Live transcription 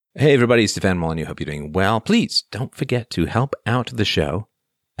Hey everybody, it's Stefan Molyneux. Hope you're doing well. Please don't forget to help out the show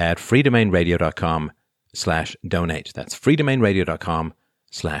at freedomainradio.com/donate. That's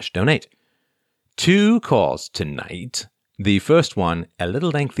freedomainradio.com/donate. 2 calls tonight. The first one, a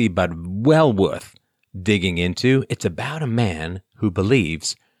little lengthy but well worth digging into. It's about a man who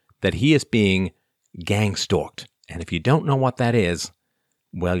believes that he is being gang stalked. And if you don't know what that is,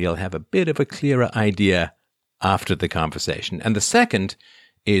 well, you'll have a bit of a clearer idea after the conversation. And the second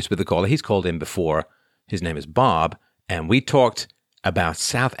is with a caller. He's called in before. His name is Bob, and we talked about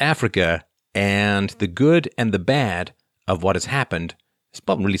South Africa and the good and the bad of what has happened. It's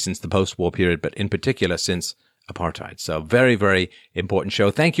probably really since the post-war period, but in particular since apartheid. So very, very important show.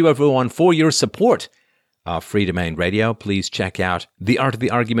 Thank you, everyone, for your support of Free Domain Radio. Please check out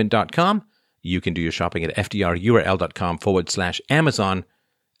theartoftheargument.com. You can do your shopping at fdrurl.com/Amazon.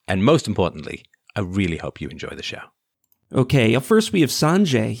 And most importantly, I really hope you enjoy the show. Okay, up first we have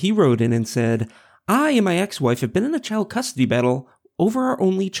Sanjay. He wrote in and said, I and my ex-wife have been in a child custody battle over our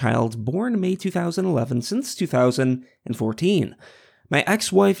only child born May 2011 since 2014. My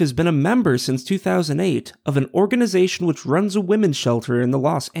ex-wife has been a member since 2008 of an organization which runs a women's shelter in the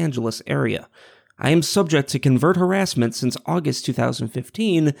Los Angeles area. I am subject to covert harassment since August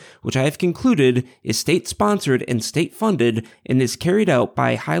 2015, which I have concluded is state-sponsored and state-funded and is carried out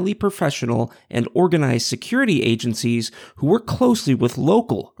by highly professional and organized security agencies who work closely with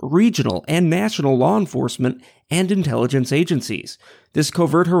local, regional, and national law enforcement and intelligence agencies. This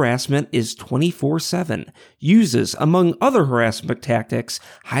covert harassment is 24/7, uses, among other harassment tactics,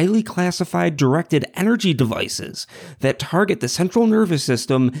 highly classified directed energy devices that target the central nervous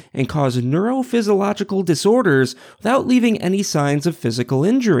system and cause neurophysiological disorders without leaving any signs of physical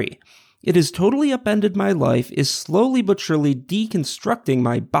injury. It has totally upended my life, is slowly but surely deconstructing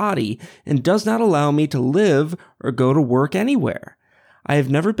my body, and does not allow me to live or go to work anywhere. I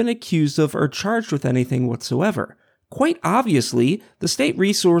have never been accused of or charged with anything whatsoever. Quite obviously, the state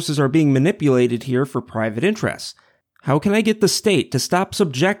resources are being manipulated here for private interests. How can I get the state to stop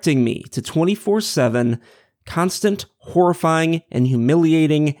subjecting me to 24/7, constant, horrifying, and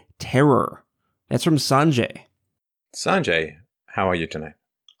humiliating terror? That's from Sanjay. Sanjay, how are you tonight?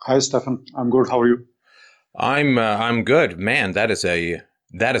 Hi, Stefan. I'm good. How are you? I'm good. Man, that is a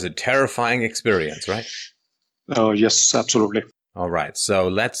terrifying experience, right? Yes, absolutely. All right. So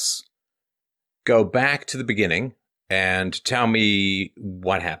let's go back to the beginning and tell me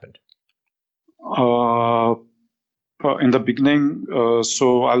what happened. In the beginning,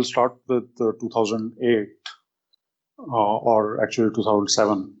 so I'll start with 2008, or actually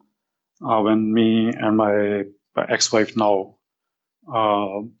 2007, when me and my ex-wife now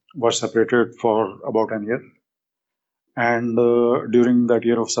were separated for about a year. And during that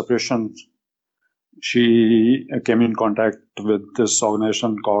year of separation, she came in contact with this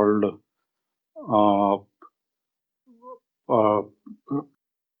organization called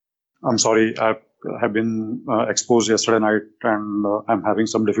I'm sorry, I have been exposed yesterday night and I'm having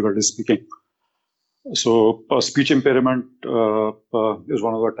some difficulty speaking. So speech impairment is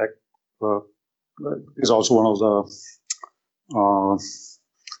one of the is also one of the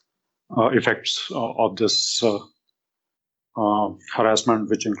effects of this harassment,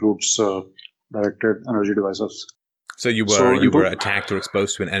 which includes directed energy devices. So you were attacked or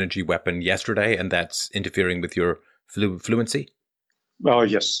exposed to an energy weapon yesterday, and that's interfering with your fluency?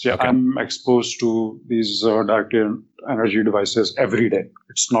 Yes. Yeah, okay. I'm exposed to these directed energy devices every day.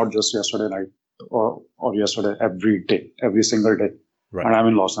 It's not just yesterday night or yesterday, every day, every single day. Right. And I'm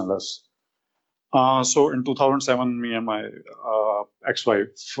in Los Angeles. So in 2007, me and my ex-wife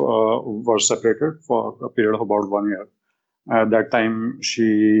were separated for a period of about 1 year. At that time,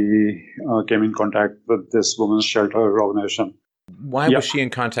 she came in contact with this women's shelter organization. Why was she in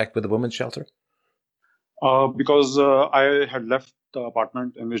contact with the women's shelter? Because I had left the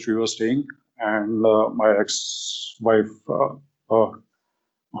apartment in which we were staying, and my ex-wife,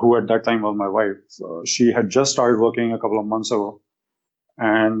 who at that time was my wife, she had just started working a couple of months ago.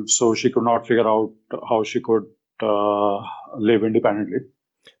 And so she could not figure out how she could live independently.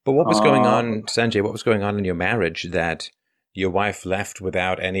 But what was going on, Sanjay, what was going on in your marriage that your wife left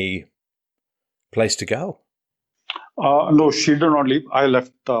without any place to go? No, she did not leave. I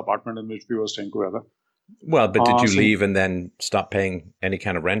left the apartment in which we were staying together. Well, but did you leave and then stop paying any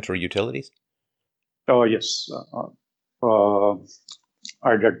kind of rent or utilities? Yes.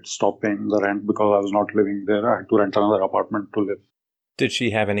 I did stop paying the rent because I was not living there. I had to rent another apartment to live. Did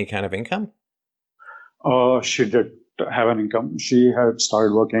she have any kind of income? She did have an income. She had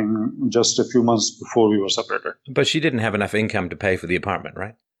started working just a few months before we were separated. But she didn't have enough income to pay for the apartment,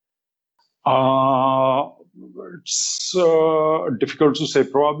 right? it's difficult to say.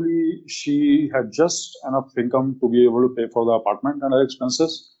 Probably she had just enough income to be able to pay for the apartment and her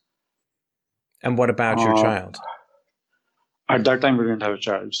expenses. And what about your child? At that time, we didn't have a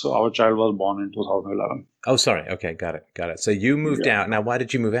child. So our child was born in 2011. Oh, sorry. Okay, got it. So you moved out. Now, why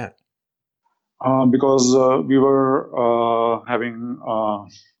did you move out? Because we were having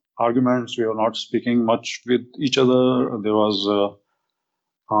arguments. We were not speaking much with each other. There was a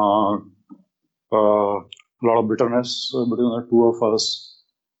lot of bitterness between the two of us.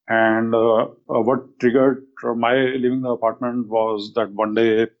 And what triggered my leaving the apartment was that one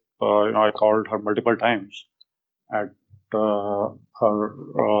day, I called her multiple times at at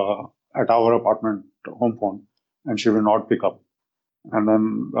our apartment home phone, and she will not pick up. And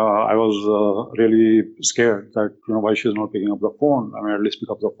then I was really scared that why she's not picking up the phone. I mean, at least pick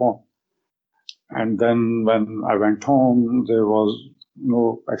up the phone. And then when I went home, there was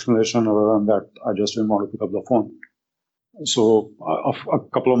no explanation other than that I just didn't want to pick up the phone. So a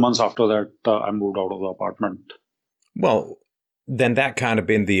couple of months after that, I moved out of the apartment. Well, then that kind of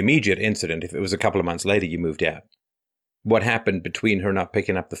been the immediate incident. If it was a couple of months later you moved out, what happened between her not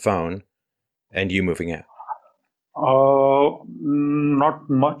picking up the phone and you moving out? Not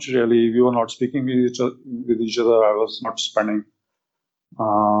much really. We were not speaking with each other. I was not spending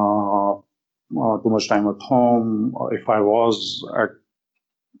too much time at home. If I was at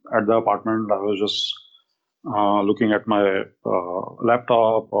the apartment, I was just looking at my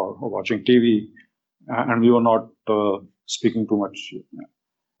laptop or watching TV, and we were not speaking too much.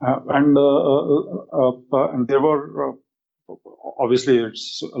 And there were obviously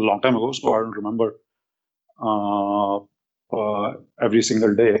it's a long time ago, so I don't remember every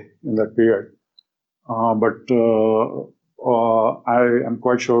single day in that period. But I am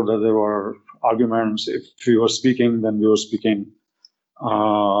quite sure that there were arguments. If we were speaking, then we were speaking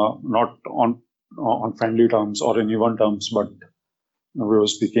not on friendly terms or in even terms, but we were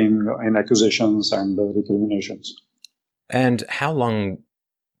speaking in accusations and recriminations. And how long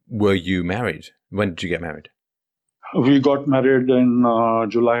were you married? When did you get married? We got married in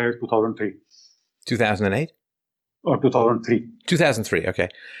July 2003. 2008? Or 2003. 2003, okay.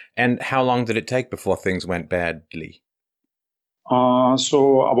 And how long did it take before things went badly?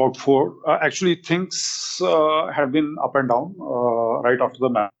 So about actually things have been up and down right after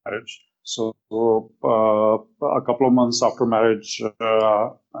the marriage. So a couple of months after marriage,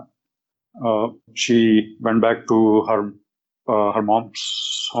 she went back to her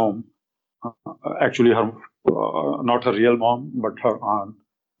mom's home. Actually, not her real mom, but her aunt,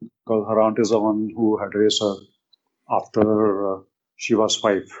 because her aunt is the one who had raised her after she was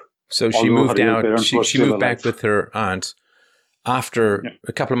 5. So she moved out. She moved back with her aunt after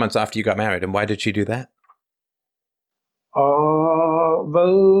a couple of months after you got married. And why did she do that?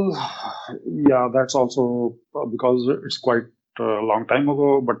 Well, yeah, that's also because it's quite a long time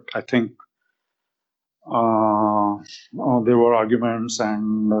ago. But I think there were arguments,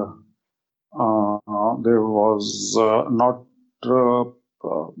 and there was not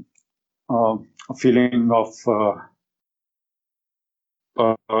a feeling of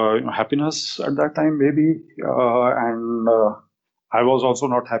happiness at that time, maybe, and I was also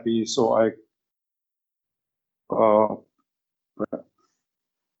not happy. So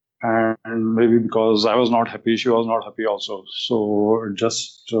and maybe because I was not happy, she was not happy also. So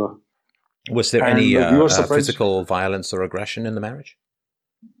just was there any physical violence or aggression in the marriage?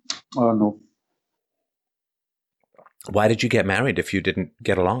 No. Why did you get married if you didn't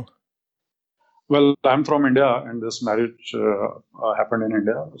get along? Well, I'm from India, and this marriage happened in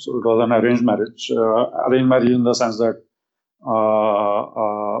India. So it was an arranged marriage. Arranged marriage in the sense that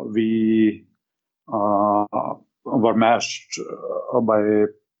we were matched by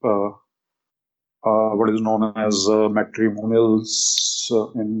what is known as matrimonials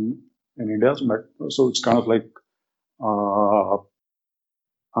in India. So it's kind of like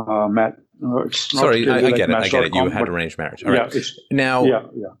Sorry, I get it. You had arranged marriage. All right. Now,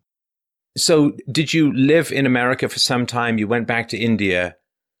 so did you live in America for some time? You went back to India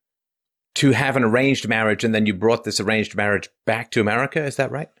to have an arranged marriage, and then you brought this arranged marriage back to America. Is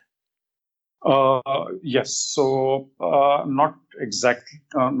that right? Yes. So not exactly.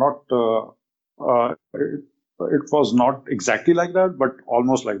 It was not exactly like that, but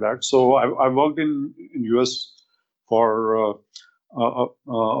almost like that. So I worked in US for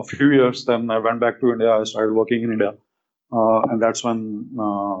a few years. Then I went back to India. I started working in India. And that's when,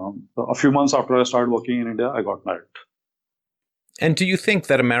 a few months after I started working in India, I got married. And do you think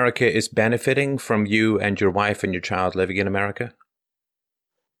that America is benefiting from you and your wife and your child living in America?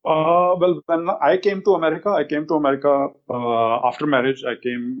 Well, when I came to America after marriage. I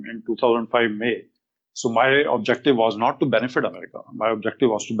came in 2005 May. So my objective was not to benefit America. My objective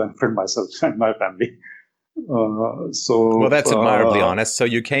was to benefit myself and my family. Well, that's admirably honest. So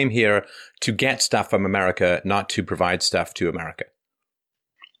you came here to get stuff from America, not to provide stuff to America.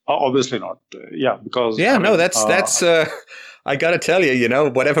 Obviously not. Yeah, because that's. I got to tell you,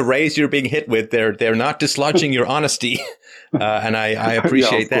 whatever raise you're being hit with, they're not dislodging your honesty, and I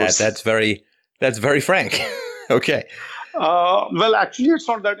appreciate that. That's very frank. Okay. Well, actually, it's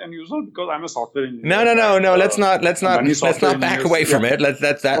not that unusual because I'm a software engineer. No. Let's not back away from it.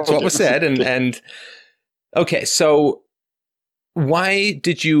 That's what was said. And okay, so why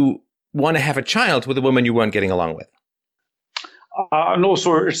did you want to have a child with a woman you weren't getting along with? No,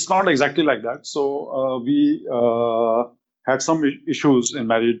 so it's not exactly like that. So we had some issues in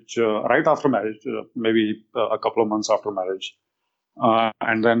marriage right after marriage, maybe a couple of months after marriage.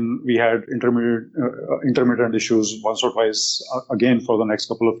 And then we had intermittent issues once or twice again for the next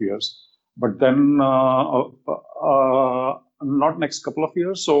couple of years. But then not next couple of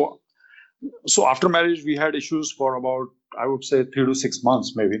years. So after marriage, we had issues for about, I would say, 3 to 6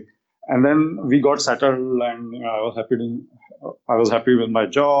 months maybe. And then we got settled, and I was happy with my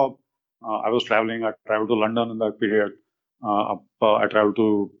job. I was traveling. I traveled to London in that period. I traveled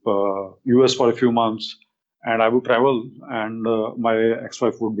to US for a few months, and I would travel, and my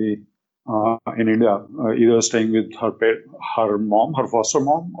ex-wife would be in India, either staying with her mom, her foster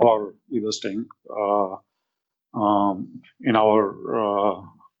mom, or either staying in our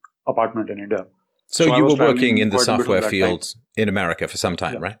apartment in India. So you were working in the software field in America for some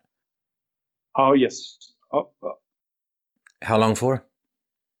time, right? Yes. How long for?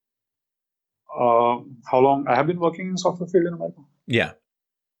 How long I have been working in software field in America? Yeah.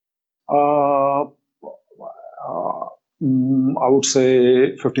 I would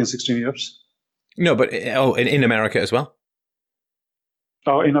say 15, 16 years. No, but in America as well?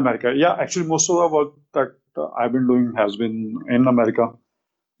 In America. Yeah, actually, most of the work that I've been doing has been in America.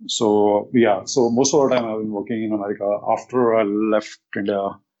 So, yeah, so most of the time I've been working in America. After I left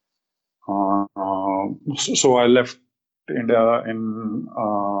India, so I left India in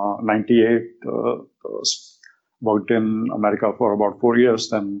 98, worked in America for about 4 years.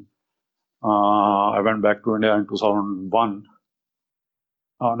 Then I went back to India in 2001.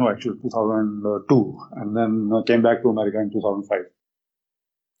 No, actually 2002. And then came back to America in 2005.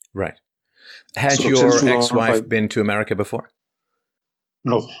 Right. Had your ex-wife been to America before?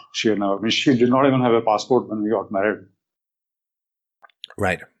 No, she had never. I mean, she did not even have a passport when we got married.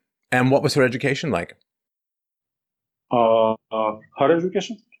 Right. And what was her education like? Her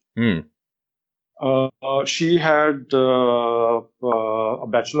education? She had a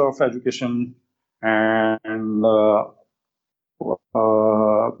Bachelor of Education, and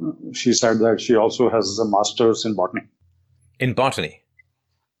she said that she also has a Master's in Botany. In Botany?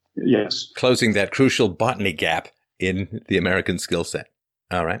 Yes. Closing that crucial botany gap in the American skill set.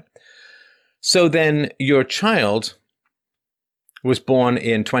 All right. So then your child was born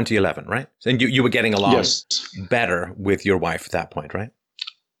in 2011, right? And you were getting along better with your wife at that point, right?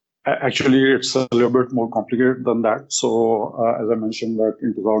 Actually, it's a little bit more complicated than that. So, as I mentioned, that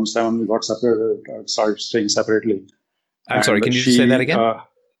in 2007 we got separated, started staying separately. I'm sorry, can you just say that again?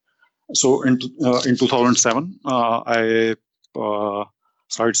 So in 2007, I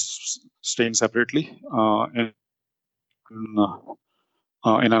started staying separately in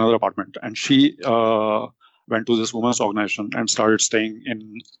another apartment, and she went to this women's organization and started staying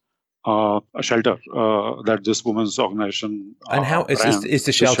in a shelter that this women's organization and how is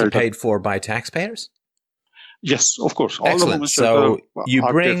the shelter paid for by taxpayers? Yes, of course. All excellent. The women's so you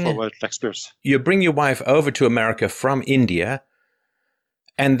bring paid for by taxpayers. You bring your wife over to America from India,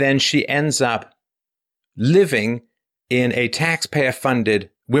 and then she ends up living in a taxpayer-funded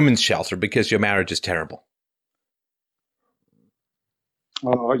women's shelter because your marriage is terrible.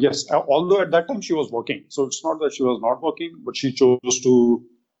 Yes, although at that time she was working. So it's not that she was not working, but she chose to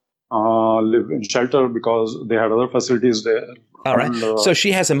live in shelter because they had other facilities there. All right. So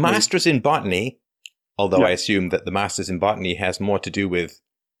she has a master's in botany, although I assume that the master's in botany has more to do with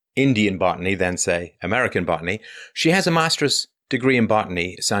Indian botany than, say, American botany. She has a master's degree in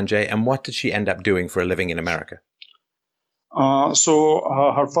botany, Sanjay, and what did she end up doing for a living in America? So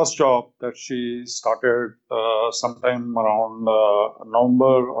her first job that she started sometime around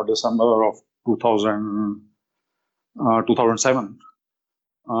November or December of 2007,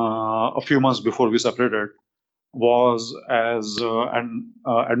 a few months before we separated, was as an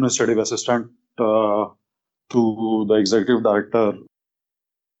administrative assistant to the executive director.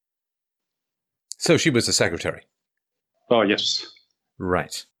 So she was a secretary? Yes.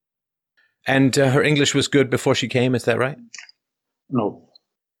 Right. And her English was good before she came, is that right? No.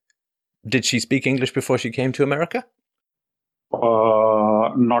 did she speak English before she came to America?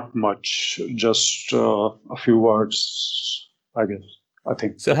 Not much, just a few words, I guess. I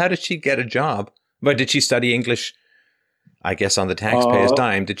think. So how did she get a job? But did she study English, I guess, on the taxpayer's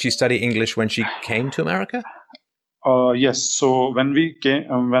dime? Did she study English when she came to America? Yes. So when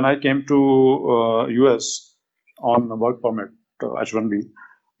I came to US on a work permit, H-1B,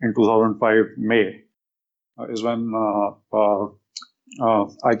 in 2005 May, is when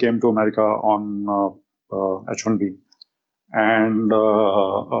I came to America on H-1B, and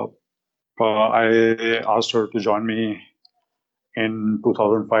I asked her to join me in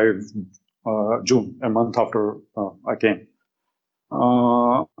 2005 June, a month after I came.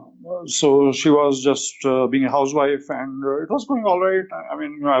 So she was just being a housewife, and it was going all right. I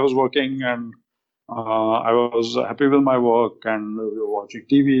mean, I was working, and I was happy with my work, and we were watching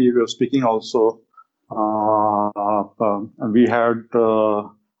TV, we were speaking also. And we had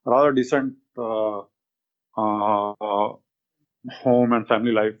rather decent home and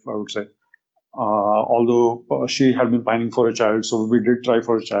family life, I would say. Although she had been pining for a child, so we did try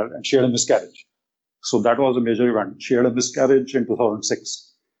for a child, and she had a miscarriage. So that was a major event. She had a miscarriage in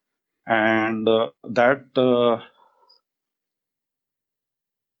 2006, and that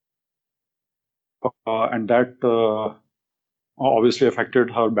obviously affected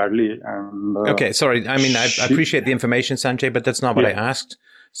her badly. And okay, sorry. I mean, I appreciate the information, Sanjay, but that's not what I asked.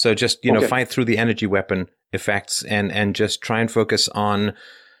 So just fight through the energy weapon effects and just try and focus on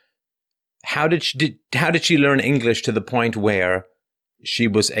how did she learn English to the point where she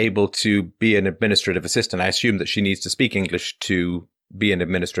was able to be an administrative assistant? I assume that she needs to speak English to be an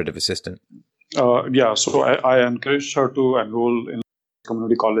administrative assistant. Yeah, so I encouraged her to enroll in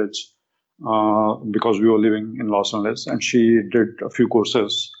community college because we were living in Los Angeles, and she did a few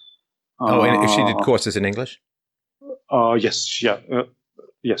courses. And she did courses in English? Yes, yeah,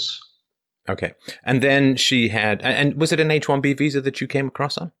 yes. Okay, and then she had, and was it an H-1B visa that you came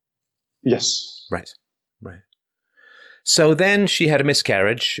across on? Yes. Right. So then she had a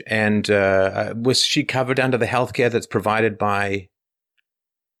miscarriage, and was she covered under the healthcare that's provided by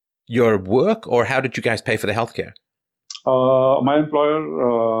your work, or how did you guys pay for the healthcare? My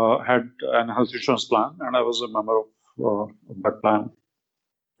employer had an health insurance plan, and I was a member of that plan.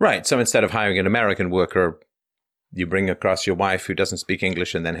 Right. So instead of hiring an American worker, you bring across your wife who doesn't speak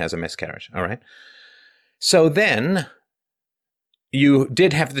English and then has a miscarriage. All right. So then you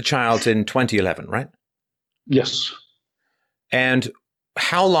did have the child in 2011, right? Yes. And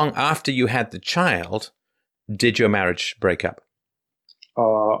how long after you had the child did your marriage break up?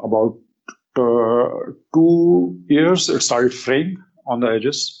 About 2 years. It started fraying on the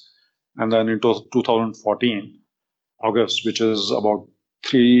edges. And then in 2014, August, which is about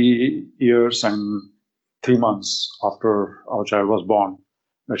 3 years and 3 months after our child was born,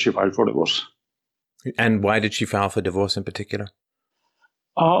 that she filed for divorce. And why did she file for divorce in particular?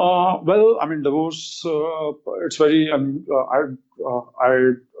 Well, I mean, divorce, it's very, I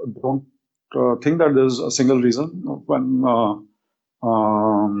don't think that there's a single reason when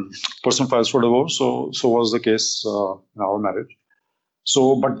person files for divorce. So was the case in our marriage.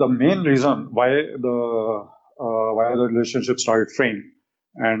 So, but the main reason why the relationship started fraying,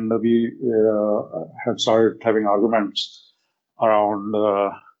 and we had started having arguments around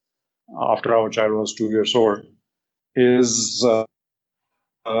after our child was 2 years old, is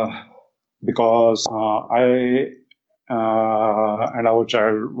because I and our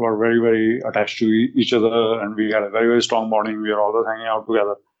child were very, very attached to each other, and we had a very, very strong bonding. We were always hanging out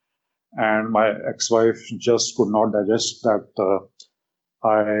together. And my ex-wife just could not digest that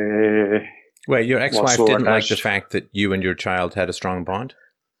Wait, your ex-wife so didn't attached. like the fact that you and your child had a strong bond?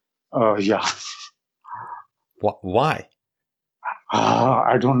 Yeah. Why?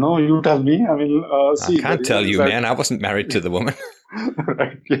 I don't know. You tell me. I mean, see. I can't tell you, man. I wasn't married to the woman.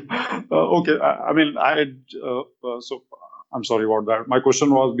 Right. Okay. I mean, so I'm sorry about that. My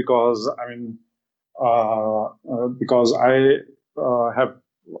question was because because I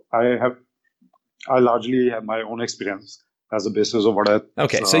largely have my own experience as a basis of what I.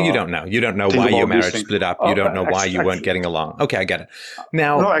 Okay, so you don't know. You don't know why your marriage split up. You don't know why you weren't getting along. Okay, I get it.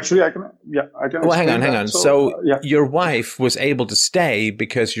 Now, no, actually, I can. Well, hang on. So your wife was able to stay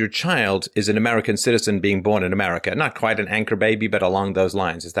because your child is an American citizen being born in America. Not quite an anchor baby, but along those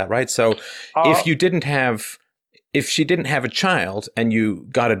lines. Is that right? So if she didn't have a child and you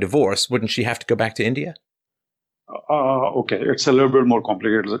got a divorce, wouldn't she have to go back to India? Okay, it's a little bit more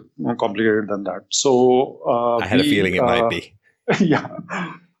complicated than that. So I had a feeling it might be. Yeah,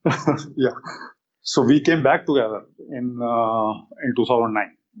 yeah. So we came back together in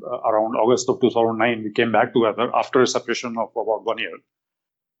 2009, around August of 2009. We came back together after a separation of about 1 year,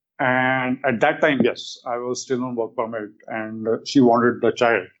 And at that time, yes, I was still on work permit, and she wanted the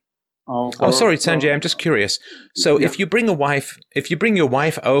child. Sorry, Sanjay, I'm just curious. So yeah. if you bring your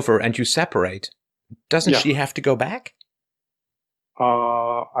wife over and you separate, doesn't she have to go back?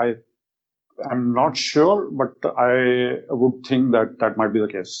 I'm not sure, but I would think that might be the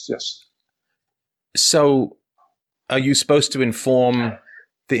case. Yes. So are you supposed to inform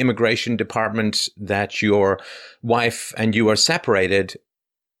the immigration department that your wife and you are separated,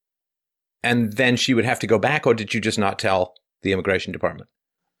 and then she would have to go back, or did you just not tell the immigration department?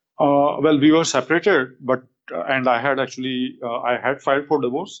 Well, we were separated, but and I had filed for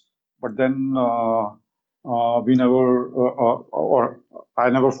divorce, but then we never or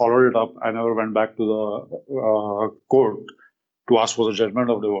I never followed it up. I never went back to the court to ask for the judgment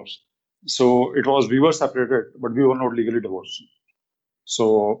of divorce. So we were separated, but we were not legally divorced.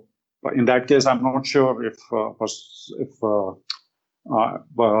 So in that case, I'm not sure if well,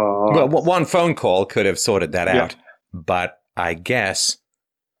 one phone call could have sorted that out, but I guess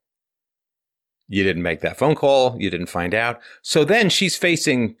you didn't make that phone call. You didn't find out. So then she's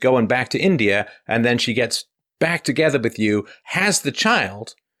facing going back to India, and then she gets back together with you, has the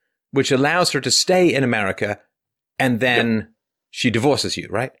child, which allows her to stay in America, and then she divorces you,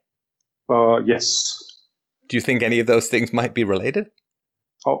 right? Yes. Do you think any of those things might be related?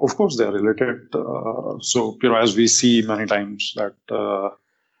 Of course, they are related. So, as we see many times that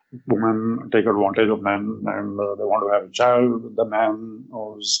women take advantage of men and they want to have a child with the man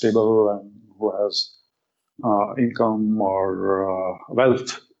who is stable and who has income or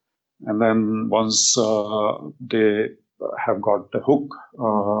wealth. And then once they have got a hook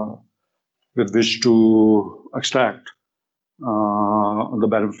with which to extract the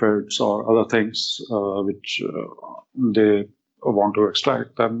benefits or other things which they want to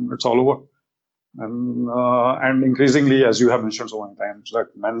extract, then it's all over. And increasingly, as you have mentioned so many times,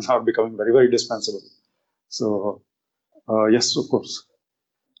 that men are becoming very, very dispensable. So, yes, of course.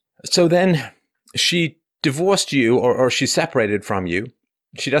 So then she divorced you or she separated from you.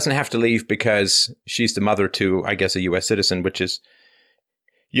 She doesn't have to leave because she's the mother to, I guess, a U.S. citizen, which is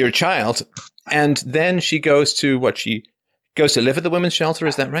your child. And then she goes to she goes to live at the women's shelter.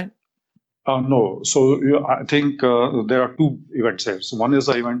 Is that right? No. So I think there are two events here. So one is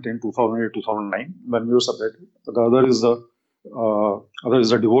the event in 2008, 2009 when we were separated. The other is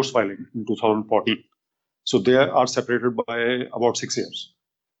the divorce filing in 2014. So they are separated by about 6 years.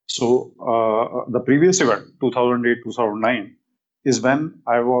 So the previous event, 2008, 2009, is when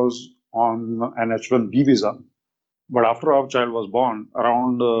I was on an H-1B visa. But after our child was born,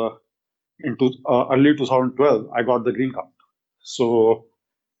 around early 2012, I got the green card. So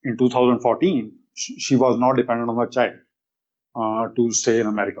in 2014, she was not dependent on her child to stay in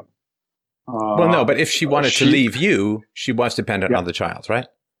America. Well, no, but if she wanted to leave you, she was dependent on the child, right?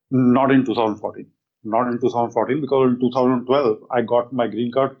 Not in 2014. Not in 2014, because in 2012, I got my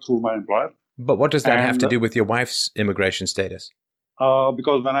green card through my employer. But what does that have to do with your wife's immigration status?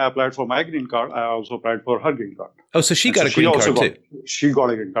 Because when I applied for my green card, I also applied for her green card. Oh, so she got a green card too? She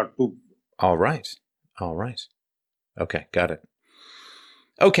got a green card too. All right. Okay, got it.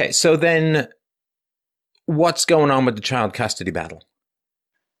 Okay, so then what's going on with the child custody battle?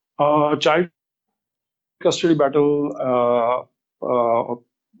 Child custody battle,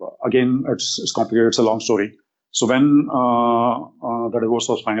 again, it's complicated. It's a long story. So when the divorce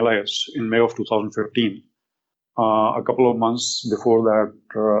was finalized in May of 2015, a couple of months before that,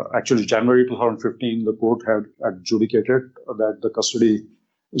 actually January 2015, the court had adjudicated that the custody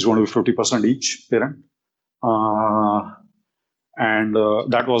is going to be 50% each parent. And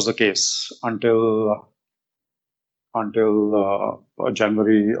that was the case until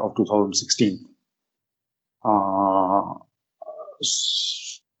January of 2016.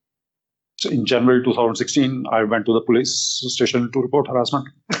 So in January 2016, I went to the police station to report harassment.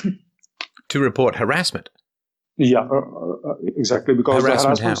 To report harassment? Yeah, exactly. Because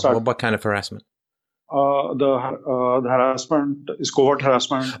harassment how? What kind of harassment? The harassment is covert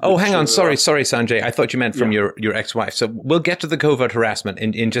harassment. Oh, hang on. Sorry, Sanjay. I thought you meant from your ex-wife. So we'll get to the covert harassment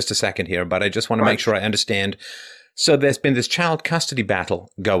in just a second here, but I just want to make sure I understand. So there's been this child custody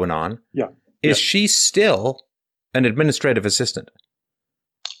battle going on. Yeah. Is she still an administrative assistant?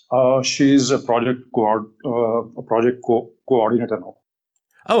 She's a project coordinator now.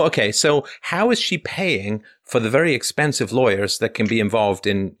 Oh, okay. So how is she paying for the very expensive lawyers that can be involved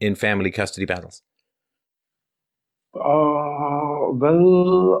in family custody battles? When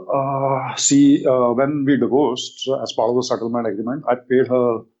we divorced, as part of the settlement agreement, I paid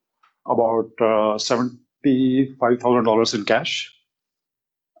her about $75,000 in cash.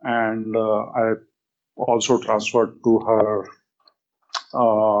 And I also transferred to her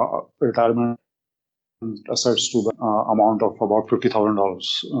retirement assets to the amount of about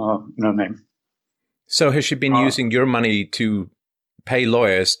 $50,000 in her name. So has she been using your money to pay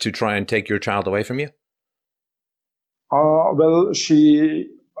lawyers to try and take your child away from you? Well, she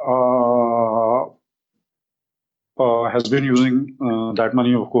has been using that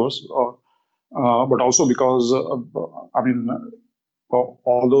money, of course, but also because,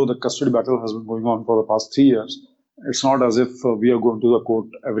 although the custody battle has been going on for the past 3 years, it's not as if we are going to the court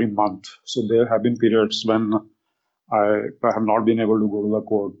every month. So there have been periods when I have not been able to go to the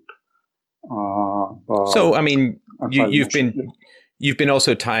court. So, I mean, you've been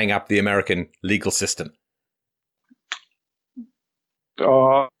also tying up the American legal system.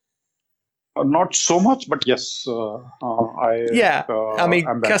 Not so much, but yes.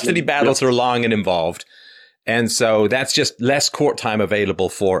 Custody battles are long and involved. And so that's just less court time available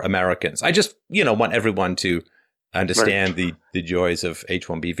for Americans. I just, want everyone to understand the joys of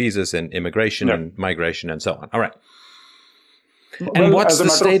H-1B visas and immigration and migration and so on. All right. And what's the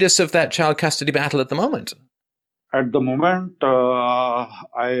status of that child custody battle at the moment? At the moment,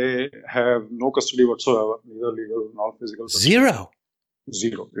 I have no custody whatsoever, neither legal nor physical custody.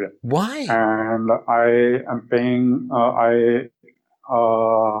 Zero, yeah. Why? And I am paying, I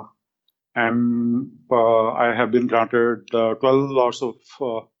have been granted 12 hours of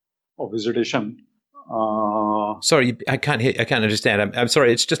visitation. Sorry, I can't understand. I'm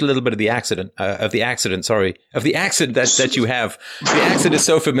sorry. It's just a little bit of the accident. Of the accident that you have. The accident is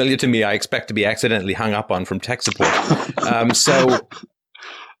so familiar to me. I expect to be accidentally hung up on from tech support.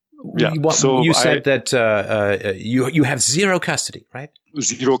 You said that you have zero custody, right?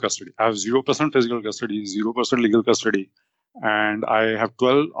 Zero custody. I have 0% physical custody, 0% legal custody, and I have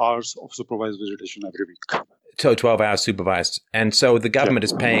 12 hours of supervised visitation every week. So 12 hours supervised. And so the government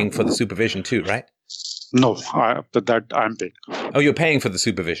is paying for the supervision too, right? No, that I'm paying. Oh, you're paying for the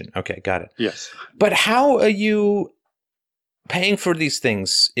supervision. Okay, got it. Yes. But how are you paying for these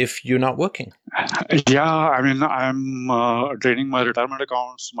things if you're not working? Yeah, I'm draining my retirement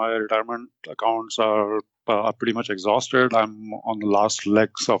accounts. My retirement accounts are pretty much exhausted. I'm on the last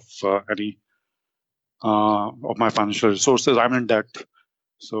legs of any of my financial resources. I'm in debt.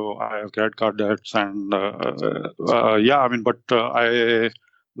 So I have credit card debts and I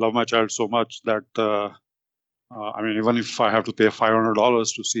love my child so much that, even if I have to pay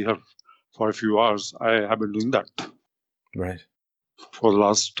 $500 to see her for a few hours, I have been doing that. Right. For the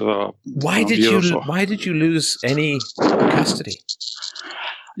last Why did you lose any custody?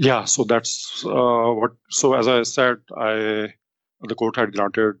 Yeah, so that's So as I said, the court had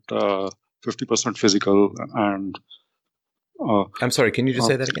granted 50% physical and. I'm sorry. Can you just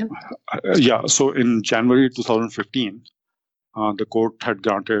say that again? Yeah. So in January 2015, the court had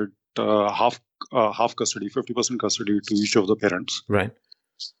granted half custody, 50% custody to each of the parents. Right.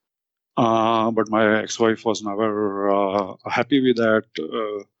 But my ex-wife was never happy with that.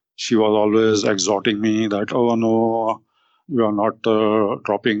 She was always exhorting me that, oh no, you are not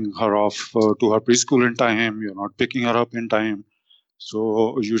dropping her off to her preschool in time. You're not picking her up in time.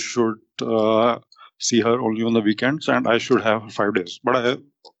 So you should see her only on the weekends, and I should have her 5 days. But I,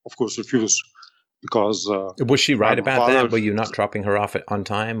 of course, refused because... was she right about that? Were you not dropping her off on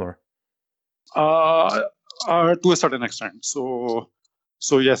time, or? To a certain extent. So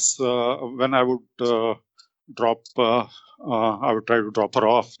yes, when I would I would try to drop her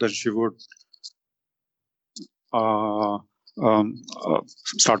off, then she would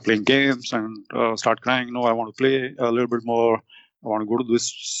start playing games and start crying. No, I want to play a little bit more. I want to go to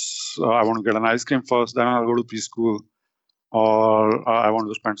this. I want to get an ice cream first, then I'll go to preschool. Or I want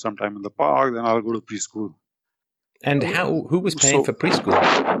to spend some time in the park, then I'll go to preschool. And who was paying for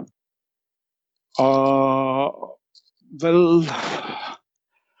preschool?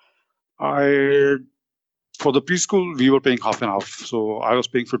 For the preschool, we were paying half and half. So I was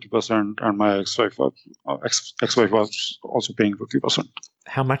paying 50%, and my ex-wife was also paying 50%.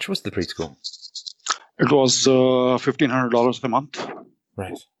 How much was the preschool? It was $1,500 a month.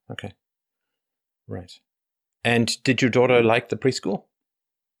 Right. Okay. Right. And did your daughter like the preschool?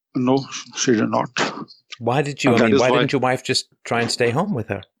 No, she did not. Why did you? Why didn't your wife just try and stay home with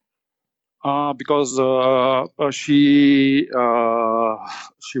her? Because she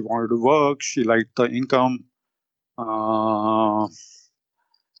wanted to work. She liked the income. And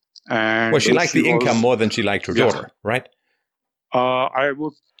she liked the income more than she liked her daughter, right? I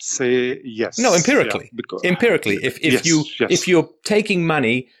would say yes. No, empirically. Yeah, empirically, if you're taking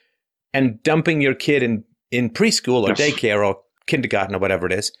money and dumping your kid in preschool or daycare or kindergarten or whatever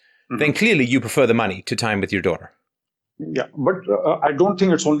it is, then clearly you prefer the money to time with your daughter. Yeah, but I don't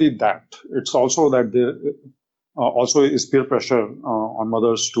think it's only that. It's also that also is peer pressure on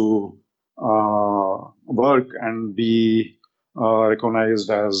mothers to work and be recognized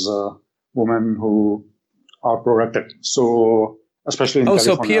as women who are productive. So, especially in so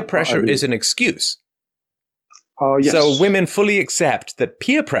California. peer pressure is an excuse. Yes. So women fully accept that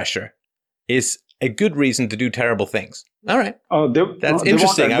peer pressure is a good reason to do terrible things. All right. That's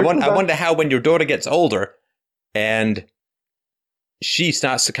interesting. I wonder how when your daughter gets older and she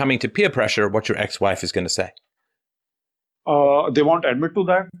starts succumbing to peer pressure, what your ex-wife is going to say. They won't admit to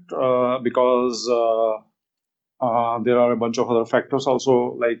that because there are a bunch of other factors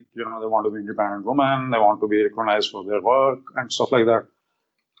also, like, they want to be independent women, they want to be recognized for their work and stuff like that.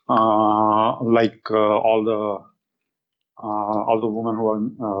 All the women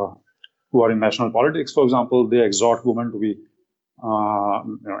who are in national politics, for example, they exhort women to be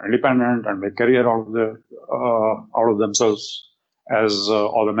independent and make career out of themselves, as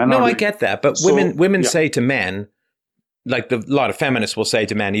all the men are. No, I doing. get that, but women say to men, like a lot of feminists will say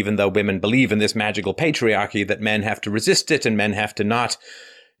to men, even though women believe in this magical patriarchy, that men have to resist it and men have to not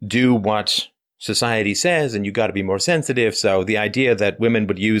do what society says, and you got to be more sensitive. So the idea that women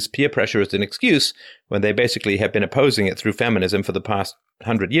would use peer pressure as an excuse when they basically have been opposing it through feminism for the past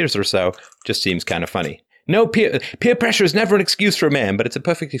 100 years or so just seems kind of funny. No, peer pressure is never an excuse for a man, but it's a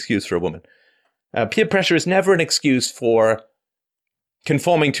perfect excuse for a woman. Peer pressure is never an excuse for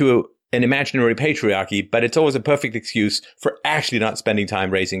conforming to an imaginary patriarchy, but it's always a perfect excuse for actually not spending time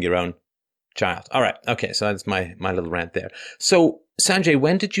raising your own child. All right. Okay. So that's my little rant there. So Sanjay,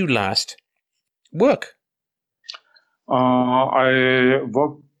 when did you last work? I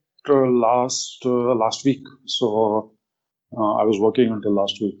worked last week. So I was working until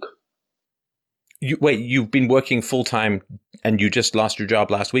last week. You've been working full time and you just lost your job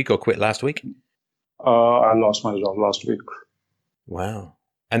last week or quit last week? I lost my job last week. Wow.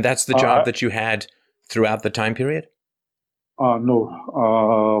 And that's the job that you had throughout the time period?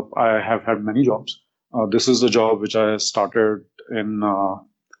 No, I have had many jobs. This is the job which I started in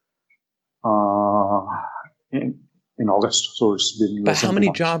August. So it's been. But how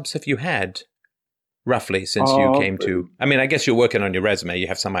many jobs have you had roughly since you came to? I mean, I guess you're working on your resume. You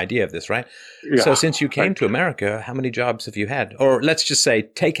have some idea of this, right? Yeah, so since you came to America, how many jobs have you had? Or let's just say,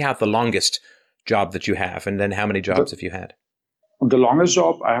 take out the longest job that you have, and then how many jobs have you had? The longest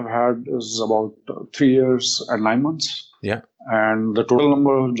job I have had is about 3 years and 9 months. Yeah. And the total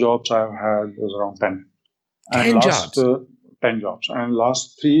number of jobs I've had is around 10. 10 jobs? 10 jobs. And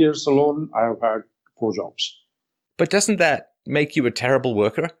last 3 years alone, I've had 4 jobs. But doesn't that make you a terrible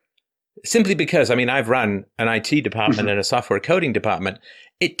worker? Simply because, I mean, I've run an IT department and a software coding department.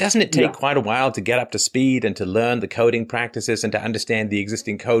 Doesn't it take quite a while to get up to speed and to learn the coding practices and to understand the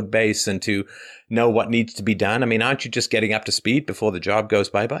existing code base and to know what needs to be done? I mean, aren't you just getting up to speed before the job goes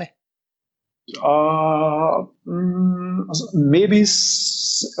bye-bye? Maybe in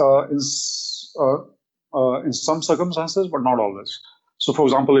some circumstances, but not always. So, for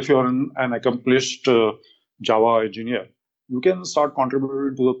example, if you're an accomplished Java engineer, you can start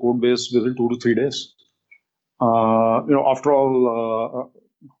contributing to the code base within 2 to 3 days. After all,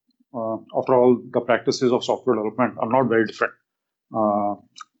 the practices of software development are not very different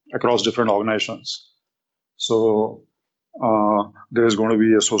across different organizations. So there's going to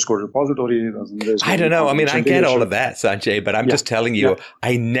be a source code repository. I don't know. I mean, I get all of that, Sanjay, but I'm just telling you,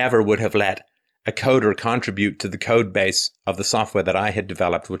 I never would have let a coder contribute to the code base of the software that I had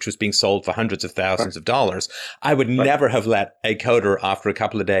developed, which was being sold for hundreds of thousands of dollars. I would never have let a coder, after a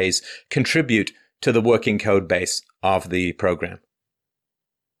couple of days, contribute to the working code base of the program.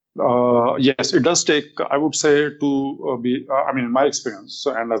 Yes, it does take, I would say, to be, in my experience,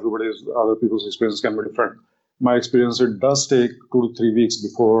 and other people's experience can be different. My experience, it does take 2 to 3 weeks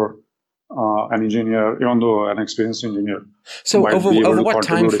before an engineer, even though an experienced engineer. So over what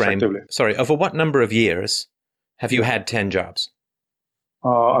time frame, over what number of years have you had 10 jobs?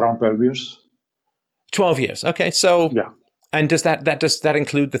 Around 12 years. 12 years. Okay. So, yeah. And does that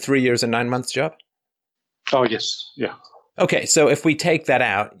include the 3 years and 9 months job? Oh, yes. Yeah. Okay. So if we take that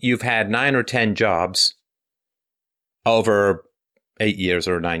out, you've had 9 or 10 jobs over 8 years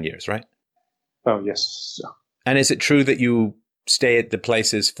or 9 years, right? Oh, yes. Yeah. And is it true that you stay at the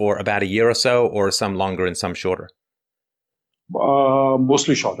places for about a year or so, or some longer and some shorter?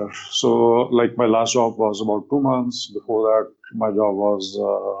 Mostly shorter. So, like, my last job was about 2 months. Before that, my job was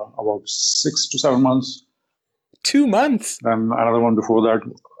about 6 to 7 months. 2 months? And another one before that.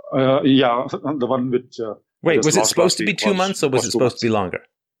 The one which... Wait, was it supposed to be 2 months or was it supposed to be longer?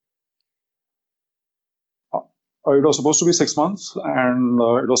 It was supposed to be 6 months, and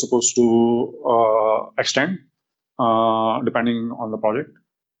it was supposed to extend depending on the project.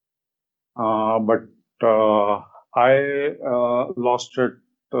 But I lost it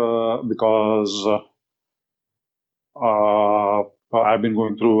because I've been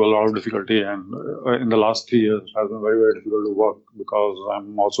going through a lot of difficulty, and in the last 3 years, it has been very, very difficult to work because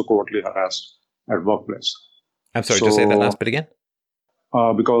I'm also covertly harassed at workplace. I'm sorry, just say that last bit again.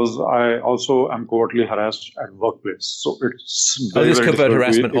 Because I also am covertly harassed at workplace, so it's very, this very covert difficult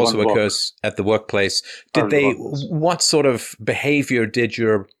harassment to also even work occurs at the workplace. at the workplace. What sort of behavior did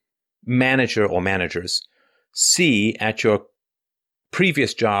your manager or managers see at your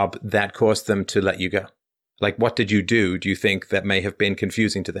previous job that caused them to let you go? Like, what did you do you think, that may have been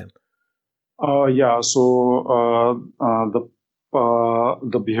confusing to them?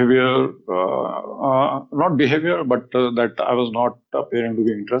 The behavior, not behavior, but that I was not appearing to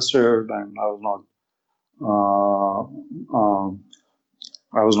be interested, and I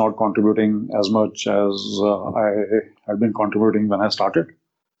was not contributing as much as I had been contributing when I started,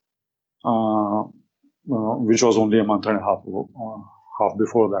 which was only a month and a half ago, half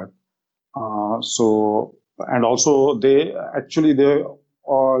before that. And also they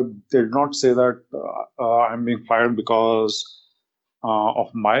did not say that I'm being fired because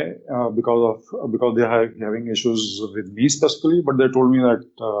because they are having issues with me specifically, but they told me that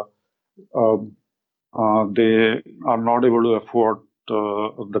they are not able to afford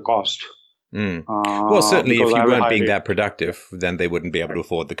the cost. Well, certainly if because I you have a weren't high being rate. that productive, then they wouldn't be able to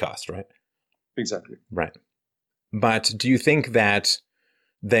afford the cost, right? Exactly. Right. But do you think that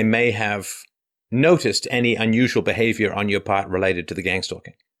they may have noticed any unusual behavior on your part related to the gang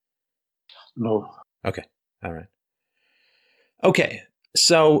stalking? No. Okay. All right. Okay.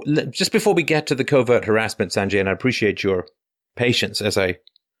 So just before we get to the covert harassment, Sanjay, and I appreciate your patience as I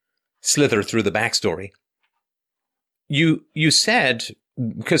slither through the backstory. You said,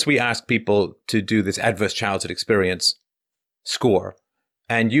 because we asked people to do this adverse childhood experience score,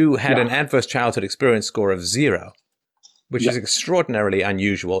 and you had an adverse childhood experience score of 0, which is extraordinarily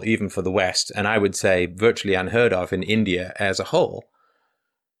unusual even for the West, and I would say virtually unheard of in India as a whole.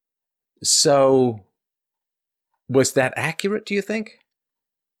 So was that accurate, do you think?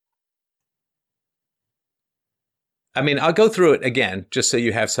 I mean, I'll go through it again, just so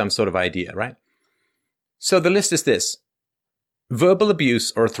you have some sort of idea, right? So the list is this: verbal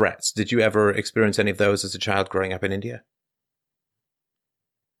abuse or threats. Did you ever experience any of those as a child growing up in India?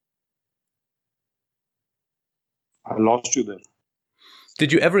 I lost you there.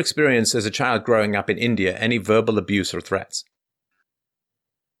 Did you ever experience as a child growing up in India any verbal abuse or threats?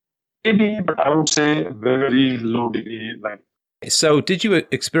 Maybe, but I would say very low degree. So did you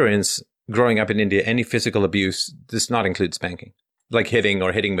experience growing up in India any physical abuse? Does not include spanking, like hitting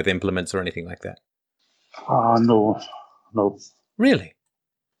or hitting with implements or anything like that? No. Really?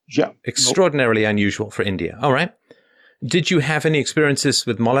 Yeah. Extraordinarily unusual for India. All right. Did you have any experiences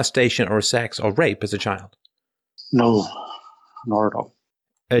with molestation or sex or rape as a child? No, not at all.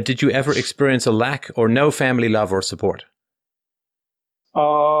 Did you ever experience a lack or no family love or support?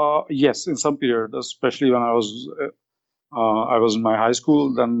 Yes, in some period, especially when I was in my high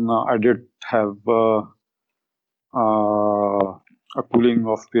school. Then I did have a cooling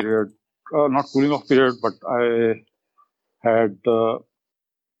off period. Not cooling off period, but I had a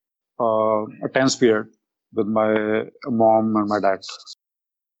tense period with my mom and my dad.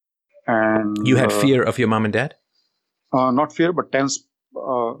 And you had fear of your mom and dad? Not fear, but tense.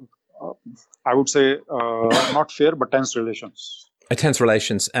 I would say not fear, but tense relations. Tense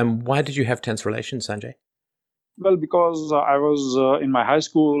relations. And why did you have tense relations, Sanjay? Well, because I was in my high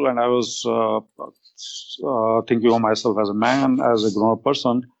school, and I was thinking of myself as a man, as a grown-up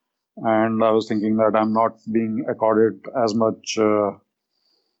person, and I was thinking that I'm not being accorded as much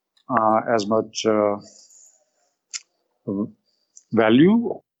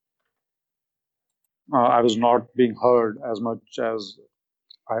value. I was not being heard as much as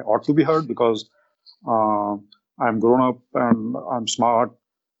I ought to be heard, because I'm grown up and I'm smart.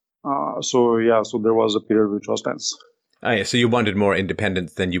 So there was a period which was tense. Oh, yeah. So you wanted more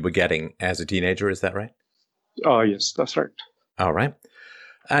independence than you were getting as a teenager, is that right? Yes, that's right. All right.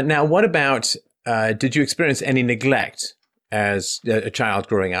 Now, what about, did you experience any neglect as a child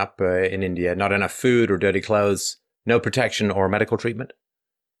growing up in India? Not enough food or dirty clothes, no protection or medical treatment?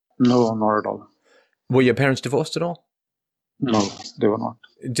 No, not at all. Were your parents divorced at all? No, they were not.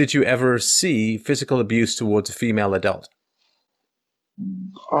 Did you ever see physical abuse towards a female adult?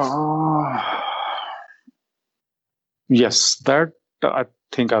 Yes, that I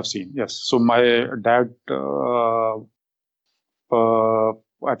think I've seen. Yes. So my dad, I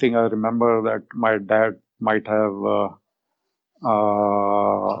think I remember that my dad might have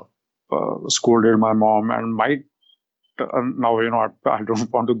scolded my mom, and might now, I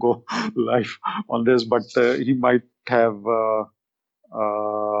don't want to go live on this, but he might have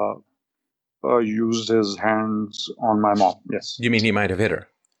uh, used his hands on my mom. Yes. You mean he might have hit her?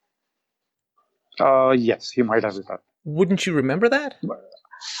 Yes, he might have that. Wouldn't you remember that?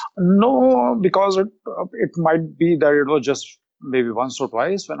 No, because it might be that it was just maybe once or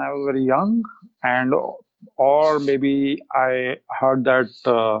twice when I was very young, and or maybe I heard that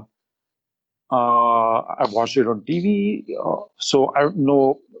I watched it on TV. So I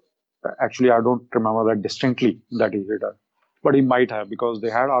know, actually, I don't remember that distinctly that he hit her, but he might have, because they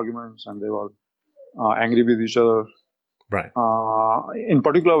had arguments and they were angry with each other. Right. In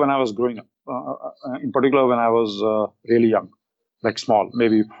particular, when I was growing up, in particular when I was really young, like small,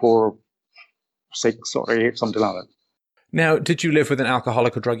 maybe 4, 6, or 8, something like that. Now, did you live with an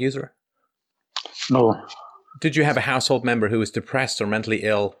alcoholic or drug user? No, Did you have a household member who was depressed or mentally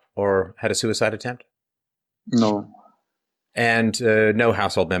ill or had a suicide attempt? no, And no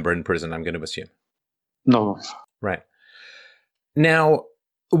household member in prison, I'm going to assume. no. Right. Now,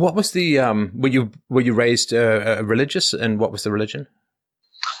 what was the were you raised religious, and what was the religion?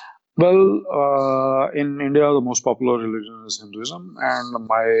 Well, in India, the most popular religion is Hinduism, and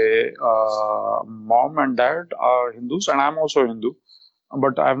my mom and dad are Hindus, and I'm also Hindu.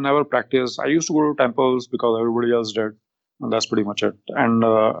 But I've never practiced. I used to go to temples because everybody else did, and that's pretty much it. And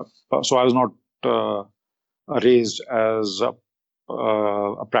so I was not raised as a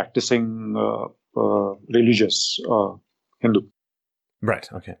practicing religious Hindu. Right.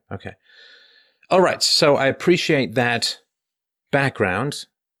 Okay. Okay. All right. So I appreciate that background,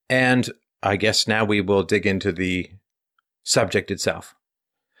 and I guess now we will dig into the subject itself.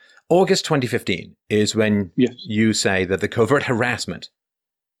 August 2015 is when Yes. you say that the covert harassment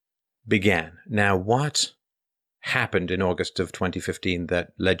began. Now, what happened in August of 2015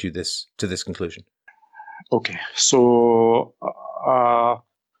 that led you to this conclusion? Okay. So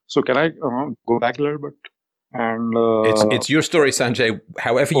can I go back a little bit? And It's your story, Sanjay.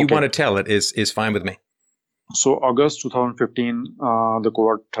 However you Okay. want to tell it is fine with me. So August 2015, the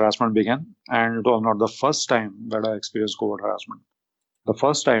covert harassment began, and it was not the first time that I experienced covert harassment. The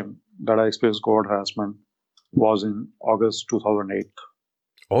first time that I experienced covert harassment was in August 2008.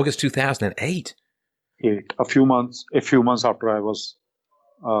 August 2008. A few months after I was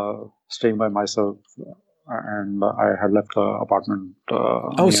staying by myself, and I had left the apartment. So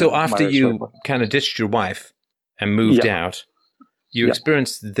near after my you ex-wife. kind of ditched your wife and moved Yeah. out, you Yeah.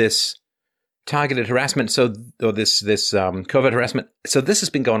 experienced this targeted harassment. Or this covert harassment. So this has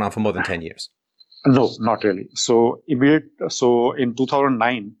been going on for more than 10 years. No, not really. So in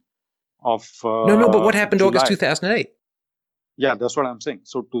 2009 of No, but what happened August July. 2008? Yeah, that's what I'm saying.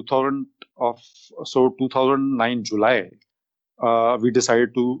 So 2009 July, we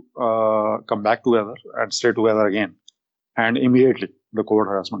decided to come back together and stay together again, and immediately the covert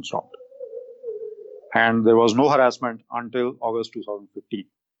harassment stopped, and there was no harassment until August 2015.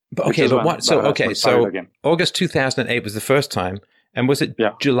 But which okay, is but when what? the So harassment started again. August 2008 was the first time, and was it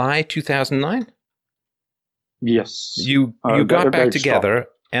Yeah. July 2009? Yes, You that- got that back it together,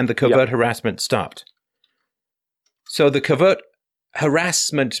 and the covert harassment stopped. So the covert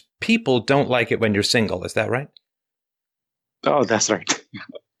harassment people don't like it when you're single. Is that right? Oh, that's right.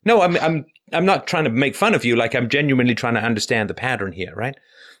 No, I'm not trying to make fun of you. Like, I'm genuinely trying to understand the pattern here, right?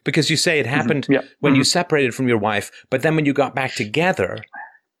 Because you say it happened Yeah. when you separated from your wife, but then when you got back together,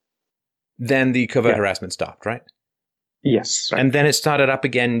 then the covert harassment stopped, right? Yes, right. And then it started up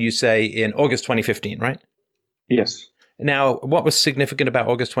again, you say, in August 2015, right? Yes. Now, what was significant about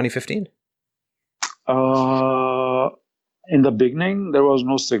August 2015? In the beginning, there was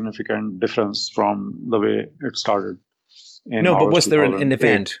no significant difference from the way it started. No, but was there an 2008.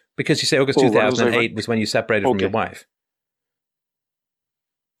 event? Because you say August Oh, what was the 2008 event? was when you separated from your Okay. wife.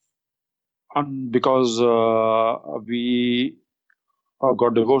 Because we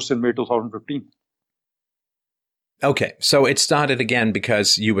got divorced in May 2015. Okay, so it started again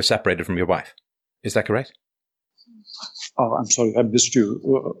because you were separated from your wife. Is that correct? Oh, I'm sorry, I missed you.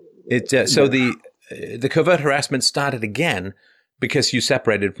 So the covert harassment started again because you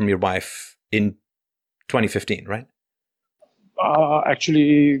separated from your wife in 2015, right?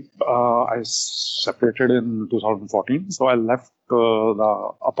 Actually, I separated in 2014, so I left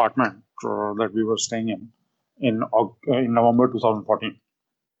the apartment that we were staying in November 2014,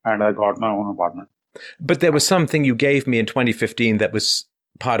 and I got my own apartment. But there was something you gave me in 2015 that was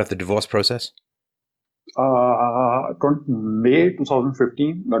part of the divorce process? May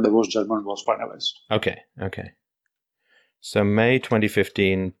 2015, the divorce judgment was finalized. Okay. So May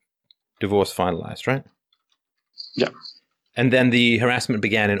 2015, divorce finalized, right? Yeah. And then the harassment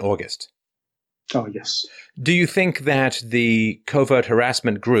began in August. Oh, yes. Do you think that the covert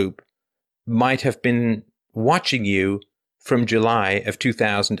harassment group might have been watching you from July of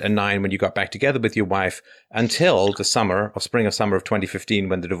 2009 when you got back together with your wife until the spring or summer of 2015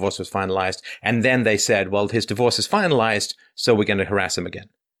 when the divorce was finalized? And then they said, well, his divorce is finalized, so we're going to harass him again.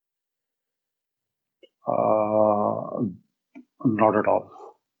 Not at all.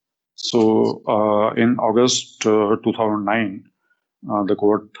 So in August 2009, the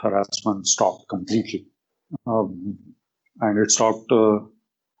covert harassment stopped completely. And it stopped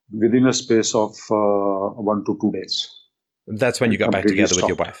within a space of 1 to 2 days. That's when you got back together with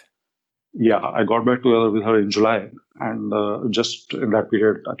your wife? Yeah, I got back together with her in July. And just in that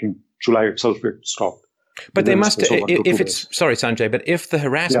period, I think July itself, it stopped. But they must, if it's, sorry, Sanjay, but if the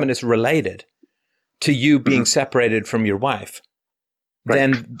harassment is related to you being separated from your wife,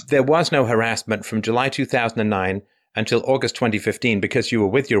 then there was no harassment from July 2009 until August 2015 because you were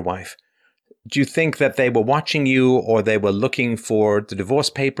with your wife. Do you think that they were watching you or they were looking for the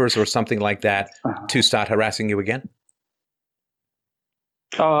divorce papers or something like that to start harassing you again?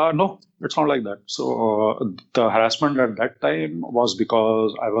 No, it's not like that. So the harassment at that time was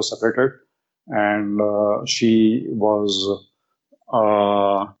because I was separated and she was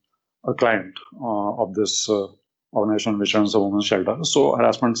a client of this organization which runs a women's shelter. So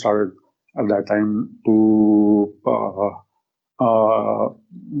harassment started at that time to, I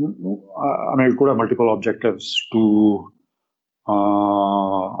mean, it could have multiple objectives to,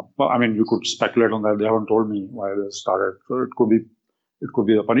 I mean, you could speculate on that. They haven't told me why they started. So it could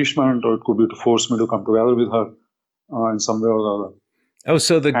be a punishment, or it could be to force me to come together with her in some way or the other. Oh,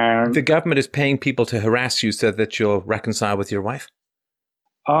 so the government is paying people to harass you so that you'll reconcile with your wife?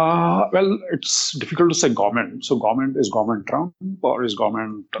 Well, it's difficult to say government. So government, is government Trump or is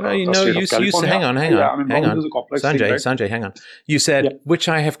government the state of California? Hang on. Is a complex Sanjay, thing, right? Sanjay, hang on. You said, which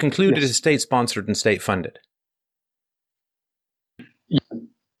I have concluded is state-sponsored and state-funded.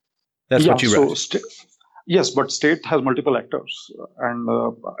 That's what you wrote. So yes, but state has multiple actors. And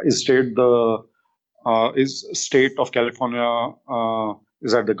is state of California,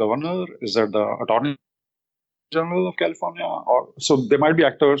 is that the governor? Is that the attorney general of California? Or so there might be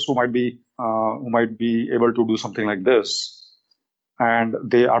actors who might be able to do something like this, and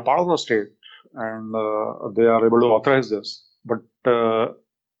they are part of the state, and they are able to authorize this. But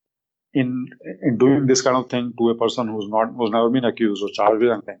in doing this kind of thing to a person who's never been accused or charged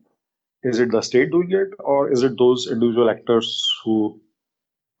with anything, is it the state doing it, or is it those individual actors who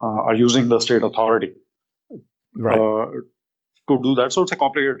are using the state authority to do that? So it's a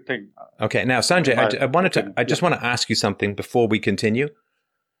complicated thing. Okay. Now, Sanjay, I just want to ask you something before we continue.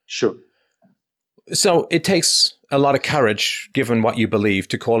 Sure. So it takes a lot of courage, given what you believe,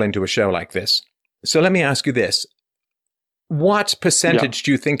 to call into a show like this. So let me ask you this. What percentage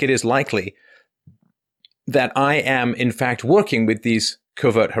do you think it is likely that I am, in fact, working with these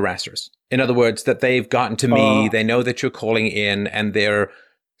covert harassers? In other words, that they've gotten to me, they know that you're calling in, and they're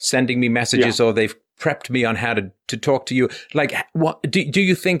sending me messages, or they've prepped me on how to talk to you. Like, what do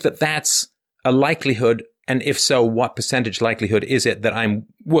you think that that's a likelihood? And if so, what percentage likelihood is it that I'm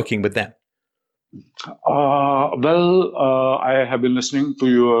working with them? I have been listening to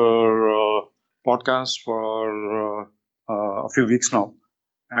your podcast for a few weeks now,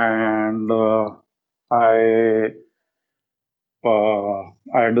 and I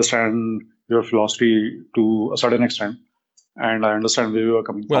understand your philosophy to a certain extent, and I understand where you are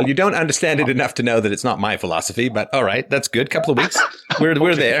coming from. Well, you don't understand it enough to know that it's not my philosophy, but all right, that's good. Couple of weeks,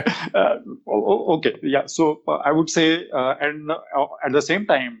 we're there. Okay, yeah. So I would say, and at the same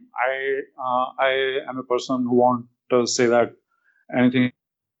time, I am a person who wants to say that anything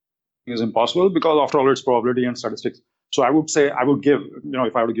is impossible, because after all, it's probability and statistics. So I would say, I would give,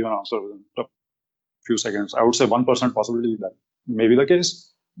 if I were to give an answer within a few seconds, I would say 1% possibility that may be the case,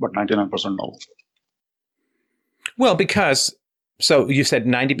 but 99% no. Well, because, so you said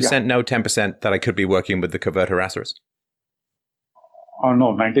 90% no, 10% that I could be working with the covert harassers.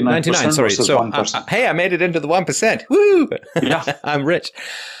 No, 99%. 99, sorry. So, 1%. Hey, I made it into the 1%. Woo! Yeah. I'm rich.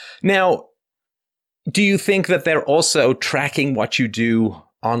 Now, do you think that they're also tracking what you do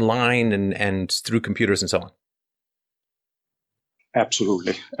online and through computers and so on?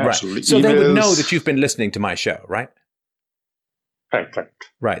 Absolutely. Right. So they would know that you've been listening to my show, right?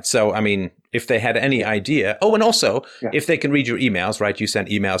 Right. So, I mean, if they had any idea. Oh, and also, if they can read your emails, right? You sent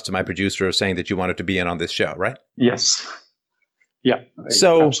emails to my producer saying that you wanted to be in on this show, right? Yes. Yeah.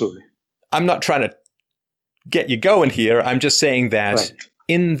 So, absolutely. I'm not trying to get you going here. I'm just saying that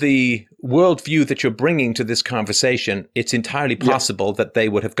in the worldview that you're bringing to this conversation, it's entirely possible that they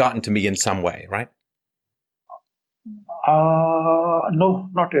would have gotten to me in some way, right? No,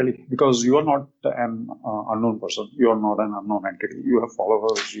 not really, because you are not an unknown person. You are not an unknown entity. You have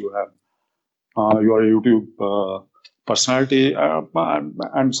followers. You are a YouTube personality,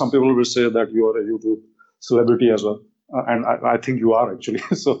 and some people will say that you are a YouTube celebrity as well. And I think you are actually.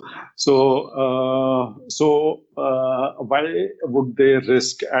 Why would they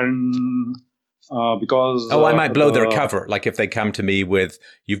risk and because I might blow their cover. Like if they come to me with,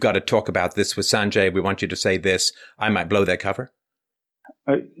 you've got to talk about this with Sanjay, we want you to say this, I might blow their cover.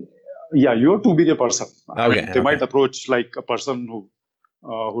 Yeah, you're too big a person. Okay, they might approach like a person who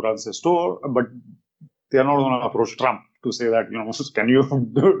runs a store, but they are not going to approach Trump to say that, can you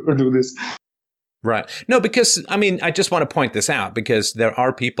do this? Right. No, because, I just want to point this out because there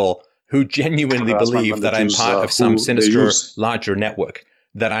are people who genuinely believe that I'm part of some sinister, larger network,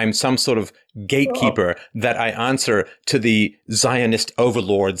 that I'm some sort of gatekeeper, that I answer to the Zionist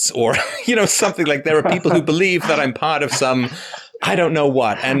overlords or, something like there are people who believe that I'm part of some, I don't know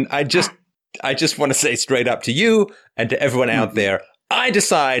what. And I just want to say straight up to you and to everyone out there, I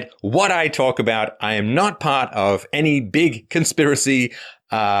decide what I talk about. I am not part of any big conspiracy.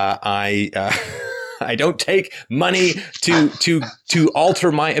 I don't take money to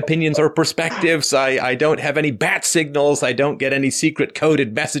alter my opinions or perspectives. I don't have any bat signals. I don't get any secret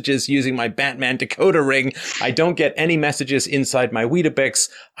coded messages using my Batman decoder ring. I don't get any messages inside my Weetabix.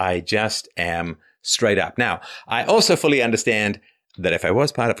 I just am straight up. Now, I also fully understand that if I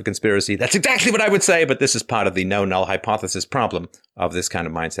was part of a conspiracy, that's exactly what I would say, but this is part of the no null hypothesis problem of this kind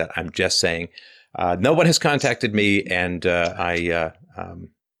of mindset. I'm just saying, no one has contacted me, and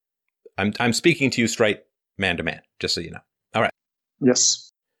I'm speaking to you straight man to man, just so you know. All right.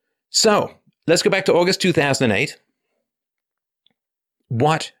 Yes. So let's go back to August 2008.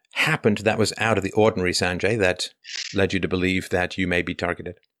 What happened that was out of the ordinary, Sanjay, that led you to believe that you may be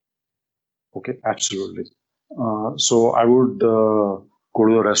targeted? Okay, absolutely. So I would go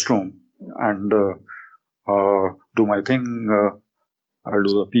to the restroom and do my thing. I'll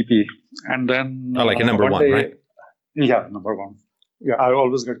do the pee-pee. And then... like a number one, right? Yeah, number one. Yeah, I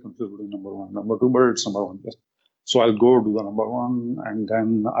always get confused between number one, number two, but it's number one. Yes. So I'll go do the number one, and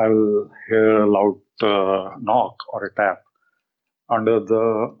then I'll hear a loud knock or a tap under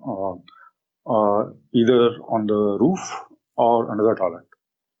the either on the roof or under the toilet.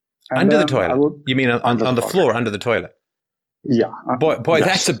 And under the toilet? You mean on the floor under the toilet? Yeah. Boy, yes.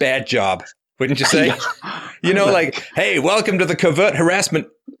 That's a bad job, wouldn't you say? Yeah. Like, hey, welcome to the covert harassment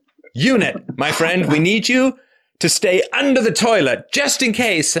unit, my friend. We need you to stay under the toilet just in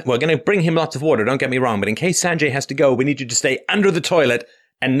case. We're going to bring him lots of water, don't get me wrong, but in case Sanjay has to go, we need you to stay under the toilet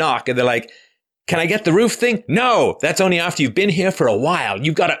and knock. And they're like, can I get the roof thing? No, that's only after you've been here for a while.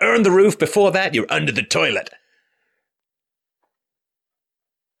 You've got to earn the roof. Before that, you're under the toilet.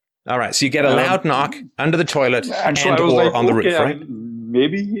 All right, so you get a loud knock under the toilet and or on the roof, right?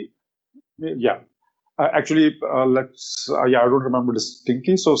 Maybe, yeah. Actually, I don't remember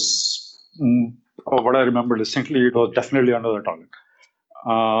distinctly. So what I remember distinctly, it was definitely under the toilet.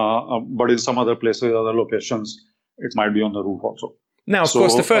 But in some other places, other locations, it might be on the roof also. Now, of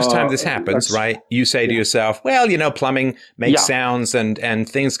course, the first time this happens, right, you say to yourself, well, plumbing makes sounds and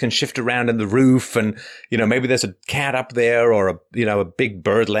things can shift around in the roof and, maybe there's a cat up there or a big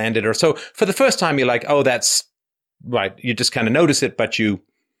bird landed or so. For the first time, you're like, oh, that's right. You just kind of notice it, but you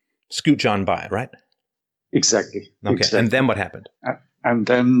scooch on by, right? Exactly. Okay. Exactly. And then what happened? And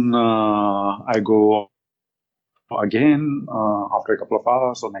then I go again after a couple of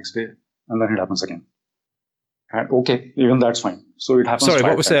hours or next day, and then it happens again. And okay, even that's fine. So it happens. Sorry,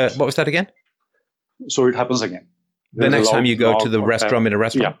 what was that again? So it happens again. The next time you go to the restroom in a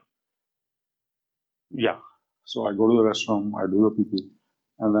restaurant? Yeah. So I go to the restroom, I do the pee-pee,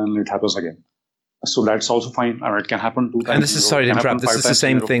 and then it happens again. So that's also fine. And it can happen 2 times. And this is, sorry to interrupt, this is the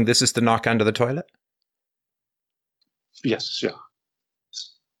same thing. This is the knock under the toilet? Yes, yeah.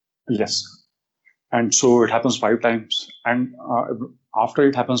 Yes. And so it happens 5 times. And after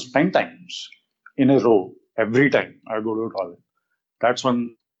it happens 10 times in a row, every time I go to the toilet, that's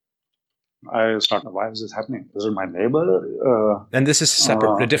when I start, why is this happening? Is it my neighbor? And this is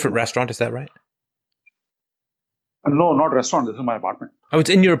separate, a different restaurant, is that right? No, not restaurant. This is my apartment. Oh, it's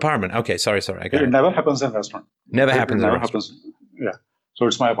in your apartment. Okay, sorry. I got it. It never happens in restaurant. Never happens in never restaurant. happens. Yeah. So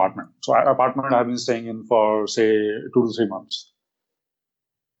it's my apartment. So apartment I've been staying in for, say, 2 to 3 months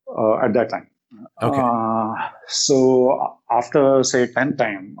at that time. Okay. So after, say, 10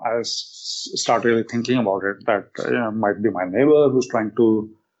 times, I started really thinking about it, that it might be my neighbor who's trying to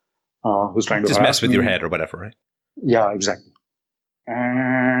just mess with your head or whatever, right? Yeah, exactly.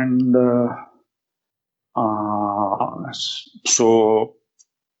 And so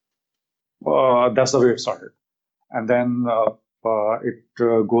that's the way it started. And then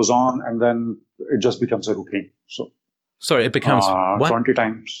it goes on, and then it just becomes a routine. So Sorry, it becomes what? 20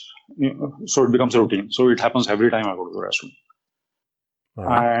 times. So it becomes a routine. So it happens every time I go to the restroom. All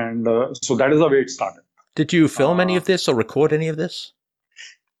right. And so that is the way it started. Did you film any of this or record any of this?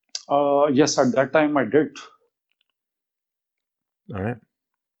 Yes, at that time I did. All right.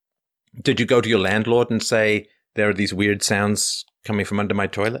 Did you go to your landlord and say, there are these weird sounds coming from under my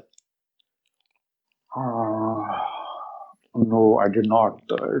toilet? No, I did not.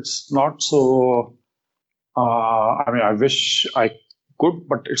 It's not so. I mean, I wish I could,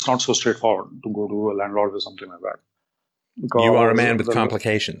 but it's not so straightforward to go to a landlord with something like that. Because You are a man with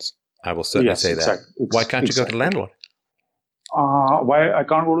complications. I will certainly say that. Exactly. Why can't you go to the landlord? Why I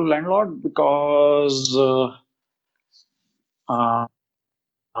can't go to landlord? Because the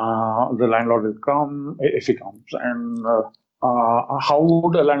landlord will come if he comes, and how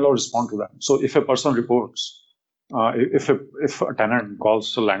would a landlord respond to that? So if a person reports, if a tenant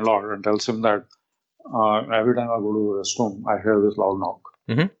calls the landlord and tells him that every time I go to the restroom, I hear this loud knock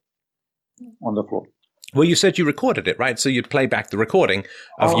on the floor. Well, you said you recorded it, right? So you'd play back the recording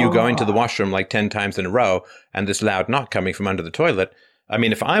of you going to the washroom like 10 times in a row and this loud knock coming from under the toilet. I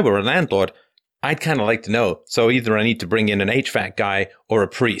mean, if I were a landlord, I'd kind of like to know. So either I need to bring in an HVAC guy or a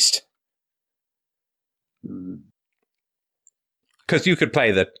priest. Because you could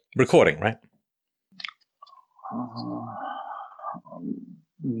play the recording, right?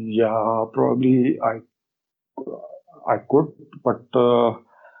 Yeah, probably I could, but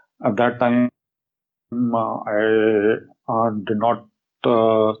at that time I did not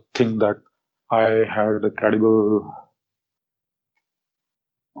think that I had a credible.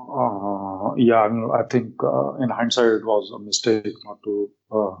 I mean, I think in hindsight it was a mistake not to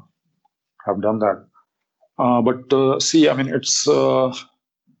have done that. But see, I mean, it's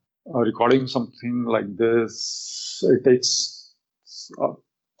recording something like this. It takes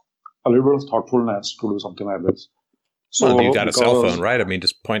a little bit of thoughtfulness to do something like this. So well, you got a cell phone, right? I mean,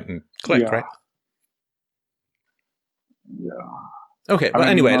 just point and click, right? Yeah. Okay. Well,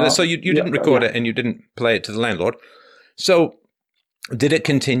 anyway, so you didn't record it and you didn't play it to the landlord. So did it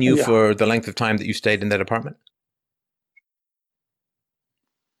continue for the length of time that you stayed in that apartment?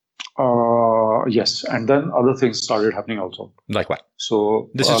 Yes. And then other things started happening also. Like what?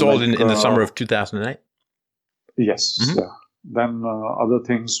 So this is all in the summer of 2008? Yes. Yeah. Then other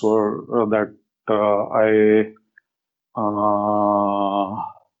things were that I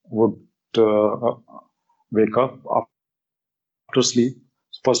would wake up after sleep.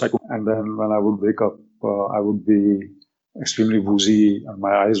 First I could, and then when I would wake up, I would be extremely woozy and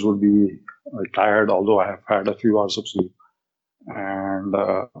my eyes would be tired, although I have had a few hours of sleep. And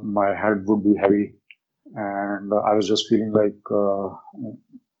my head would be heavy. And I was just feeling like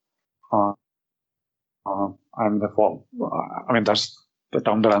I'm in the fall. I mean, that's the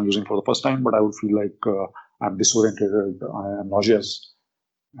term that I'm using for the first time, but I would feel like I'm disoriented, I am nauseous,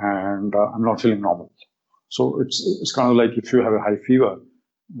 and I'm not feeling normal. So it's kind of like if you have a high fever,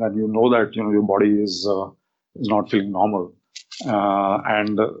 then you know that your body is not feeling normal,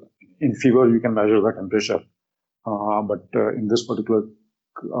 and in fever you can measure the temperature. But in this particular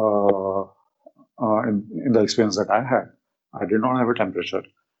in the experience that I had, I did not have a temperature,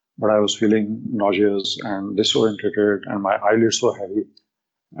 but I was feeling nauseous and disoriented, and my eyelids were heavy,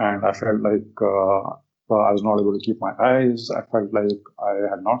 and I felt like I was not able to keep my eyes. I felt like I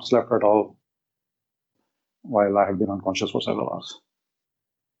had not slept at all while I had been unconscious for several hours.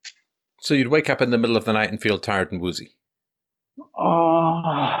 So you'd wake up in the middle of the night and feel tired and woozy?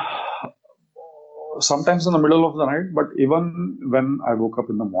 Sometimes in the middle of the night, but even when I woke up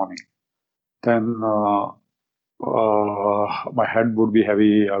in the morning, then my head would be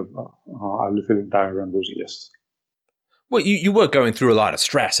heavy. I'll be feeling tired and woozy, yes. Well, you were going through a lot of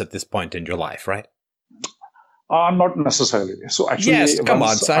stress at this point in your life, right? Not necessarily. So actually, yes, come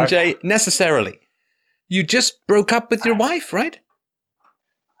on, Sanjay, necessarily. You just broke up with your wife, right?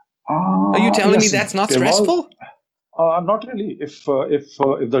 Are you telling me that's not stressful? Not really. If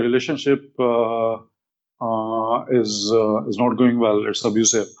the relationship is not going well, it's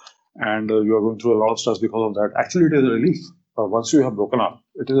abusive, and you are going through a lot of stress because of that. Actually, it is a relief. Once you have broken up,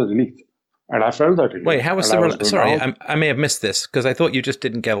 it is a relief. And I felt that. Wait, how was the sorry, I may have missed this because I thought you just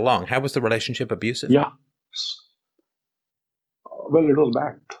didn't get along. How was the relationship abusive? Yeah. Well, it was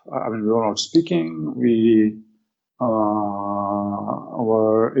bad. I mean, we were not speaking. We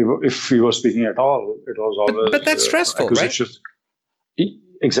were, if we were speaking at all, it was always. But that's stressful, right?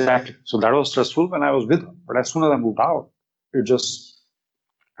 Exactly. So that was stressful when I was with her. But as soon as I moved out, it just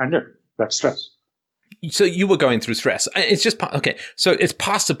ended, that stress. So you were going through stress. It's just, okay. So it's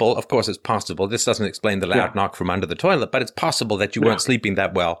possible, of course it's possible. This doesn't explain the loud knock from under the toilet, but it's possible that you weren't sleeping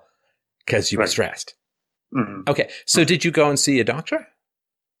that well because you were stressed. Mm-hmm. Okay. So did you go and see a doctor?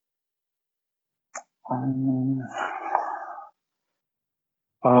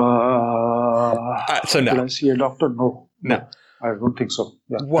 So no. Did I see a doctor? No. I don't think so.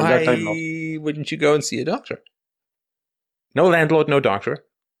 Yeah. Why at that time, no. wouldn't you go and see a doctor? No landlord, no doctor.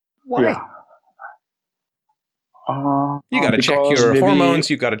 Why? Yeah. You got to check your hormones.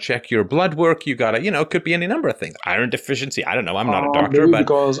 You got to check your blood work. You got to, it could be any number of things. Iron deficiency. I don't know. I'm not a doctor, maybe but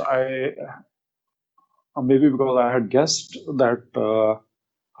because I had guessed that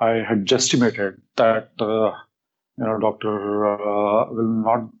I had guesstimated that doctor will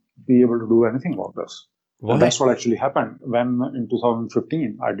not be able to do anything about this. Why? And that's what actually happened when in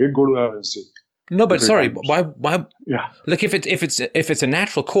 2015 I did go to emergency. No, but sorry, why? Yeah. Look, if it's a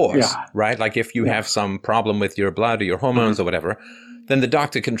natural cause, right? Like if you have some problem with your blood or your hormones or whatever, then the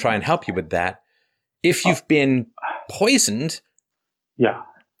doctor can try and help you with that. If you've been poisoned,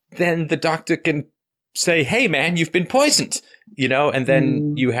 then the doctor can say, "Hey, man, you've been poisoned," and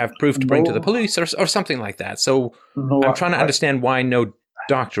then you have proof to bring to the police or something like that. So I'm trying to understand why no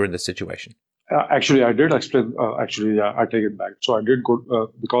doctor in this situation. Actually, I did explain. I take it back. So I did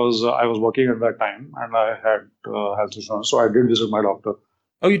go because I was working at that time and I had health insurance. So I did visit my doctor.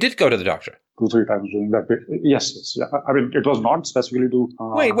 Oh, you did go to the doctor? 2-3 times during that period. Yes. Yeah. I mean, it was not specifically to...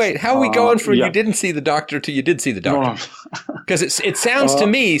 Wait. How are we going from you didn't see the doctor to you did see the doctor? Because it sounds to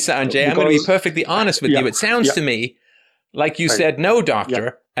me, Sanjay, I'm going to be perfectly honest with you. It sounds to me like you said no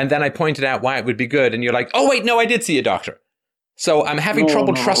doctor, and then I pointed out why it would be good, and you're like, oh, wait, no, I did see a doctor. So I'm having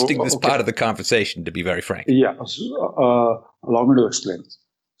trouble trusting this part of the conversation, to be very frank. Yeah. So, allow me to explain.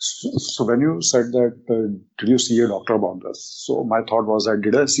 So when you said that, did you see a doctor about this? So my thought was that,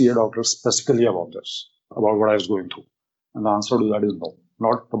 did I see a doctor specifically about this, about what I was going through? And the answer to that is no,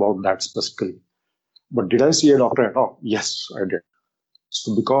 not about that specifically. But did I see a doctor at all? Yes, I did.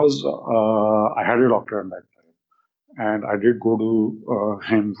 So because I had a doctor at that time, and I did go to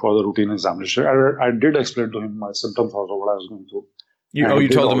him for the routine examination. I did explain to him my symptoms, also what I was going through. You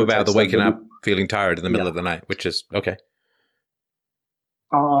told him about the waking up, feeling tired in the middle of the night, which is okay.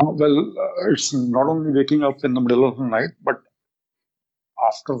 Well, it's not only waking up in the middle of the night, but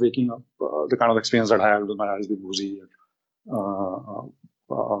after waking up, the kind of experience that I had with my eyes being woozy and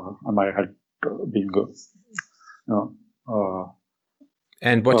my head being good.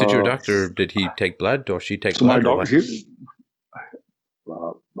 And what did your doctor, did he take blood or she take so blood? My doctor,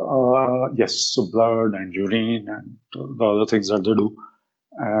 yes, so blood and urine and the other things that they do.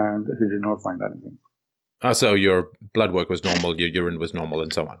 And he did not find anything. So your blood work was normal, your urine was normal,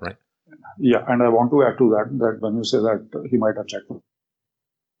 and so on, right? Yeah, and I want to add to that when you say that he might have checked for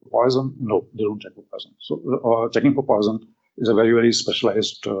poison, no, they don't check for poison. So checking for poison is a very, very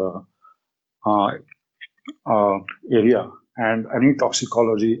specialized area, and any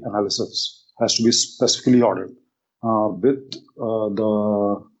toxicology analysis has to be specifically ordered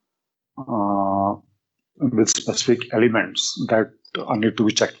with specific elements that need to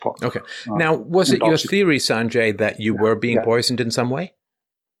be checked for. Okay. Now, was it your theory, Sanjay, that you were being poisoned in some way?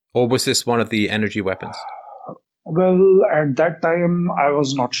 Or was this one of the energy weapons? Well, at that time, I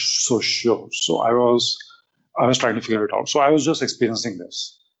was not so sure. So I was trying to figure it out. So I was just experiencing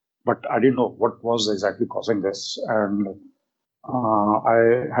this. But I didn't know what was exactly causing this. And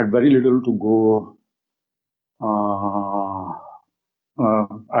I had very little to go...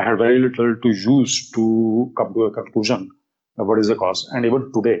 I had very little to use to come to a conclusion of what is the cause. And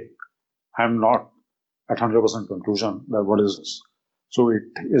even today, I'm not at 100% conclusion that what is this. So it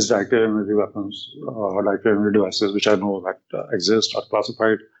is directed energy weapons, directed energy devices, which I know that exist, are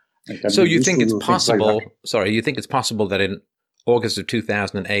classified. So you think it's possible, you think it's possible that in August of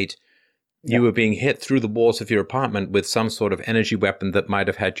 2008, you were being hit through the walls of your apartment with some sort of energy weapon that might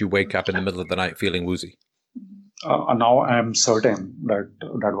have had you wake up in the middle of the night feeling woozy? Now I'm certain that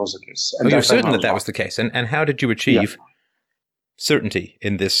that was the case. Oh, you're certain that was the case. And how did you achieve certainty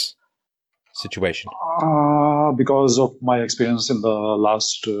in this situation? Because of my experience in the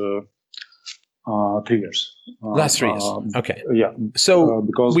last 3 years. Last 3 years. Okay. Yeah. So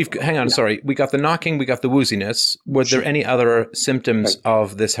hang on, sorry. We got the knocking, we got the wooziness. Were there any other symptoms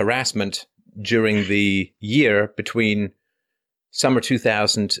of this harassment during the year between summer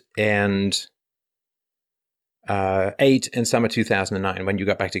 2008 and summer 2009 when you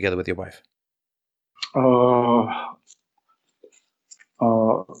got back together with your wife?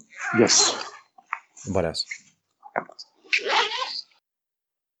 Yes. What else?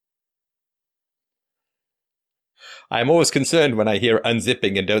 I'm always concerned when I hear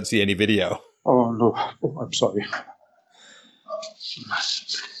unzipping and don't see any video. Oh, no. Oh, I'm sorry.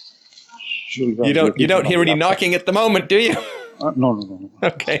 You don't hear any knocking at the moment, do you? No.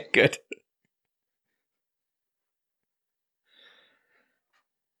 Okay, good.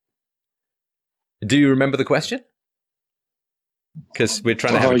 Do you remember the question? Because we're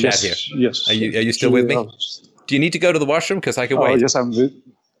trying to have a chat here. Yes. Are you still with me? Do you need to go to the washroom? Because I can wait. Yes, I'm with.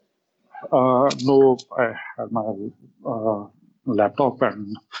 No, I had my laptop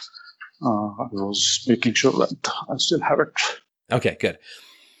and I was making sure that I still have it. Okay, good.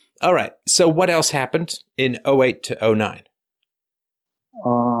 All right. So what else happened in 08 to 09?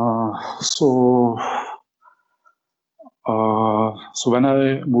 So when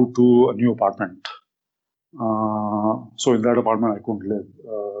I moved to a new apartment, so in that apartment I couldn't live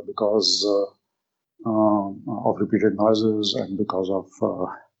because of repeated noises and because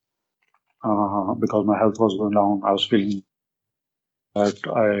my health was going down. I was feeling that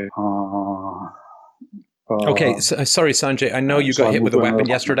Okay, sorry, Sanjay. I know you got hit with a weapon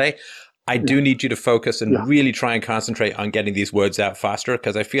yesterday. I do need you to focus and really try and concentrate on getting these words out faster,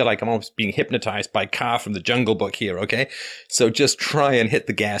 because I feel like I'm almost being hypnotized by Kaa from the Jungle Book here, okay? So just try and hit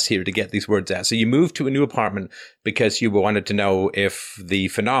the gas here to get these words out. So you moved to a new apartment because you wanted to know if the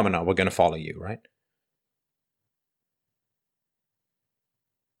phenomena were going to follow you, right?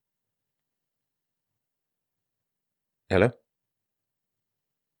 Hello?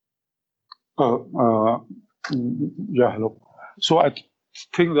 Yeah, hello. So I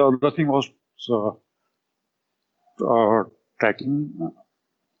think the other thing was tracking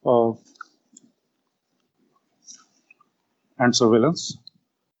and surveillance.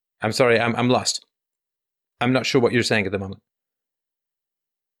 I'm sorry, I'm lost. I'm not sure what you're saying at the moment.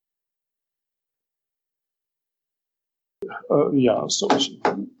 Yeah, so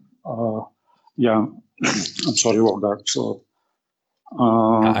yeah, I'm sorry about that. So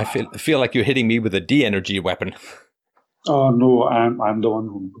I feel like you're hitting me with a D-energy weapon. No, I'm the one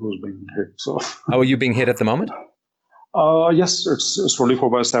who's being hit. So are you being hit at the moment? Yes, it's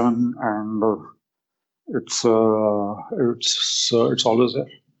 24/7, and it's always there.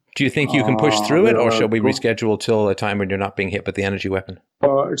 Do you think you can push through it, or shall we reschedule till a time when you're not being hit with the energy weapon?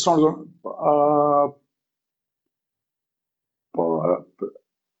 It's not going.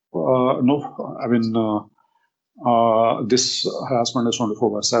 No, I mean this harassment is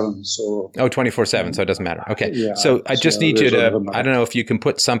 24/7. So 24/7, so it doesn't matter. Okay, yeah, so I just need you to. I don't know if you can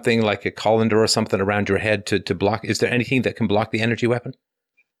put something like a colander or something around your head to block. Is there anything that can block the energy weapon?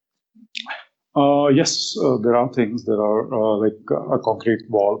 Yes, there are things. There are like a concrete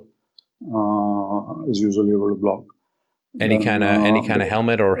wall is usually able to block. Any kind of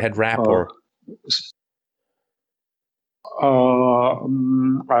helmet or head wrap or.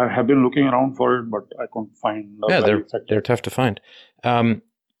 I have been looking around for it, but I couldn't find. They're tough to find.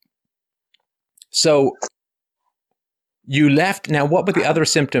 So you left. Now, what were the other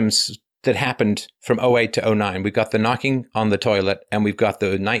symptoms that happened from 08 to 09? We've got the knocking on the toilet, and we've got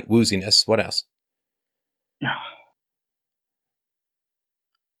the night wooziness. What else? Yeah.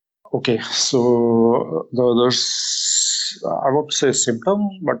 Okay, so there's, I would say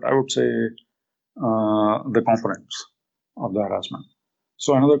symptoms, but I would say the components of the harassment.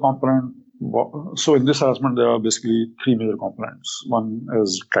 So another component, so in this harassment, there are basically three major components. One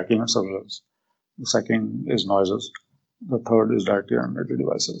is tracking and surveillance. The second is noises. The third is directly unrelated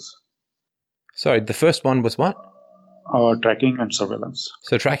devices. Sorry, the first one was what? Tracking and surveillance.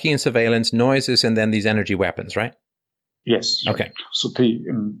 So tracking and surveillance, noises, and then these energy weapons, right? Yes. Okay. Right. So three.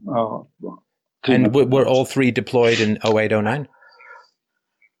 And were all three deployed in 08, 09?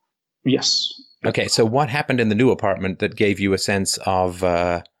 Yes. Okay, so what happened in the new apartment that gave you a sense of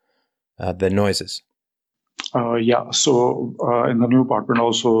the noises? Yeah, so in the new apartment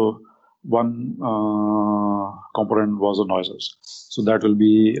also, one component was the noises. So that will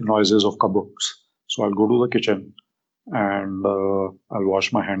be noises of cupboards. So I'll go to the kitchen and I'll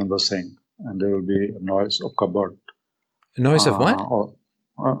wash my hand in the sink, and there will be a noise of cupboard. A noise of what? Or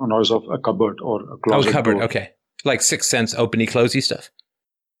a noise of a cupboard or a closet. Oh, cupboard, door. Okay. Like Sixth Sense, openy, closey stuff?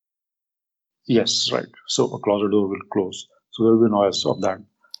 Yes, right. So a closet door will close. So there will be noise of that.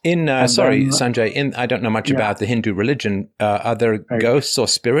 Sanjay, I don't know much about the Hindu religion. Are there ghosts or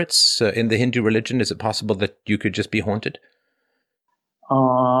spirits in the Hindu religion? Is it possible that you could just be haunted?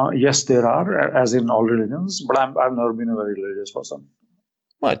 Yes, there are, as in all religions, but I've never been a very religious person.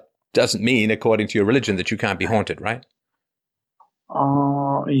 Well, it doesn't mean, according to your religion, that you can't be haunted, right?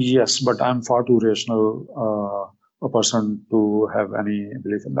 Yes, but I'm far too rational a person to have any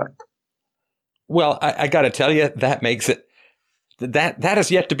belief in that. Well, I got to tell you, that makes it, that is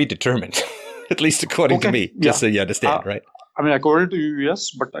yet to be determined. At least according to me, just so you understand, right? I mean, according to you,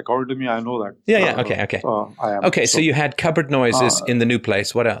 yes, but according to me, I know that. Okay. I am. Okay, so you had cupboard noises in the new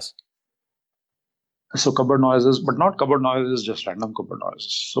place. What else? So cupboard noises, but not cupboard noises, just random cupboard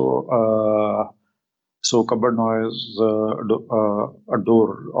noises. So cupboard noise, a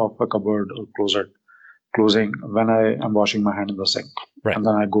door of a cupboard or closet closing when I am washing my hand in the sink. Right. And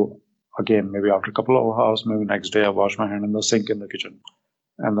then I go again, maybe after a couple of hours, maybe next day I wash my hand in the sink in the kitchen.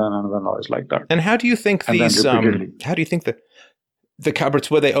 And then another noise like that. And how do you think these, how do you think the cupboards,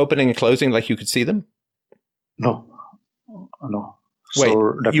 were they opening and closing like you could see them? No. Wait,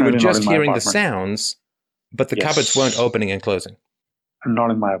 So you were just hearing the sounds, but the cupboards weren't opening and closing? Not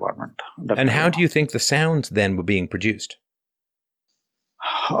in my apartment. And how do you think the sounds then were being produced?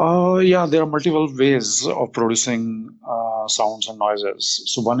 There are multiple ways of producing sounds and noises.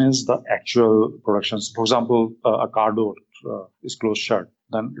 So one is the actual productions. For example, a car door is closed shut,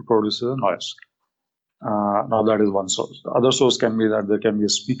 then it produces a noise. Now that is one source. The other source can be that there can be a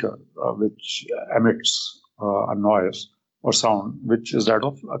speaker which emits a noise or sound, which is that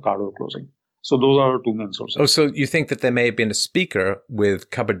of a car door closing. So those are two main sources. Oh, so you think that there may have been a speaker with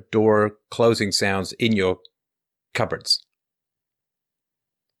cupboard door closing sounds in your cupboards?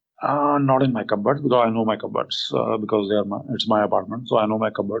 Not in my cupboards, because I know my cupboards because it's my apartment, so I know my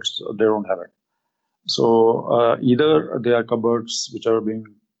cupboards. They don't have it. So either they are cupboards which are being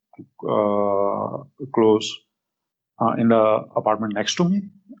closed in the apartment next to me,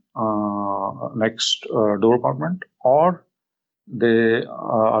 next door apartment, or they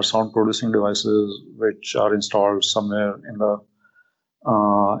are sound producing devices which are installed somewhere in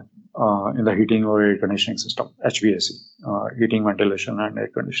the heating or air conditioning system, HVAC, heating, ventilation, and air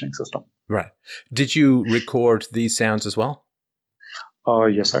conditioning system. Right. Did you record these sounds as well?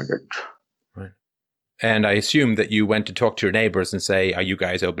 Yes, I did. Right. And I assume that you went to talk to your neighbors and say, are you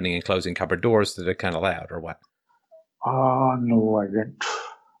guys opening and closing cupboard doors that are kind of loud or what? No, I didn't.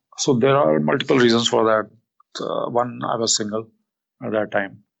 So there are multiple reasons for that. One, I was single at that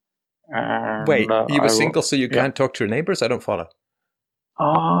time. And wait, you were single, so you can't talk to your neighbors? I don't follow.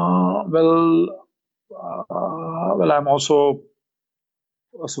 Well, I'm also.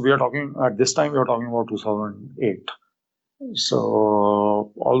 So we are talking at this time. We are talking about 2008.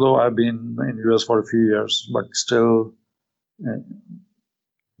 So although I've been in US for a few years, but still, I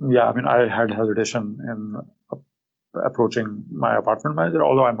mean, I had hesitation in approaching my apartment manager.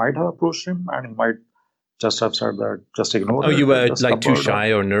 Although I might have approached him, and he might just have said that just ignore. Oh, you were like too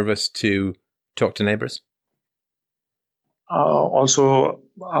shy or nervous to talk to neighbors? Also,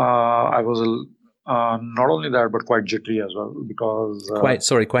 I was not only that, but quite jittery as well because. Quite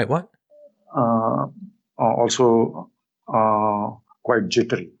what? Also, quite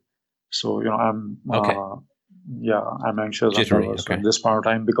jittery. So I'm. Okay. I'm anxious Jittery, and nervous at this point of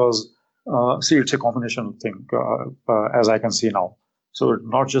time because see, it's a combination thing as I can see now. So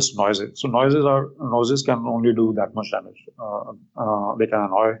not just noises. So noises can only do that much damage. They can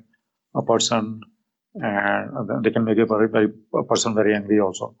annoy a person, and they can make a person very angry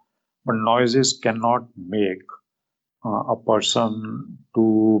also. But noises cannot make a person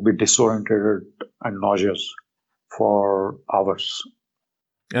to be disoriented and nauseous for hours.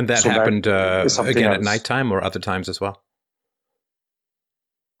 And that happened again at nighttime or other times as well?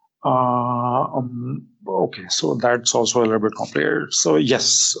 Okay, so that's also a little bit complicated. So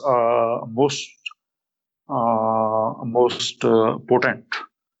yes, most potent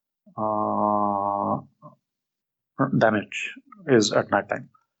damage is at nighttime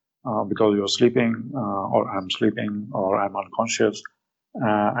because you're sleeping, or I'm sleeping, or I'm unconscious,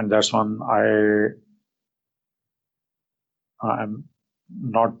 and that's when I'm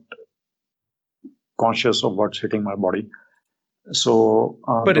not conscious of what's hitting my body. So,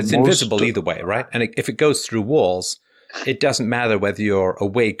 but it's invisible either way, right? And if it goes through walls, it doesn't matter whether you're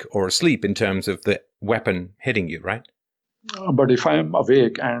awake or asleep in terms of the weapon hitting you, right? But if I'm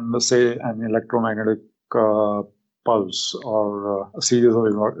awake and say an electromagnetic pulse or a series of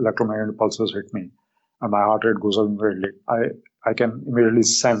electromagnetic pulses hit me, and my heart rate goes up immediately, I can immediately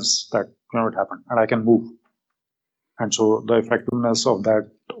sense that it happened, and I can move. And so the effectiveness of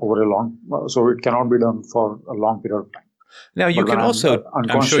that so it cannot be done for a long period of time. Now, you can also,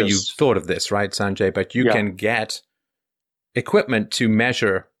 I'm sure you've thought of this, right, Sanjay, but you can get equipment to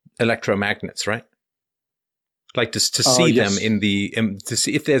measure electromagnets, right? Like to see them to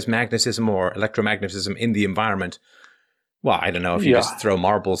see if there's magnetism or electromagnetism in the environment. Well, I don't know if you just throw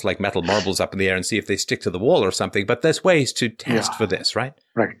marbles, like metal marbles up in the air and see if they stick to the wall or something, but there's ways to test for this, right?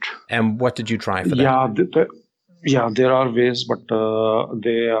 Right. And what did you try for that? There are ways, but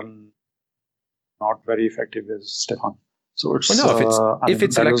they are not very effective, Stefan. So it's Well, no, if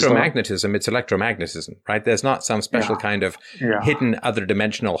it's that is electromagnetism, it's electromagnetism, right? There's not some special kind of hidden other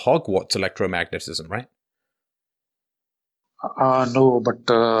dimensional Hogwarts electromagnetism, right? No, but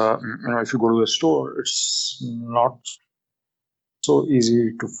if you go to the store, it's not so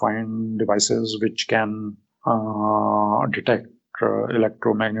easy to find devices which can detect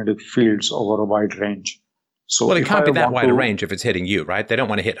electromagnetic fields over a wide range. So well, it if can't I be that want wide a to, range if it's hitting you, right? They don't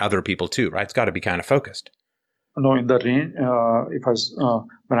want to hit other people too, right? It's got to be kind of focused. no, in the range,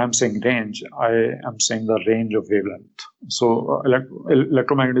 when I'm saying range, I am saying the range of wavelength. So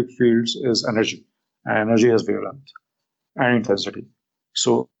electromagnetic fields is energy, and energy has wavelength and intensity.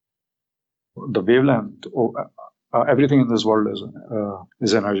 So the wavelength, everything in this world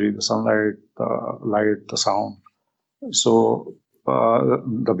is energy. The sunlight, the light, the sound. So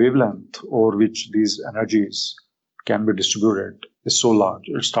the wavelength over which these energies can be distributed is so large.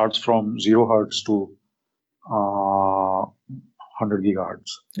 It starts from 0 hertz to 100 gigahertz.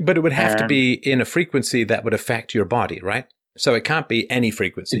 But it would have to And- be in a frequency that would affect your body, right? So it can't be any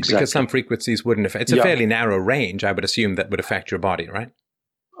frequency Exactly. because some frequencies wouldn't affect. It's a Yeah. fairly narrow range, I would assume, that would affect your body, right?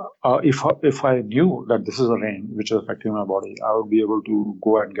 If I knew that this is a range which is affecting my body, I would be able to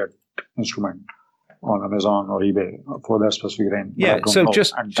go and get instrument on Amazon or eBay for that specific range. But I Yeah. don't So know.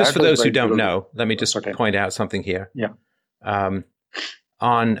 just And for that is those who very don't difficult know, let me to just ascertain. point out something here. Yeah. On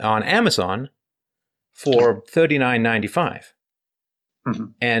Amazon for $39.95.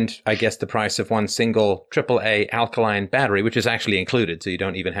 Mhm. And I guess the price of one single AAA alkaline battery, which is actually included, so you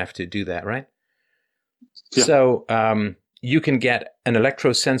don't even have to do that, right? Yeah. So you can get an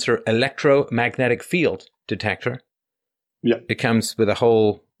electrosensor electromagnetic field detector. Yeah. It comes with a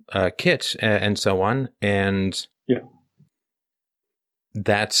whole kit and so on. And Yeah.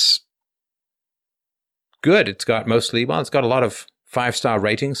 that's good. It's got it's got a lot of 5-star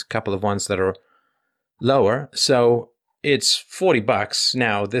ratings, a couple of ones that are lower. So it's $40.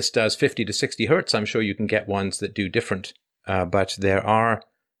 Now, this does 50 to 60 hertz. I'm sure you can get ones that do different. But there are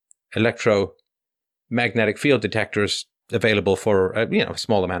electromagnetic field detectors available for a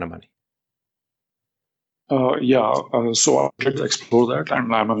small amount of money. So I'd like to explore that,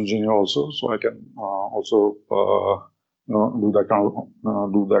 and I'm an engineer also, so I can also do that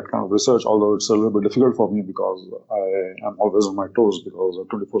kind of research. Although it's a little bit difficult for me because I am always on my toes because of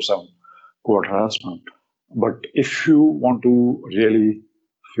 24/7 covert harassment. But if you want to really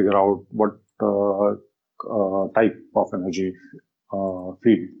figure out what type of energy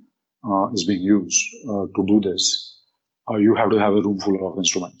field is being used to do this, you have to have a room full of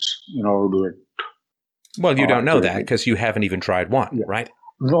instruments in order to do it. Well, you don't know that accurately. because you haven't even tried one, Yeah. right?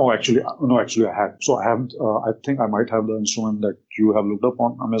 No, actually, I have. So I haven't. I think I might have the instrument that you have looked up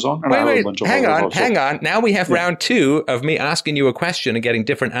on Amazon, and I have a bunch of hang others on, also. hang on. Now we have Yeah. round 2 of me asking you a question and getting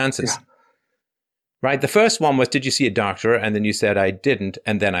different answers. Yeah. Right? The first one was, did you see a doctor? And then you said, I didn't,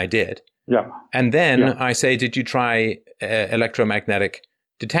 and then I did. Yeah. And then Yeah. I say, did you try electromagnetic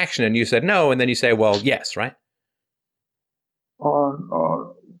detection? And you said no. And then you say, well, yes, right?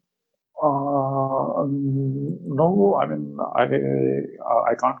 No, I mean,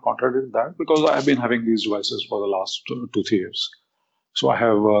 I can't contradict that because I have been having these devices for the last 2-3 years. So I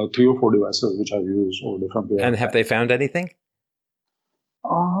have 3 or 4 devices which I've used over different periods. And have they found anything?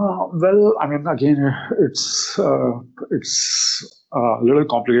 Well, I mean, again, it's a little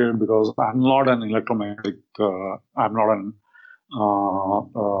complicated because I'm not an electromagnetic. I'm not an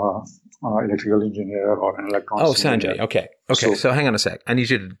electrical engineer or an electronics Oh, Sanjay. engineer. Okay. So- So hang on a sec. I need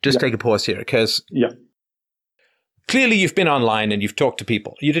you to just take a pause here because Yeah. clearly you've been online and you've talked to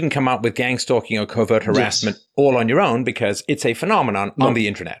people. You didn't come up with gang stalking or covert harassment all on your own because it's a phenomenon on the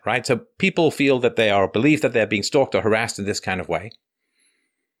internet, right? So people feel that believe that they're being stalked or harassed in this kind of way.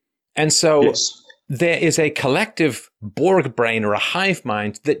 And so Yes. there is a collective Borg brain or a hive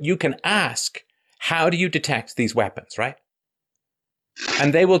mind that you can ask, how do you detect these weapons, right?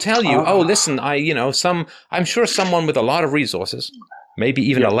 And they will tell you, oh, listen, I'm sure someone with a lot of resources, maybe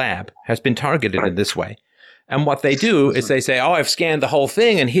even a lab, has been targeted in this way. And what they do is they say, oh, I've scanned the whole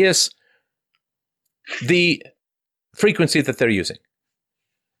thing and here's the frequency that they're using.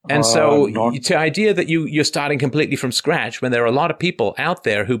 And so the idea that you're starting completely from scratch when there are a lot of people out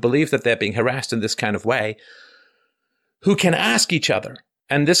there who believe that they're being harassed in this kind of way, who can ask each other.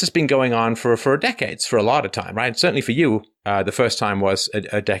 And this has been going on for decades, for a lot of time, right? Certainly for you, the first time was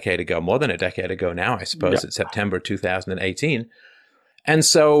a decade ago, more than a decade ago now, I suppose. It's September 2018. And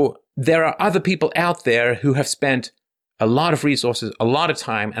so there are other people out there who have spent a lot of resources, a lot of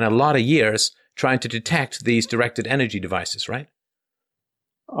time, and a lot of years trying to detect these directed energy devices, right?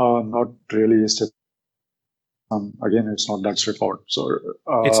 Not really. Again, it's not that straightforward. So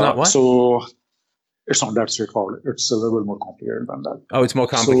It's not what? So it's not that straightforward. It's a little bit more complicated than that. Oh, it's more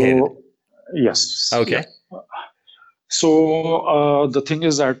complicated. So, yes. Okay. Yeah. So the thing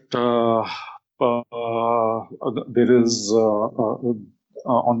is that there is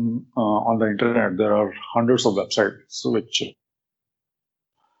on the internet there are hundreds of websites which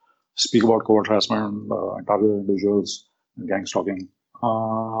speak about covert harassment, target individuals, gang stalking.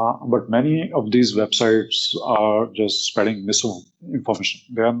 But many of these websites are just spreading misinformation.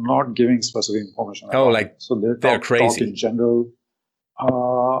 They are not giving specific information. Oh, like so they're crazy. Talk in general.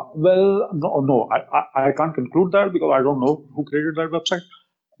 Well, no, I can't conclude that because I don't know who created that website.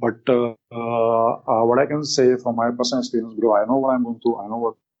 But what I can say from my personal experience, because I know what I'm going through, I know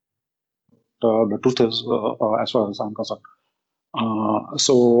what the truth is as far as I'm concerned.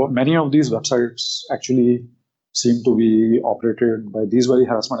 So many of these websites actually seem to be operated by these very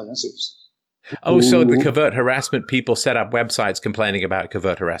harassment agencies. Oh, so the covert harassment people set up websites complaining about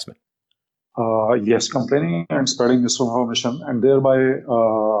covert harassment. Yes, complaining and spreading misinformation, and thereby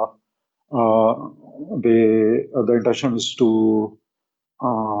the intention is to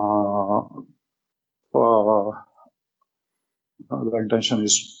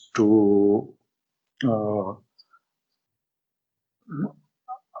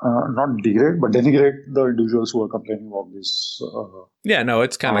not degrade, but denigrate the individuals who are complaining about this. Yeah, no,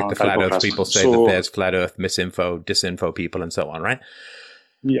 it's kind of like the flat earth people say that there's flat earth misinfo, disinfo people, and so on, right?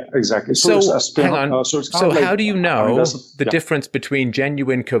 Yeah, exactly. So hang on. So how do you know the difference between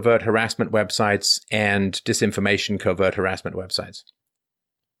genuine covert harassment websites and disinformation covert harassment websites?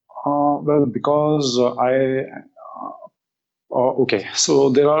 Well, because okay, so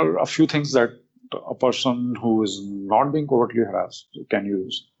there are a few things that a person who is not being covertly harassed can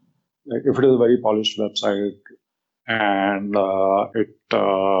use. Like if it is a very polished website and it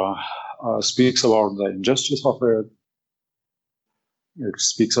speaks about the injustice of it, it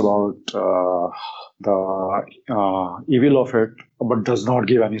speaks about the evil of it, but does not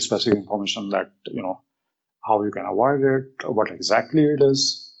give any specific information that, how you can avoid it, what exactly it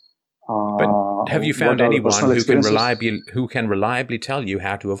is. But have you found anyone who can reliably tell you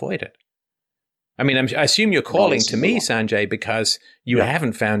how to avoid it? I mean, I assume you're calling to me, Sanjay, because you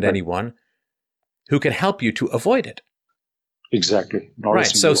haven't found anyone who can help you to avoid it. Exactly. Right.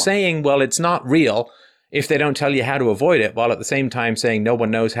 So saying, well, it's not real if they don't tell you how to avoid it, while at the same time saying no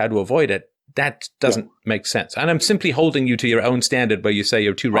one knows how to avoid it, that doesn't make sense. And I'm simply holding you to your own standard where you say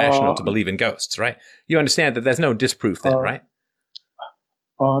you're too rational to believe in ghosts, right? You understand that there's no disproof then, right?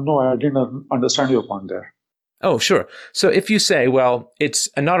 No, I didn't understand your point there. Oh, sure. So if you say, well, it's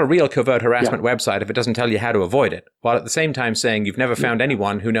not a real covert harassment website if it doesn't tell you how to avoid it, while at the same time saying you've never found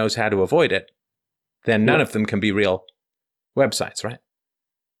anyone who knows how to avoid it, then none of them can be real websites, right?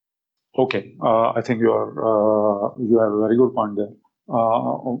 Okay. I think you have a very good point there.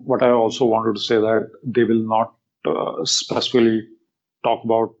 What I also wanted to say that they will not specifically talk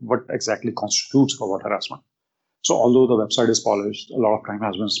about what exactly constitutes covert harassment. So although the website is polished, a lot of time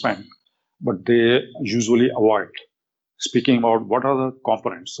has been spent, but they usually avoid speaking about what are the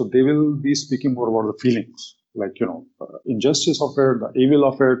components. So they will be speaking more about the feelings, like, injustice of it, the evil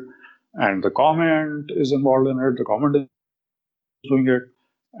of it, and the government is involved in it, the government is doing it,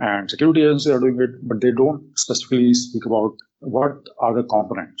 and security agencies are doing it, but they don't specifically speak about what are the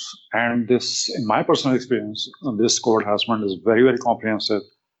components. And this, in my personal experience, this covert harassment is very, very comprehensive,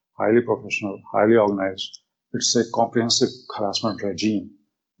 highly professional, highly organized. It's a comprehensive harassment regime,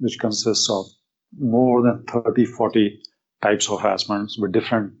 which consists of more than 30, 40 types of harassments with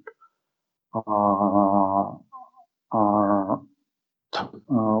different more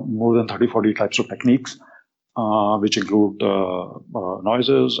than 30, 40 types of techniques, which include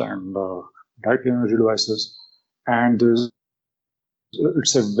noises and direct energy devices. And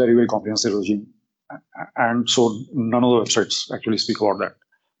it's a very, very comprehensive regime. And so none of the websites actually speak about that.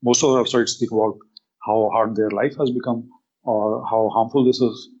 Most of the websites speak about how hard their life has become, or how harmful this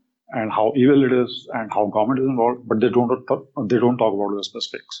is, and how evil it is, and how government is involved, but they don't talk about the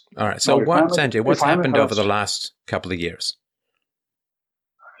specifics. All right. So Sanjay, what's happened over the last couple of years?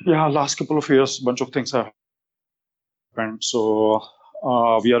 Yeah, last couple of years, a bunch of things have happened. So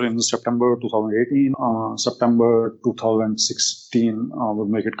we are in September 2018. September 2016 would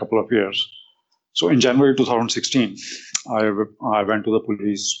make it a couple of years. So in January 2016, I went to the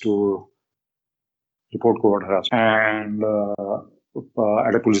police to report covert harassment, and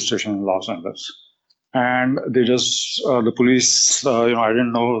at a police station in Los Angeles. And they just, the police, I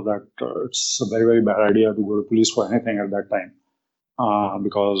didn't know that it's a very, very bad idea to go to police for anything at that time.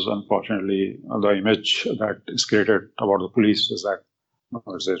 Because unfortunately, the image that is created about the police is that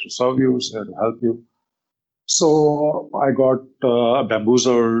it's there to serve you, it's there to help you. So I got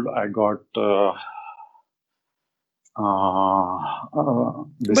bamboozled, I got But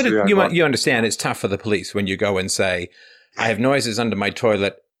you understand it's tough for the police when you go and say, I have noises under my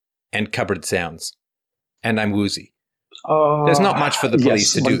toilet and cupboard sounds, and I'm woozy. There's not much for the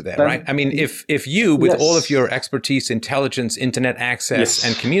police to do there, right? I mean, if you, with all of your expertise, intelligence, internet access,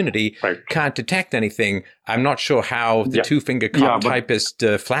 and community, can't detect anything, I'm not sure how the two-finger cop typist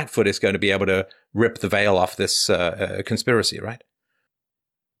Flatfoot is going to be able to rip the veil off this conspiracy, right?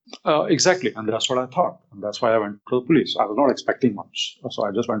 Exactly, and that's what I thought. And that's why I went to the police. I was not expecting much, so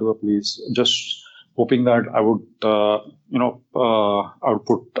I just went to the police, just hoping that I would, I would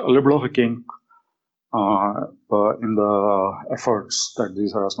put a little bit of a kink in the efforts that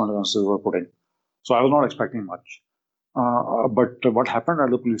these harassment agencies were putting. So I was not expecting much. But what happened at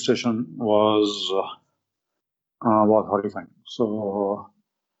the police station was horrifying. So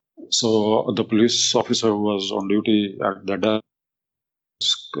the police officer who was on duty at the desk,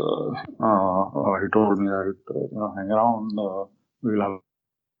 he told me that, hang around, we'll have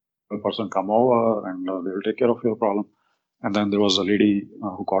a person come over and they will take care of your problem. And then there was a lady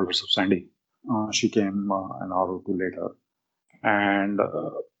who called herself Sandy. She came an hour or two later, and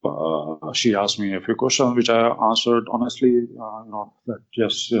she asked me a few questions, which I answered honestly. That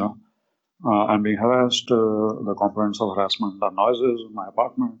yes, I'm being harassed. The components of harassment are noises in my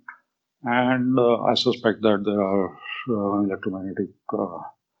apartment, and I suspect that there are electromagnetic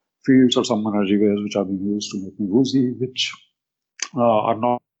fields or some energy waves which are being used to make me woozy, which are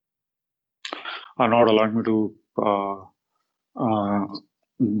not allowing me to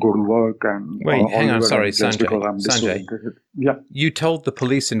go to work and wait, hang on, sorry, Sanjay. Yeah, you told the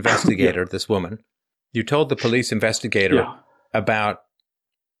police investigator, this woman, you told the police investigator about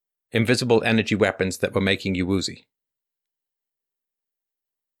invisible energy weapons that were making you woozy.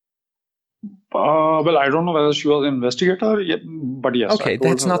 Well, I don't know whether she was an investigator, but yes. Okay,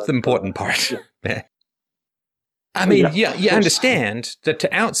 that's not the important part. Yeah. I mean, you understand that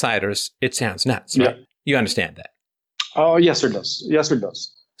to outsiders, it sounds nuts, right? Yeah. You understand that? Yes, it does. Yes, it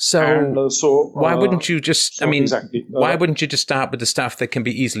does. So why wouldn't you just, why wouldn't you just start with the stuff that can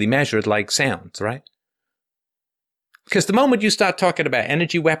be easily measured, like sounds, right? Because the moment you start talking about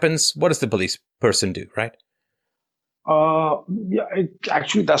energy weapons, what does the police person do, right?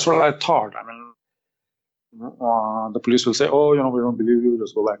 Actually, that's what I thought. I mean, the police will say, "Oh, we don't believe you.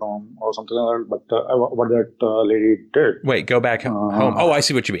 Just go back home," or something like that. But what that lady did? Wait, go back home. Oh, I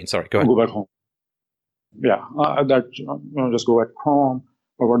see what you mean. Sorry, go ahead. Go back home. Yeah, just go back home.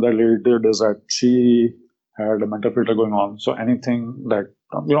 But what that lady did is that she had a mental filter going on. So anything that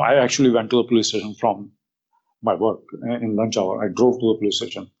I actually went to the police station from my work in lunch hour. I drove to the police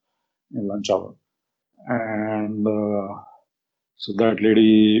station in lunch hour, and so that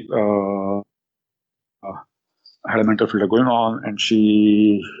lady had a mental filter going on, and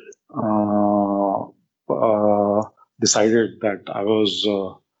she decided that I was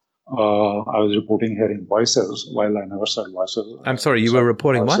reporting hearing voices while I never said voices. I'm sorry, you were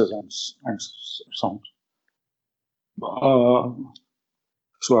reporting what? And sounds.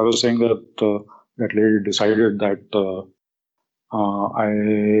 So I was saying that that lady decided that I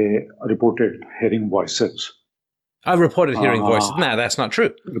reported hearing voices. I reported hearing voices. No, that's not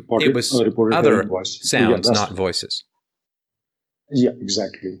true. It was other sounds, not voices. Yeah,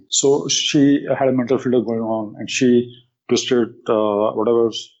 exactly. So she had a mental filter going on, and she twisted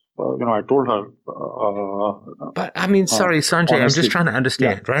whatever I told her. But I mean, sorry, Sanjay, honestly, I'm just trying to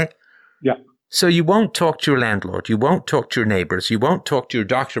understand, right? Yeah. So you won't talk to your landlord, you won't talk to your neighbors, you won't talk to your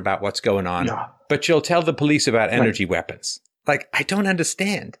doctor about what's going on, but you'll tell the police about energy weapons. Like, I don't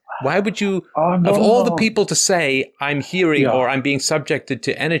understand. Why would you, of all the people to say, I'm hearing or I'm being subjected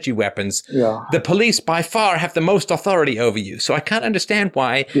to energy weapons, the police by far have the most authority over you. So I can't understand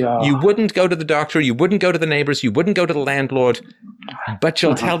why you wouldn't go to the doctor, you wouldn't go to the neighbors, you wouldn't go to the landlord, but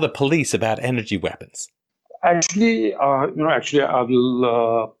you'll tell the police about energy weapons. Actually, I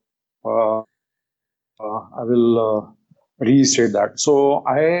will restate that. So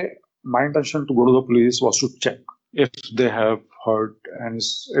my intention to go to the police was to check if they have heard and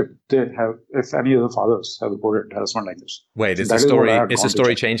if any of the fathers have reported harassment like this. Wait, is the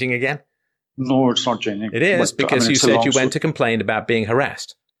story changing again? No, it's not changing. It is, because you said you went to complain about being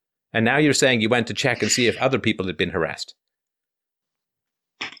harassed. And now you're saying you went to check and see if other people had been harassed.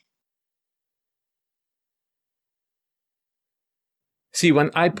 See,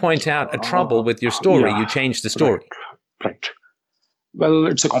 when I point out a trouble with your story, you change the story. Right. Well,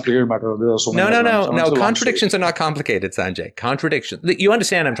 it's a complicated matter. There are so many. No. Contradictions are not complicated, Sanjay. Contradictions. You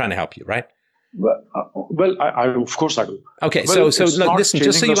understand I'm trying to help you, right? Well, I of course I do. Okay, so look, listen,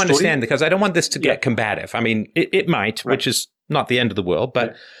 just so you understand, because I don't want this to get combative. I mean, it might, which is not the end of the world,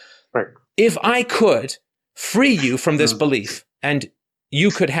 but if I could free you from this belief and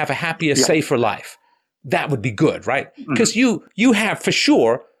you could have a happier, safer life, that would be good, right? Because you have for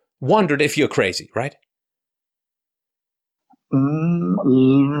sure wondered if you're crazy, right?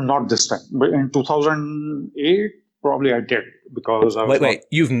 Not this time, but in 2008, probably I did, because I was Wait,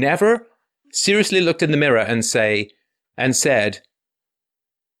 you've never seriously looked in the mirror and said,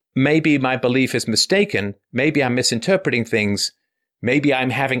 maybe my belief is mistaken, maybe I'm misinterpreting things, maybe I'm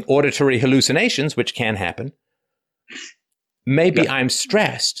having auditory hallucinations, which can happen, maybe I'm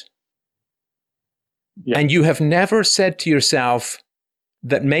stressed, and you have never said to yourself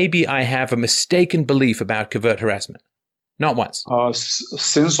that maybe I have a mistaken belief about covert harassment? Not once.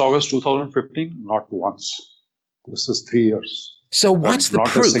 Since August 2015, not once. This is 3 years. So what's the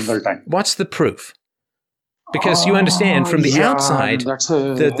proof? Not a single time. What's the proof? Because you understand from the outside,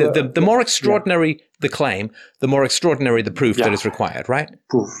 the more extraordinary the claim, the more extraordinary the proof that is required, right?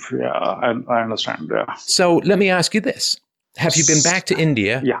 Proof, I understand, So let me ask you this. Have you been back to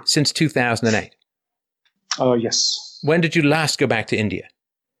India since 2008? Yes. When did you last go back to India?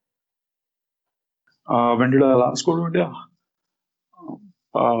 When did I last go to India?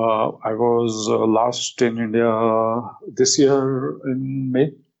 I was last in India this year in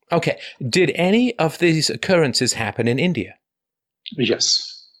May. Okay. Did any of these occurrences happen in India?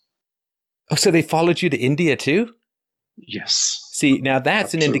 Yes. Oh, so they followed you to India too? Yes. See, now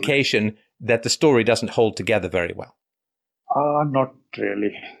that's an indication that the story doesn't hold together very well. Not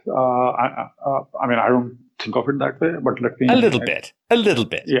really. I mean, I don't think of it that way, but let me... A little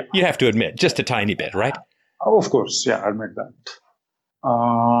bit. Yeah. You have to admit, just a tiny bit, right? Oh, of course, I admit that.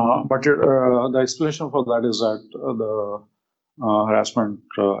 But the explanation for that is that the harassment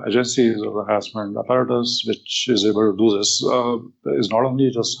agencies or the harassment apparatus, which is able to do this, is not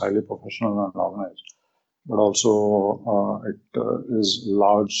only just highly professional and organized, but also it is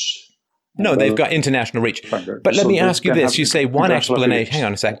large. No, they've got international reach. But let me ask you this. You say one explanation. Hang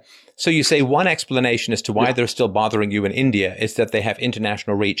on a sec. So you say one explanation as to why they're still bothering you in India is that they have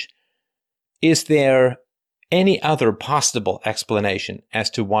international reach. Is there any other possible explanation as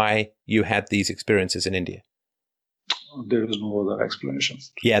to why you had these experiences in India? There is no other explanation.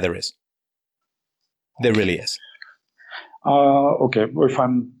 Yeah, there is. There really is. Okay. If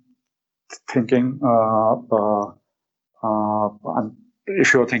I'm thinking,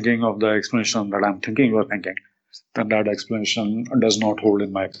 if you're thinking of the explanation that I'm thinking you're thinking, then that explanation does not hold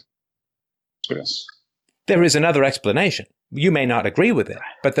in my experience. There is another explanation. You may not agree with it,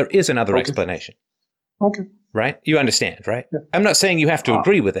 but there is another explanation. Okay. Right? You understand, right? Yeah. I'm not saying you have to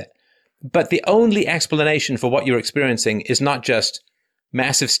agree with it, but the only explanation for what you're experiencing is not just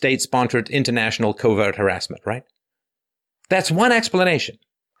massive state-sponsored international covert harassment, right? That's one explanation,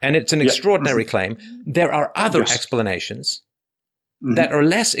 and it's an extraordinary claim. There are other explanations that are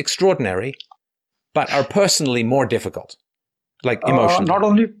less extraordinary, but are personally more difficult, like emotionally. Not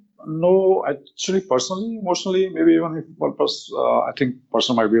only, no, actually personally, emotionally, maybe even if one person, I think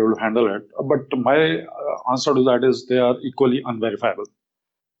person might be able to handle it. But my answer to that is they are equally unverifiable.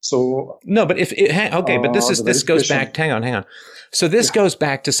 So no, but but this goes back. Hang on. So this goes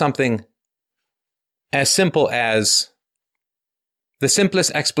back to something as simple as the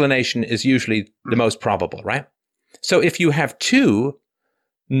simplest explanation is usually the most probable, right? So if you have two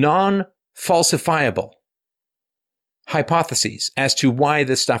non-falsifiable hypotheses as to why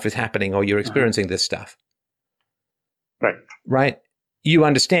this stuff is happening or you're experiencing this stuff, right? You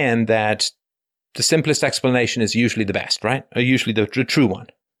understand that the simplest explanation is usually the best, right? Or usually the true one.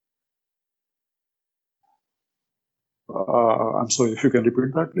 I'm sorry, if you can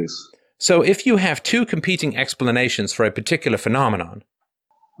repeat that, please. So if you have two competing explanations for a particular phenomenon,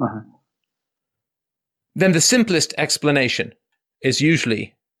 then the simplest explanation is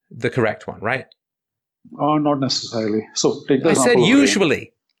usually the correct one, right? Not necessarily. So take the I said example of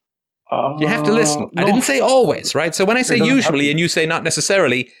usually. You have to listen. No. I didn't say always, right? So when I say usually and you say not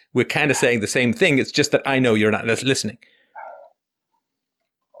necessarily, we're kind of saying the same thing. It's just that I know you're not listening.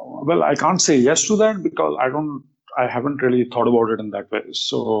 Well, I can't say yes to that because I haven't really thought about it in that way.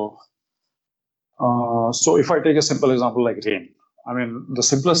 So if I take a simple example like rain, I mean, the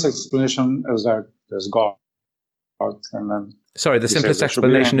simplest explanation is that there's God. And then sorry, the simplest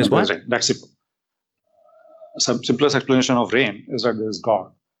explanation is what? That's simple. Simplest explanation of rain is that there's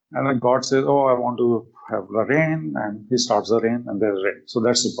God. And then God says, oh, I want to have the rain, and he starts the rain, and there's rain. So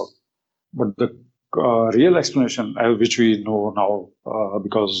that's simple. But the real explanation, which we know now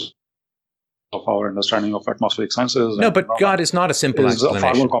because of our understanding of atmospheric sciences. No, but God is not a simple explanation.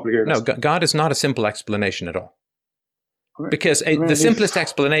 Far more complicated. No, God is not a simple explanation at all. Because the simplest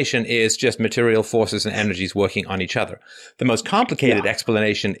explanation is just material forces and energies working on each other. The most complicated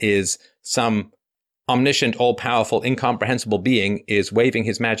explanation is some omniscient, all-powerful, incomprehensible being is waving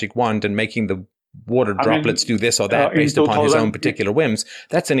his magic wand and making the water droplets do this or that based upon his own particular whims,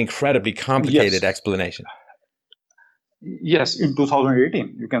 that's an incredibly complicated explanation. Yes, in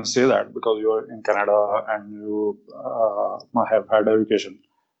 2018, you can say that because you are in Canada and you have had education.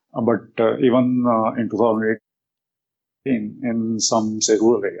 But even in 2018, in some, say,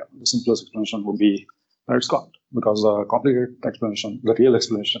 rural area, the simplest explanation would be that it's God, because the complicated explanation, the real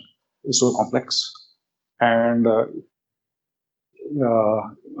explanation, is so complex. And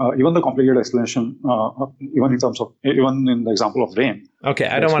even the complicated explanation, even in the example of rain. Okay,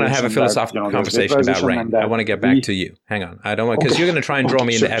 I don't want to have a philosophical conversation about rain. I want to get back to you. Hang on. I don't want, because you're going to try and draw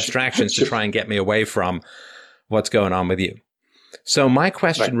me into abstractions to try and get me away from what's going on with you. So my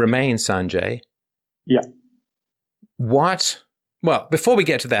question remains, Sanjay. Yeah. Well, before we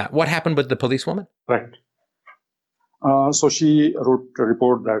get to that, what happened with the policewoman? Right. So she wrote a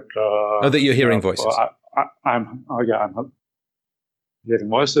report that... that you're hearing voices. I'm hearing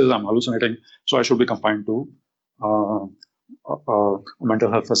voices, I'm hallucinating, so I should be confined to a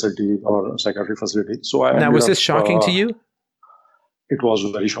mental health facility or a psychiatric facility. So now, was this shocking to you? It was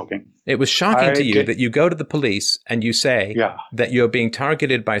very shocking. It was shocking to you that you go to the police and you say that you're being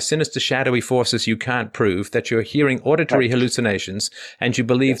targeted by sinister, shadowy forces you can't prove, that you're hearing auditory hallucinations, and you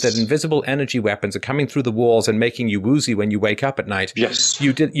believe that invisible energy weapons are coming through the walls and making you woozy when you wake up at night. Yes.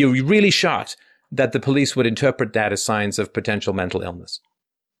 You're really shocked that the police would interpret that as signs of potential mental illness.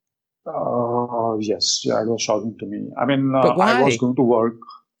 Yes, it was shocking to me. I mean, but why? I was going to work.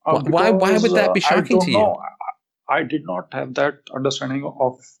 Why would that be shocking to you? I did not have that understanding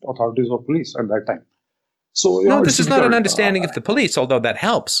of authorities or police at that time. So no, this is not an understanding of the police, although that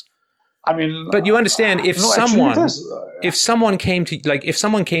helps. I mean, but you understand if someone came to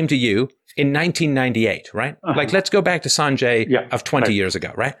you in 1998, right? Like, let's go back to Sanjay of 20 years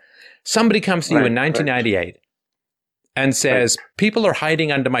ago, right? Somebody comes to you in 1998 and says, people are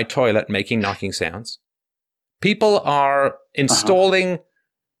hiding under my toilet making knocking sounds. People are installing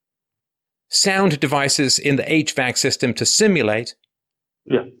sound devices in the HVAC system to simulate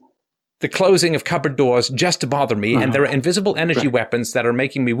the closing of cupboard doors just to bother me, and there are invisible energy weapons that are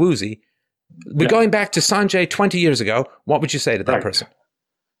making me woozy. We're going back to Sanjay 20 years ago. What would you say to that person?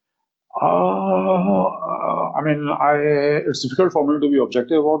 I mean, it's difficult for me to be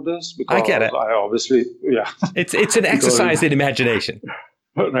objective about this because I get it. I obviously, It's an exercise in imagination.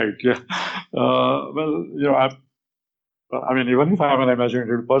 Right, yeah. Well, I mean, even if I'm an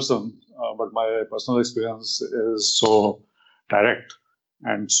imaginative person, but my personal experience is so direct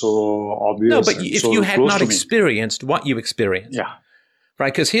and so obvious. No, but if you had not experienced what you experienced,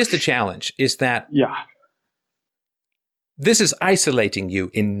 right? Because here's the challenge: is that this is isolating you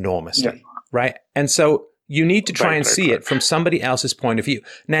enormously, right? And so you need to try and see it from somebody else's point of view.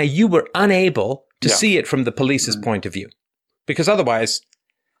 Now, you were unable to see it from the police's point of view, because otherwise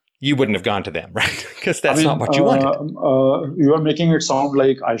you wouldn't have gone to them, right? Because that's not what you wanted. You are making it sound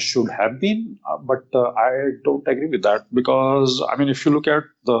like I should have been, but I don't agree with that because, I mean, if you look at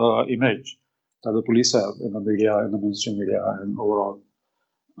the image that the police have in the media, in the mainstream media, and overall,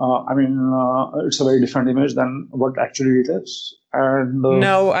 I mean, it's a very different image than what actually it is. And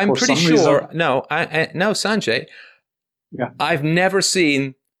no, I'm pretty sure. No, no, Sanjay. Yeah, I've never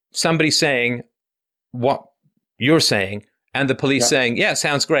seen somebody saying what you're saying, and the police saying, "Yeah,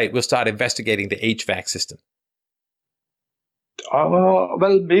 sounds great. We'll start investigating the HVAC system." Well,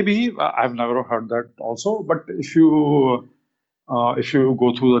 maybe I've never heard that also. But if you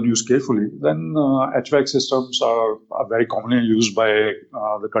go through the news carefully, then HVAC systems are very commonly used by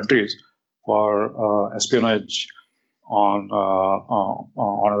the countries for espionage on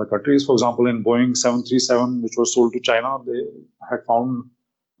other countries. For example, in Boeing 737, which was sold to China, they had found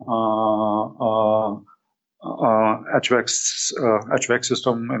HVAC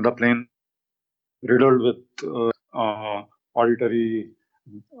system in the plane riddled with auditory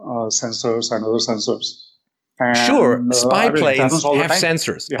sensors and other sensors. And, sure, spy planes have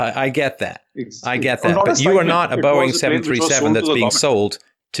sensors. Yeah. I get that. I get that. But you are not a Boeing 737 that's being sold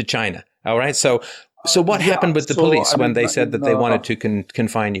to China. All right. So what happened with the police when they said that they wanted to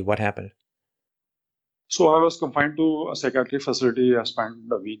confine you? What happened? So I was confined to a psychiatric facility. I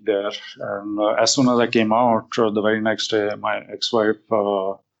spent a week there. And as soon as I came out, the very next day, my ex-wife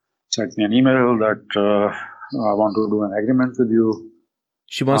sent me an email that I want to do an agreement with you.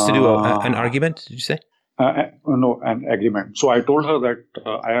 She wants to do an argument, did you say? No, an agreement. So I told her that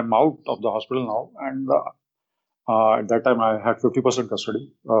I am out of the hospital now. And at that time, I had 50%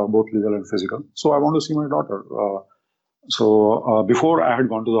 custody, both legal and physical. So I want to see my daughter. So before I had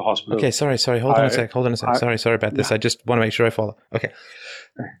gone to the hospital. Okay, sorry. Hold on a sec. Sorry about this. I just want to make sure I follow. Okay.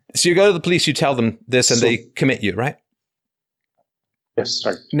 So you go to the police, you tell them this, and they commit you, right? Yes,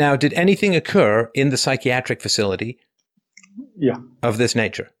 right. Now, did anything occur in the psychiatric facility of this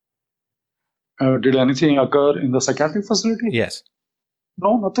nature? Did anything occur in the psychiatric facility? Yes.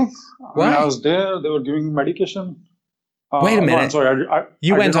 No, nothing. Why? When I was there, they were giving me medication. Wait a minute. No, I'm sorry.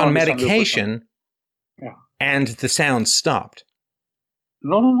 You I went did not on understand your medication and the sound stopped.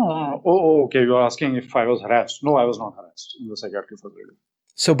 No. Oh, okay. You're asking if I was harassed. No, I was not harassed in the psychiatric facility.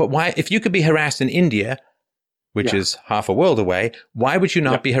 So, but why, if you could be harassed in India, which is half a world away, why would you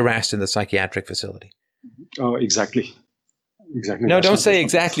not be harassed in the psychiatric facility? Exactly. No, don't say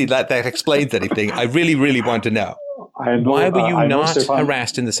exactly that explains anything. I really, really want to know. Why were you not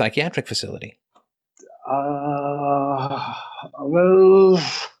harassed in the psychiatric facility?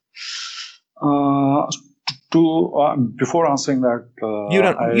 Before answering that, you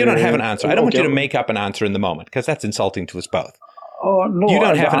don't have an answer. I don't want you to make up an answer in the moment because that's insulting to us both. No, you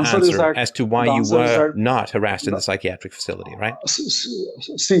don't have an answer as to why you were that, not harassed in the psychiatric facility, right?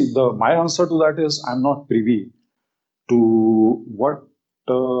 See, my answer to that is I'm not privy to what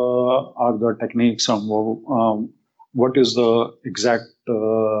are the techniques and what is the exact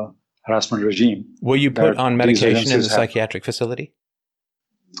harassment regime. Were you put on medication in the psychiatric facility?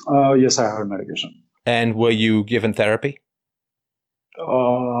 Yes, I had medication. And were you given therapy?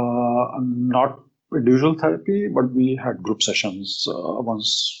 Not individual therapy, but we had group sessions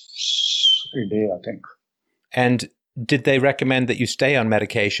once a day, I think. And did they recommend that you stay on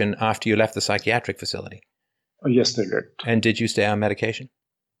medication after you left the psychiatric facility? Yes, they did. And did you stay on medication?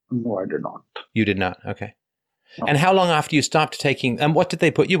 No, I did not. You did not? Okay. No. And how long after you stopped taking, and what did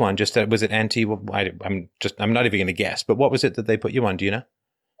they put you on? Just was it I'm not even going to guess, but what was it that they put you on? Do you know?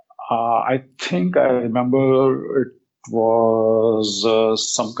 I think I remember it was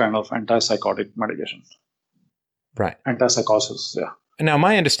some kind of antipsychotic medication. Right. Antipsychosis, yeah. Now,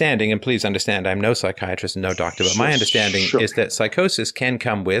 my understanding, and please understand, I'm no psychiatrist and no doctor, but my understanding is that psychosis can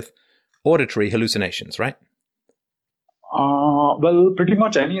come with auditory hallucinations, right? Well, pretty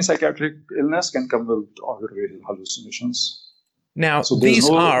much any psychiatric illness can come with auditory hallucinations. Now, so these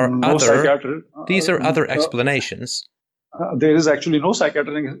are other explanations. There is actually no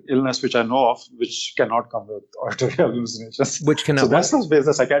psychiatric illness which I know of which cannot come with auditory hallucinations. Which cannot. So that's the space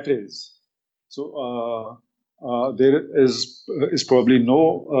the psychiatry is. So there is probably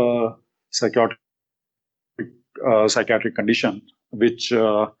no psychiatric condition which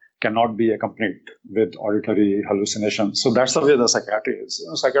cannot be accompanied with auditory hallucinations. So that's the way the psychiatry is.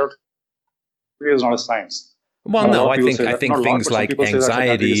 Psychiatry is not a science. Well, no, I think things like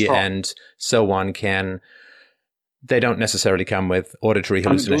anxiety and so on they don't necessarily come with auditory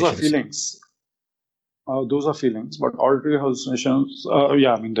hallucinations. Those are feelings. Those are feelings, but auditory hallucinations,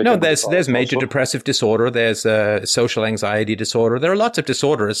 there's major depressive disorder. There's social anxiety disorder. There are lots of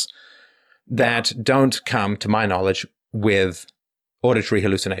disorders that don't come, to my knowledge, with auditory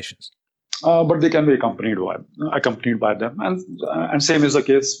hallucinations. But they can be accompanied by them, and same is the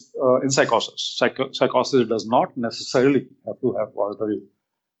case in psychosis. Psychosis does not necessarily have to have auditory.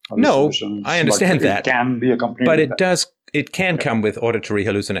 No, I understand that. It can be accompanied. But it can come with auditory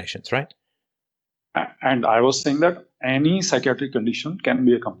hallucinations, right? And I was saying that any psychiatric condition can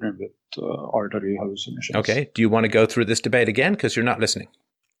be accompanied with auditory hallucinations. Okay. Do you want to go through this debate again? Because you're not listening.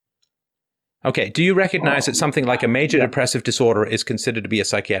 Okay. Do you recognize that something like a major depressive disorder is considered to be a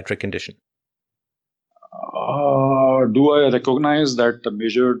psychiatric condition? Do I recognize that a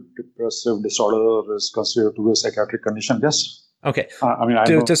major depressive disorder is considered to be a psychiatric condition? Yes. Okay.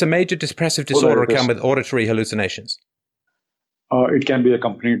 Does a major depressive disorder come with auditory hallucinations? It can be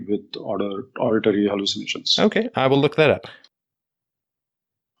accompanied with auditory hallucinations. Okay, I will look that up.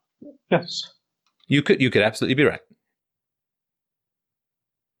 Yes. You could absolutely be right.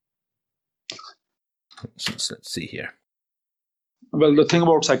 Let's see here. Well, the thing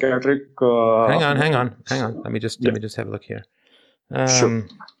about psychiatric... Hang on. Let me just have a look here. Sure.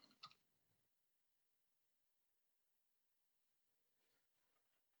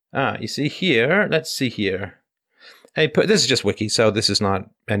 You see here, let's see here. This is just wiki, so this is not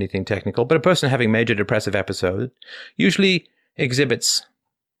anything technical, but a person having major depressive episode usually exhibits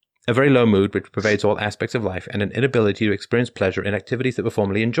a very low mood which pervades all aspects of life and an inability to experience pleasure in activities that were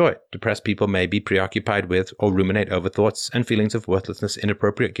formerly enjoyed. Depressed people may be preoccupied with or ruminate over thoughts and feelings of worthlessness,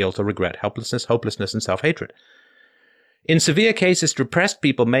 inappropriate guilt or regret, helplessness, hopelessness, and self-hatred. In severe cases, depressed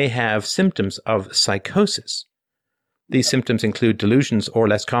people may have symptoms of psychosis. These symptoms include delusions or,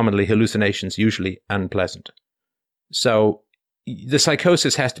 less commonly, hallucinations, usually unpleasant. So the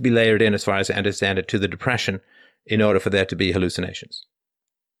psychosis has to be layered in, as far as I understand it, to the depression in order for there to be hallucinations?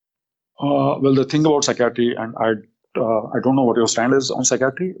 Well, the thing about psychiatry, and I don't know what your stand is on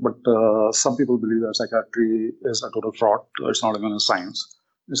psychiatry, but some people believe that psychiatry is a total fraud. It's not even a science.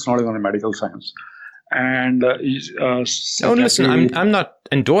 It's not even a medical science. And oh, listen, I'm not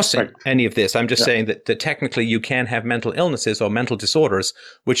endorsing any of this. I'm just Yeah. saying that technically you can have mental illnesses or mental disorders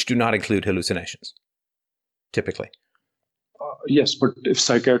which do not include hallucinations, typically. Yes, but if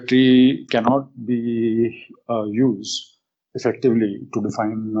psychiatry cannot be used effectively to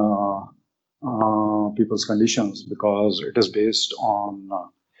define people's conditions because it is based on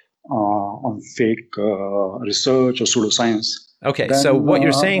fake research or pseudoscience. Okay, then, so what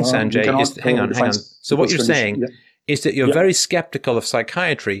you're saying, we Sanjay, cannot, is hang on. So what you're people's saying condition. is that you're Yeah. very skeptical of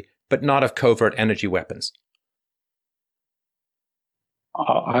psychiatry, but not of covert energy weapons.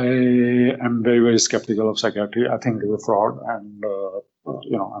 I am very, very skeptical of psychiatry. I think it is a fraud, and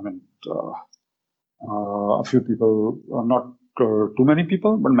a few people, not too many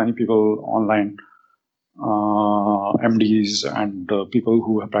people, but many people online, MDs and people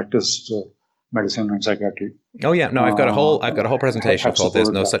who have practiced medicine and psychiatry. Oh yeah, no, I've got a whole presentation have called "There's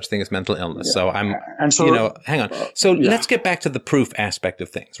No supported Such Thing as Mental Illness." Yeah. So I'm, And so, hang on. So yeah. let's get back to the proof aspect of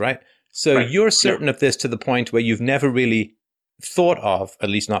things, right? So Right. you're certain of this to the point where you've never really thought of, at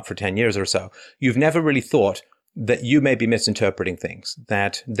least not for 10 years or so, you've never really thought that you may be misinterpreting things,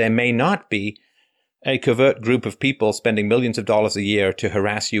 that there may not be a covert group of people spending millions of dollars a year to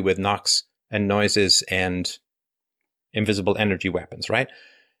harass you with knocks and noises and invisible energy weapons, right?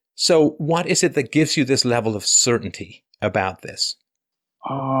 So what is it that gives you this level of certainty about this?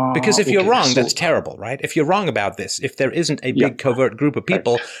 Because if you're wrong, that's terrible, right? If you're wrong about this, if there isn't a big covert group of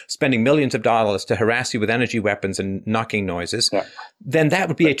people spending millions of dollars to harass you with energy weapons and knocking noises, then that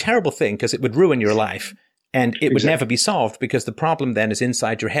would be a terrible thing because it would ruin your life. And it would never be solved because the problem then is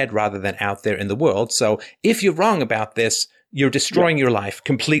inside your head rather than out there in the world. So if you're wrong about this, you're destroying your life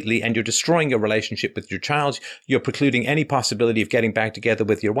completely and you're destroying your relationship with your child. You're precluding any possibility of getting back together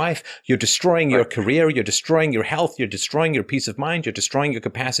with your wife. You're destroying your career. You're destroying your health. You're destroying your peace of mind. You're destroying your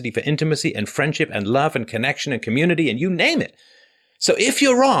capacity for intimacy and friendship and love and connection and community and you name it. So if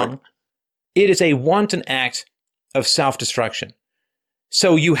you're wrong, it is a wanton act of self-destruction.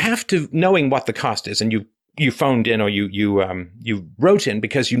 So you have to, knowing what the cost is, and you phoned in or you wrote in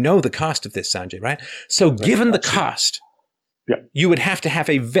because you know the cost of this, Sanjay, right? So given the cost, you would have to have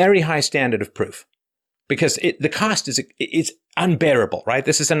a very high standard of proof because the cost is unbearable, right?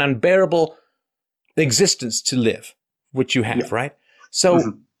 This is an unbearable existence to live, which you have, right?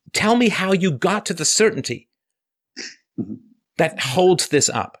 So tell me how you got to the certainty that holds this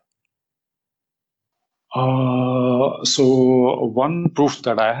up. So one proof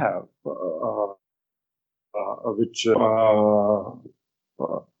that I have, which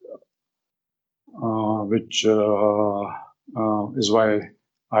is why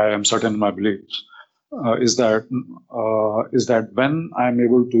I am certain in my beliefs, is that when I am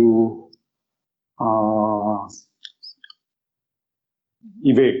able to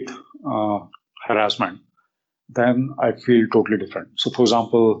evade harassment, then I feel totally different. So, for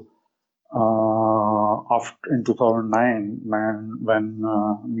example, in 2009, when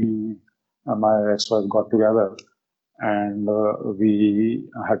me and my ex-wife got together and we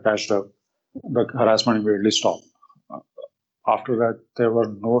had patched up, the harassment immediately stopped. After that, there were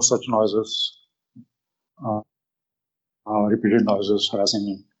no such noises, repeated noises harassing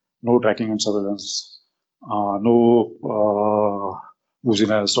me, no tracking and surveillance, no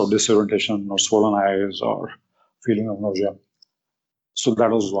wooziness or disorientation or swollen eyes or feeling of nausea. So that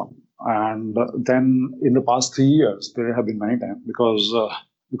was one. And then in the past 3 years, there have been many times because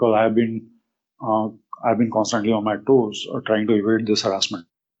I've been constantly on my toes trying to evade this harassment.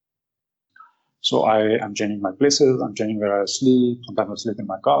 So I am changing my places. I'm changing where I sleep. Sometimes I sleep in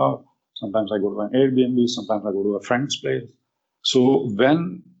my car. Sometimes I go to an Airbnb. Sometimes I go to a friend's place. So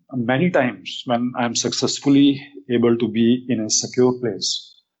many times when I'm successfully able to be in a secure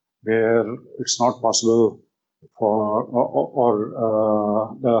place where it's not possible or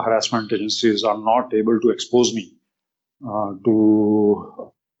the harassment agencies are not able to expose me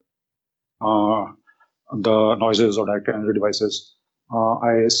to the noises or direct energy devices,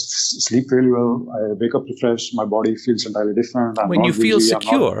 I sleep really well. I wake up refreshed. My body feels entirely different. When you feel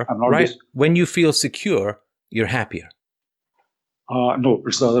secure, right? When you feel secure, you're happier. No,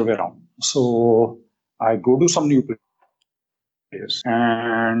 it's the other way around. So I go to some new place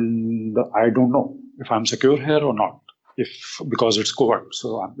and I don't know if I'm secure here or not, because it's covert.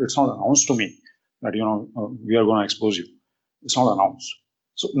 So it's not announced to me that, we are going to expose you. It's not announced.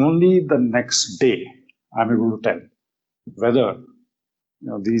 So only the next day I'm able to tell whether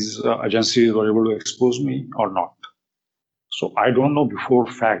these agencies were able to expose me or not. So I don't know before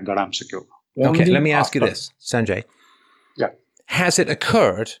fact that I'm secure. Okay, Only let me ask you after. this, Sanjay. Yeah. Has it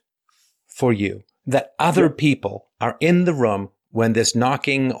occurred for you that other people are in the room when this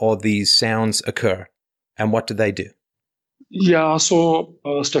knocking or these sounds occur? And what do they do? Yeah, so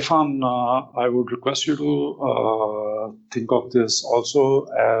Stefan, I would request you to think of this also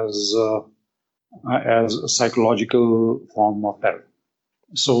as a psychological form of terror.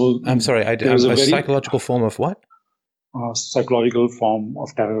 So I'm sorry, there is a a very psychological form of what? psychological form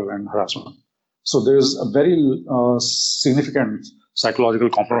of terror and harassment. So there is a very significant psychological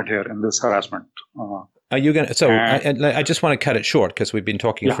component here in this harassment. Are you going to? So and, I just want to cut it short because we've been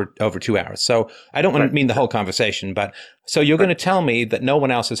talking for over 2 hours. So I don't want to mean the whole conversation, but so you're going to tell me that no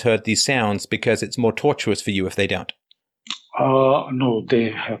one else has heard these sounds because it's more torturous for you if they don't. No, they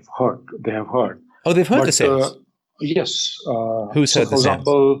have heard. They have heard. Oh, they've heard the sounds. Yes. Who's heard the sounds?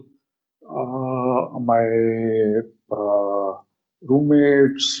 For example, my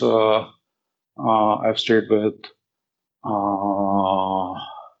roommates I've stayed with,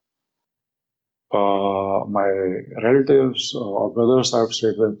 my relatives or brothers I've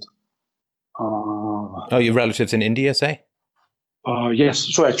stayed with. Oh, your relatives in India, say? Yes.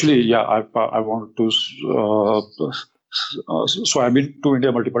 So actually, I wanted to. So I've been to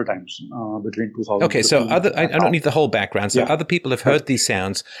India multiple times between 2000. Okay, so I don't need the whole background. So other people have heard these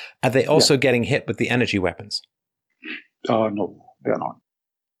sounds. Are they also getting hit with the energy weapons? No, they are not.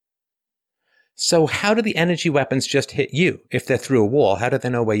 So how do the energy weapons just hit you? If they're through a wall, how do they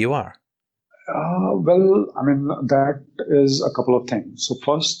know where you are? Well, I mean, that is a couple of things. So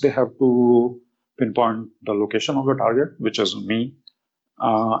first, they have to pinpoint the location of the target, which is me.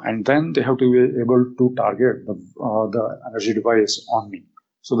 And then they have to be able to target the energy device on me.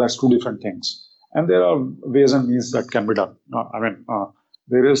 So that's two different things. And there are ways and means that can be done.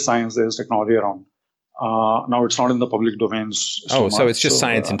 There is science, there is technology around. Now it's not in the public domains. So it's just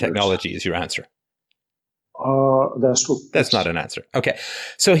science and technology is your answer. That's true. That's not an answer. Okay.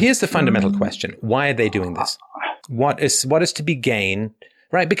 So here's the fundamental question. Why are they doing this? What is to be gained,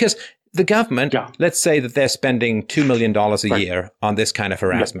 right? Because the government, let's say that they're spending $2 million a year on this kind of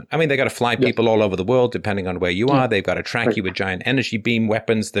harassment. I mean, they got to fly people all over the world, depending on where you are. They've got to track you with giant energy beam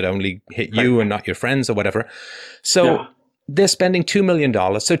weapons that only hit you and not your friends or whatever. So they're spending $2 million.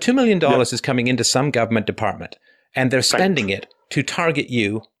 So $2 million is coming into some government department, and they're spending it to target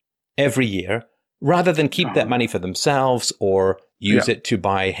you every year, rather than keep that money for themselves or use it to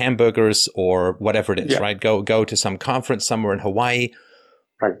buy hamburgers or whatever it is, right? Go to some conference somewhere in Hawaii.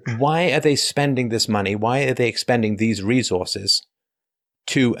 Right. Why are they spending this money? Why are they expending these resources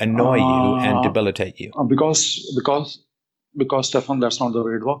to annoy you and debilitate you? Because Stefan, that's not the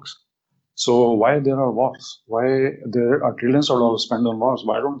way it works. So why there are wars? Why there are trillions of dollars spent on wars?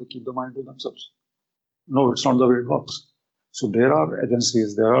 Why don't they keep the money to themselves? No, it's not the way it works. So there are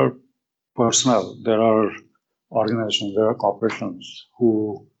agencies, there are personnel, there are organizations, there are corporations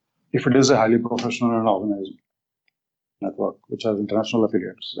who, if it is a highly professional and organized network, which has international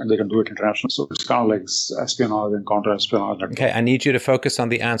affiliates, and they can do it internationally. So it's kind of like espionage and counter-espionage network. Okay, I need you to focus on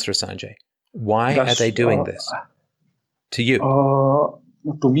the answer, Sanjay. Why are they doing this to you?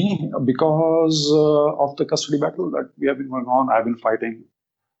 To me, because of the custody battle that we have been going on. I've been fighting.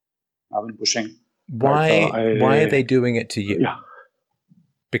 I've been pushing. Why are they doing it to you? Yeah.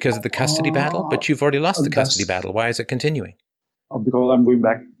 Because of the custody battle? But you've already lost the custody battle. Why is it continuing? Because I'm going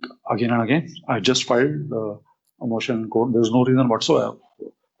back again and again. I just filed a motion in court. There's no reason whatsoever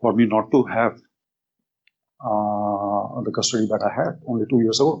for me not to have the custody that I had only 2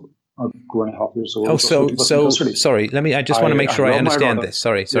 years ago, 2.5 years ago. Oh, so sorry. I just want to make sure I understand this.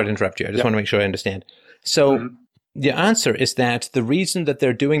 Sorry to interrupt you. I just want to make sure I understand. So the answer is that the reason that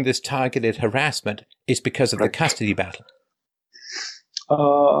they're doing this targeted harassment is because of the custody battle.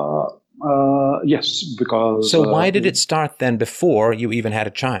 Yes, because... So why did it start then before you even had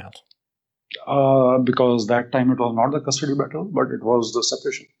a child? Because that time it was not the custody battle, but it was the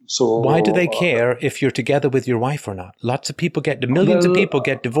separation. So why do they care if you're together with your wife or not? Lots of people millions of people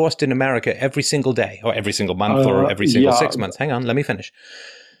get divorced in America every single day, or every single month, or every single 6 months. Hang on, let me finish.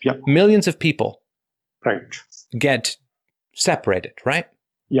 Yeah. Millions of people right. get separated, right?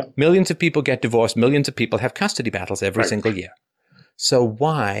 Yeah. Millions of people get divorced. Millions of people have custody battles every single year. So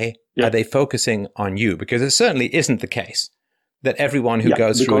why are they focusing on you? Because it certainly isn't the case that everyone who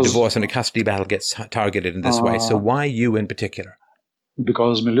goes through a divorce and a custody battle gets targeted in this way. So why you in particular?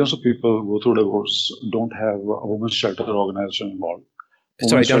 Because millions of people who go through divorce don't have a women's shelter organization involved.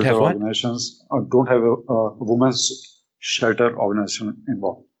 Sorry, don't have what? Organizations don't have a women's shelter organization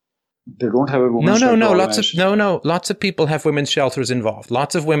involved. They don't have a No, women's no, shelter no. organization. Lots of people have women's shelters involved.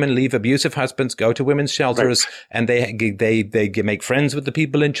 Lots of women leave abusive husbands, go to women's shelters, and they make friends with the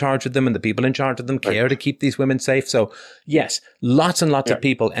people in charge of them, and the people in charge of them care to keep these women safe. So, yes, lots and lots of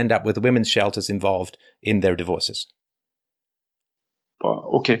people end up with women's shelters involved in their divorces.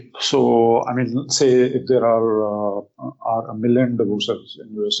 Okay, so I mean, say if there are 1 million divorces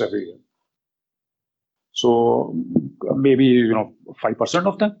in US every year, so maybe 5%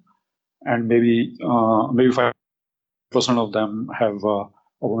 of them, and maybe 5% of them have a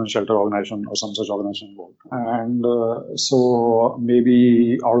women's shelter organization or some such organization involved. And so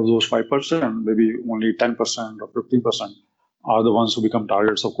maybe out of those 5%, maybe only 10% or 15% are the ones who become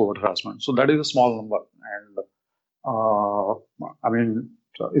targets of covert harassment. So that is a small number. And I mean,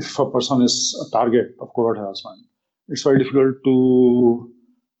 if a person is a target of covert harassment, it's very difficult to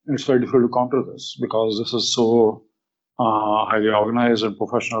counter this, because this is so highly organized and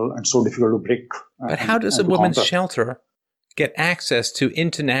professional and so difficult to break. But how does a women's shelter get access to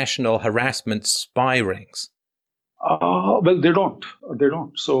international harassment spy rings? Well, they don't.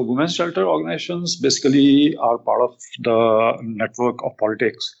 So women's shelter organizations basically are part of the network of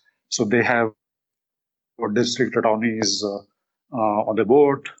politics. So they have district attorneys on the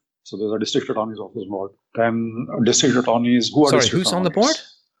board. So there's a district attorney's office board. Then district attorneys who are Sorry, who's on the board?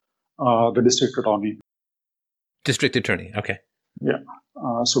 The district attorney. District attorney. Okay. Yeah.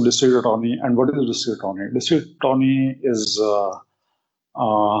 So district attorney. And what is district attorney? District attorney is,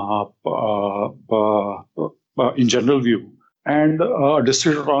 in general view, and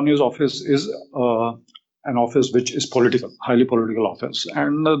district attorney's office is an office which is political, highly political office.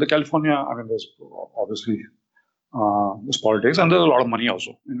 And the California, I mean, there's obviously there's politics, and there's a lot of money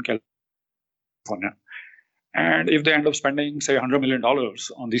also in California. And if they end up spending, say, $100 million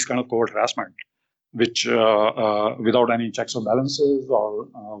on these kind of covert harassment, which without any checks or balances or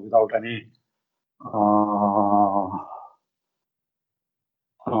without any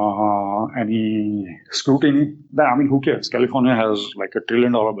scrutiny, then, I mean, who cares? California has like $1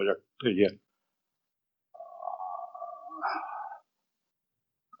 trillion budget a year.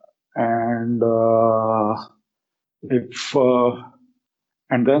 And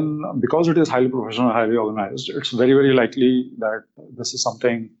and then because it is highly professional, highly organized, it's very, very likely that this is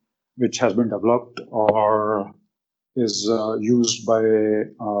something which has been developed or is used by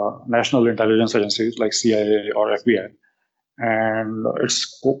national intelligence agencies like CIA or FBI. And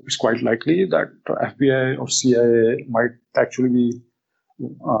it's quite likely that FBI or CIA might actually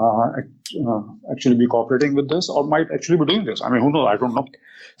be cooperating with this, or might actually be doing this. I mean, who knows? I don't know.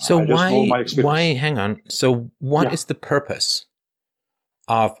 So why? Hang on. So what is the purpose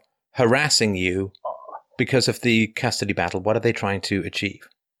of harassing you because of the custody battle? What are they trying to achieve?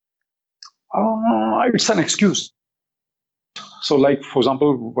 It's an excuse. So, like, for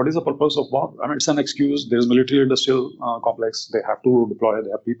example, what is the purpose of war? I mean, it's an excuse. There's military-industrial complex. They have to deploy.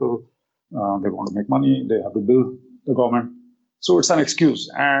 They have people. They want to make money. They have to build the government. So it's an excuse.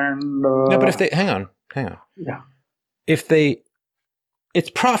 And no, but if they hang on. Yeah.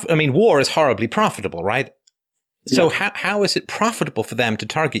 I mean, war is horribly profitable, right? So how is it profitable for them to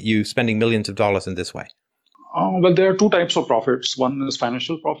target you, spending millions of dollars in this way? Well, there are two types of profits. One is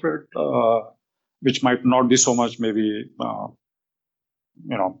financial profit, which might not be so much, maybe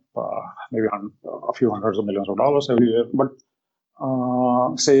maybe a few hundreds of millions of dollars every year. But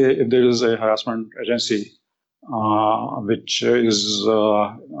say if there is a harassment agency which is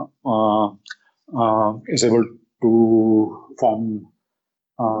able to form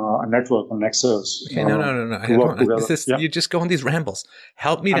a network, a nexus. Okay, no. You just go on these rambles.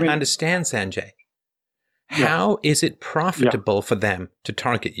 Help me to understand, Sanjay. How is it profitable for them to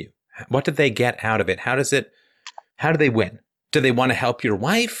target you? What do they get out of it? How do they win? Do they want to help your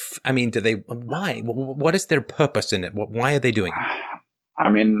wife? I mean, why? What is their purpose in it? Why are they doing it? I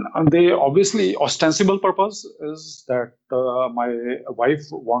mean, they obviously, ostensible purpose is that my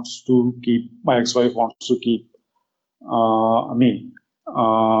ex-wife wants to keep me.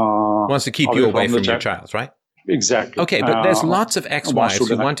 Wants to keep you away from your child, right? Exactly. Okay, but there's lots of ex-wives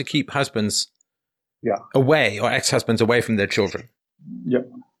who want to keep husbands away, or ex-husbands away from their children. Yeah.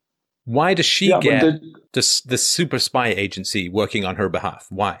 Why does she get the super spy agency working on her behalf?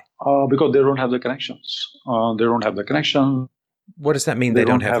 Why? Because they don't have the connections. They don't have the connection. What does that mean? They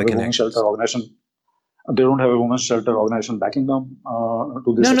don't have the connections. They don't have a women's shelter organization backing them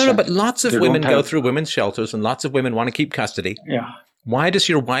to this extent. No. But lots of women go through women's shelters, and lots of women want to keep custody. Yeah. Why does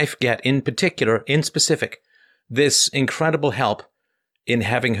your wife get, in specific, this incredible help in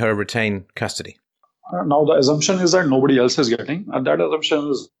having her retain custody? Now, the assumption is that nobody else is getting, and that assumption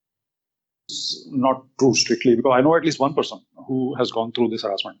is not true strictly, because I know at least one person who has gone through this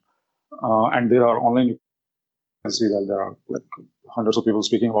harassment. and there are online. You can see that there are like hundreds of people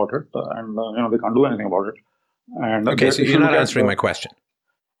speaking about it, and they can't do anything about it. And okay, so you're not answering my question,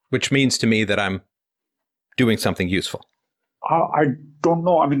 which means to me that I'm doing something useful. I don't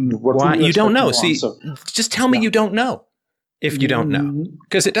know. I mean, why you don't know? See, answer? Just tell me you don't know. If you don't know,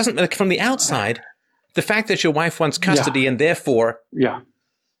 because it doesn't, like, from the outside, the fact that your wife wants custody and therefore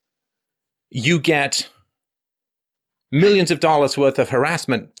you get millions of dollars worth of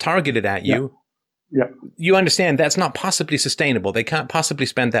harassment targeted at you. You understand that's not possibly sustainable. They can't possibly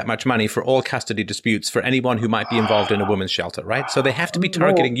spend that much money for all custody disputes for anyone who might be involved in a women's shelter, right? So they have to be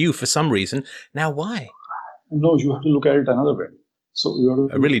targeting you for some reason. Now, why? No, you have to look at it another way. So you have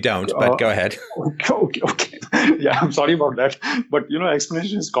to, I really don't, but go ahead. Okay. Yeah, I'm sorry about that. But,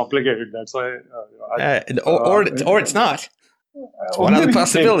 explanation is complicated. That's why. Or it's not. It's one other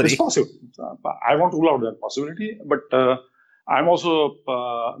possibility. It's possible. I won't rule out that possibility, but I'm also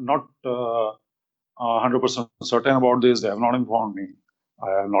not 100% certain about this. They have not informed me.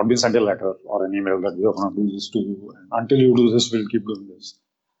 I have not been sent a letter or an email that we are going to do this to you. And until you do this, we'll keep doing this.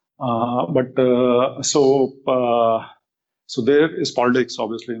 So there is politics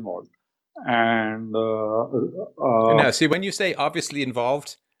obviously involved. And no, see, when you say obviously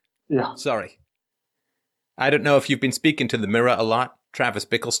involved, sorry. I don't know if you've been speaking to the mirror a lot, Travis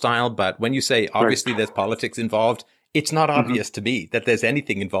Bickle style, but when you say obviously there's politics involved, it's not obvious to me that there's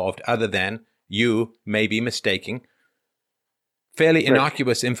anything involved other than you may be mistaking fairly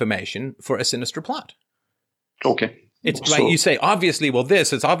innocuous information for a sinister plot. Okay. It's like you say, obviously, well,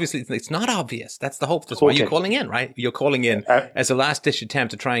 it's not obvious. That's the hope. That's why you're calling in, right? You're calling in as a last-ditch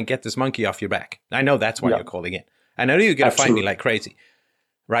attempt to try and get this monkey off your back. I know that's why you're calling in. I know you're going to fight me like crazy,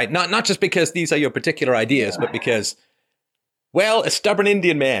 right? Not just because these are your particular ideas, but because, well, a stubborn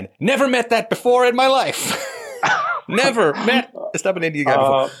Indian man. Never met that before in my life. Never met a stubborn Indian guy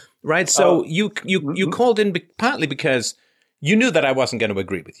before, right? So you called in partly because you knew that I wasn't going to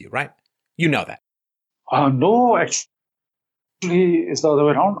agree with you, right? You know that. No, actually, it's the other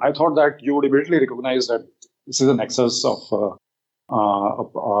way around. I thought that you would immediately recognize that this is an excess of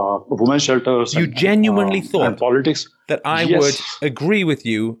women's shelters. You genuinely thought and politics that I would agree with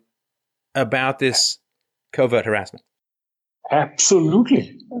you about this covert harassment.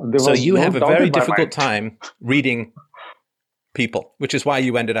 Absolutely. So you have a very difficult time reading people, which is why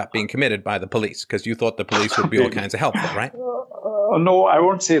you ended up being committed by the police, because you thought the police would be all kinds of helpful, right? No, I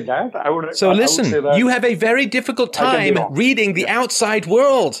won't say that. So listen, you have a very difficult time reading the outside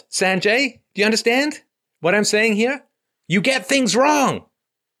world, Sanjay. Do you understand what I'm saying here? You get things wrong.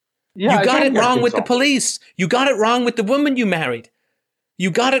 Yeah, you got it wrong with the police. You got it wrong with the woman you married.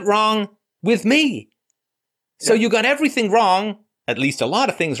 You got it wrong with me. So you got everything wrong, at least a lot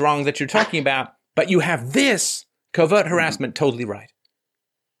of things wrong that you're talking about, but you have this covert harassment totally right.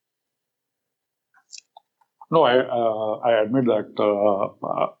 No, I admit that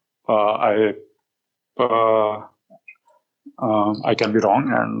I can be wrong,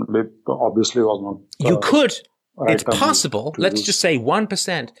 and it obviously was not. You could. Right, it's possible. Let's just say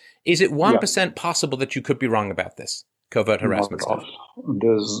 1%. Is it 1% possible that you could be wrong about this covert harassment stuff?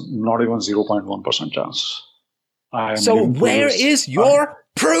 There's not even 0.1% chance. So where is your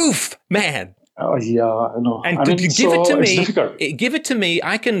proof, man? Yeah, I know. And could you give it to me? Give it to me.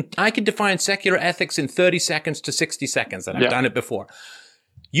 I can define secular ethics in 30 seconds to 60 seconds, and I've done it before.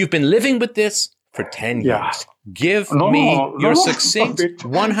 You've been living with this for 10 years. Give me your succinct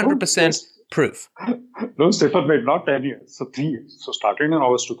 100% proof. No, Stefan, wait, not 10 years. So 3 years. So starting in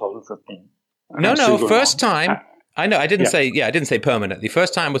August 2015. No, first time. I know, I didn't say permanently.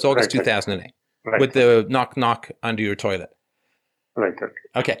 First time was August 2008 with the knock under your toilet. Right.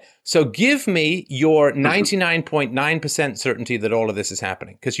 Okay, so give me your 99.9% certainty that all of this is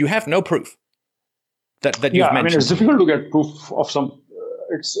happening, because you have no proof that you've mentioned. I mean, it's difficult to get proof of some.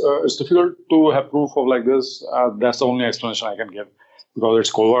 It's difficult to have proof of like this. That's the only explanation I can give, because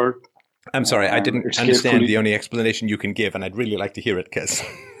it's covert. I'm sorry, I didn't understand the only explanation you can give, and I'd really like to hear it because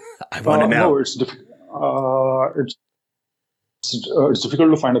I want to know. No, it's difficult. It's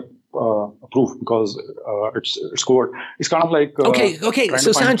difficult to find a proof because it's covert. It's kind of like okay.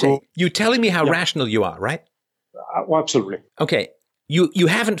 So Sanjay, you're telling me how rational you are, right? Absolutely. Okay, you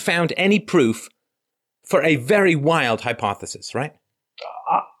haven't found any proof for a very wild hypothesis, right?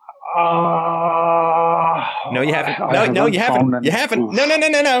 No, you haven't. No, you haven't. You haven't.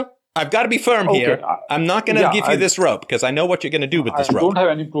 No. I've got to be firm here. I'm not going to give you this rope because I know what you're going to do with this rope. I don't have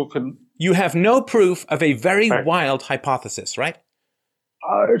any proof. You have no proof of a very wild hypothesis, right?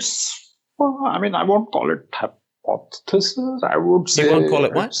 I won't call it hypothesis, I would say. You won't call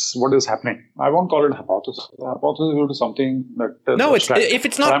it what? It's what is happening. I won't call it hypothesis. Hypothesis would be something that is No, abstract. if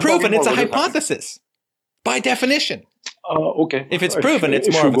it's But not I'm proven, talking it's a about what is happening. hypothesis by definition. Okay. If it's proven, it's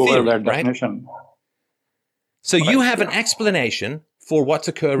if more you of a go by theory, that right? definition. So you Right, have an yeah. explanation for what's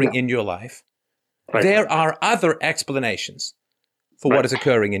occurring in your life. Right. There are other explanations for what is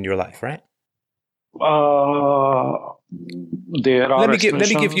occurring in your life, right? There are Let me give you an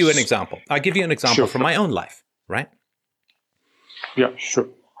explanations. example. I'll give you an example Sure, from sure. my own life, right? Yeah, sure.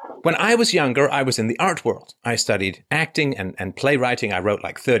 When I was younger, I was in the art world. I studied acting and playwriting. I wrote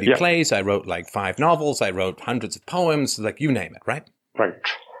like 30 Yeah. plays. I wrote like 5 novels. I wrote hundreds of poems, like you name it, right? Right.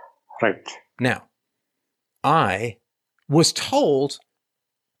 Right. Now, I was told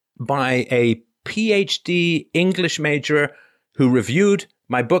by a PhD English major who reviewed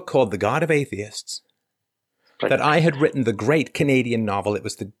my book called The God of Atheists Right. that I had written the great Canadian novel. It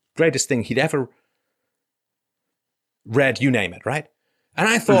was the greatest thing he'd ever read, you name it, right? And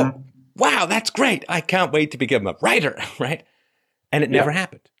I thought, wow, that's great. I can't wait to become a writer, right? And it never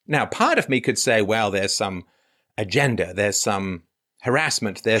happened. Now, part of me could say, well, there's some agenda, there's some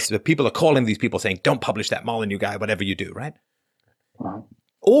harassment, the people are calling these people saying, don't publish that Molyneux guy, whatever you do, right? Uh-huh.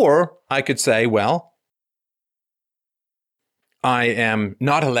 Or I could say, well, I am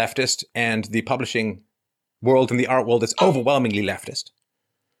not a leftist and the publishing world and the art world is overwhelmingly leftist.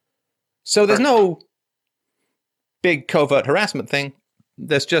 So there's no big covert harassment thing.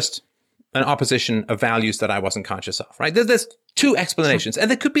 There's just an opposition of values that I wasn't conscious of, right? There's two explanations, and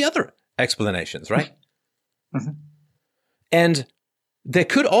there could be other explanations, right? Mhm. And there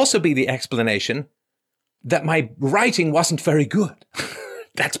could also be the explanation that my writing wasn't very good.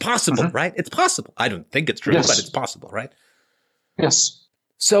 That's possible, right? It's possible. I don't think it's true, Yes. but it's possible, right? Yes.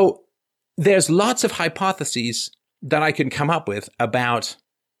 So there's lots of hypotheses that I can come up with about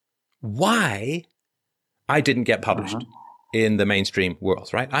why I didn't get published in the mainstream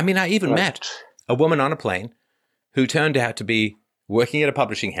world, right? I mean, I even met a woman on a plane who turned out to be working at a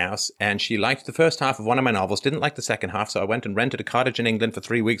publishing house, and she liked the first half of one of my novels, didn't like the second half, so I went and rented a cottage in England for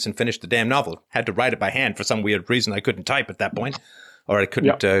 3 weeks and finished the damn novel. Had to write it by hand for some weird reason. I couldn't type at that point, or I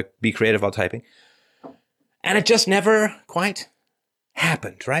couldn't be creative while typing. And it just never quite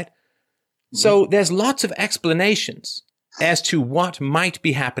happened, right? So there's lots of explanations as to what might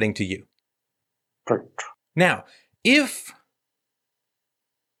be happening to you. Right. Now, if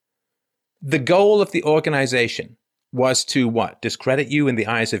the goal of the organization was to what? Discredit you in the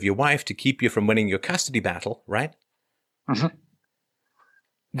eyes of your wife to keep you from winning your custody battle, right? Mhm.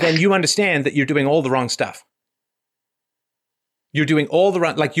 Then you understand that you're doing all the wrong stuff. You're doing all the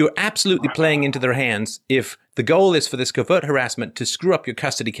wrong, like you're absolutely playing into their hands. If the goal is for this covert harassment to screw up your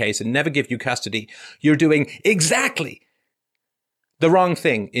custody case and never give you custody, you're doing exactly the wrong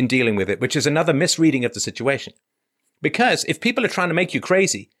thing in dealing with it, which is another misreading of the situation. Because if people are trying to make you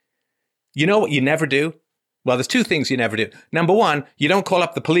crazy, you know what you never do? Well, there's two things you never do. Number one, you don't call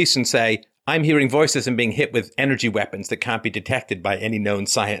up the police and say, I'm hearing voices and being hit with energy weapons that can't be detected by any known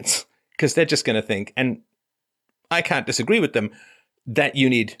science. Because they're just going to think, and I can't disagree with them, that you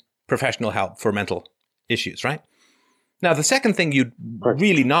need professional help for mental issues, right? Now, the second thing you'd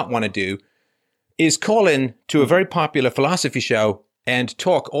really not want to do is call in to a very popular philosophy show and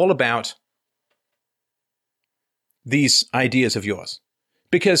talk all about these ideas of yours.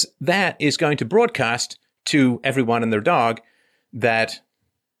 Because that is going to broadcast to everyone and their dog that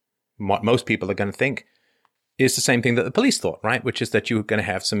what most people are going to think is the same thing that the police thought, right? Which is that you're going to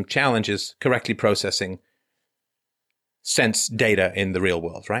have some challenges correctly processing sense data in the real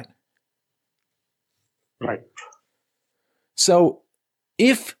world, right? Right. So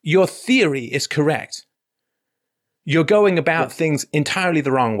if your theory is correct, you're going about things entirely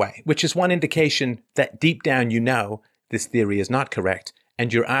the wrong way, which is one indication that deep down you know this theory is not correct,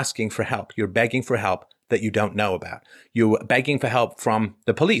 and you're asking for help. You're begging for help that you don't know about. You're begging for help from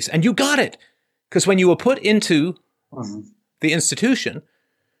the police, and you got it. Because when you were put into the institution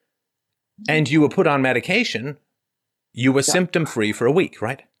and you were put on medication, you were symptom-free for a week,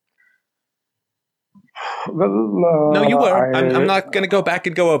 right? Well, No, you were. I'm not going to go back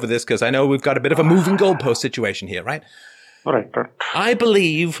and go over this because I know we've got a bit of a moving goalpost situation here, right? Right. I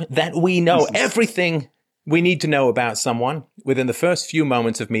believe that we know everything we need to know about someone within the first few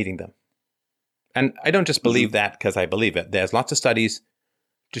moments of meeting them. And I don't just believe that because I believe it. There's lots of studies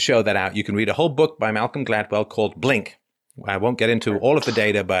to show that out. You can read a whole book by Malcolm Gladwell called Blink. I won't get into all of the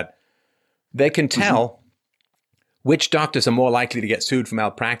data, but they can tell which doctors are more likely to get sued for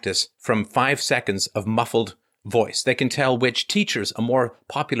malpractice from 5 seconds of muffled voice. They can tell which teachers are more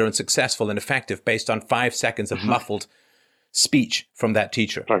popular and successful and effective based on 5 seconds of muffled speech from that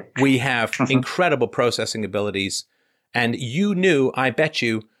teacher. Right. We have incredible processing abilities. And you knew, I bet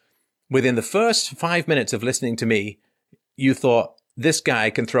you, within the first 5 minutes of listening to me, you thought, this guy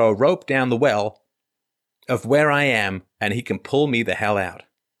can throw a rope down the well of where I am and he can pull me the hell out.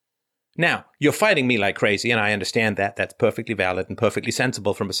 Now, you're fighting me like crazy, and I understand that. That's perfectly valid and perfectly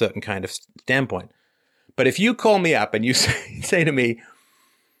sensible from a certain kind of standpoint. But if you call me up and you say to me,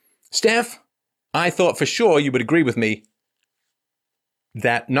 Steph, I thought for sure you would agree with me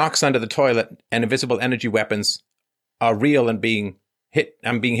that knocks under the toilet and invisible energy weapons are real and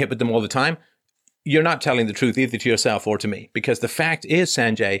I'm being hit with them all the time, you're not telling the truth either to yourself or to me. Because the fact is,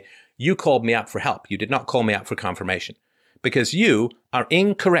 Sanjay, you called me up for help. You did not call me up for confirmation. Because you are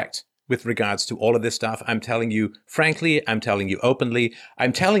incorrect with regards to all of this stuff. I'm telling you frankly, I'm telling you openly,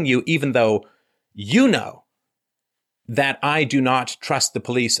 I'm telling you even though you know that I do not trust the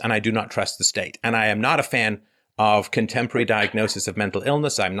police and I do not trust the state. And I am not a fan of contemporary diagnosis of mental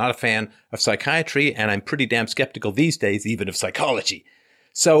illness. I'm not a fan of psychiatry, and I'm pretty damn skeptical these days even of psychology.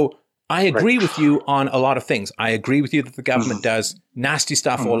 So I agree with you on a lot of things. I agree with you that the government does nasty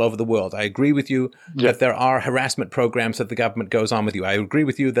stuff all over the world. I agree with you that there are harassment programs that the government goes on with you. I agree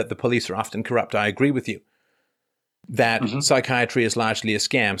with you that the police are often corrupt. I agree with you that psychiatry is largely a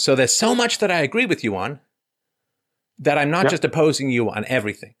scam. So there's so much that I agree with you on that I'm not just opposing you on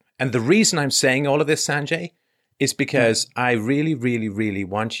everything. And the reason I'm saying all of this, Sanjay, is because I really, really, really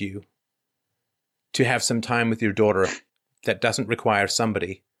want you to have some time with your daughter that doesn't require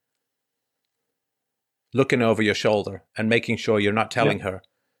somebody looking over your shoulder and making sure you're not telling her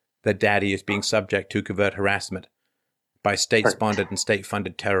that daddy is being subject to covert harassment by state-sponsored and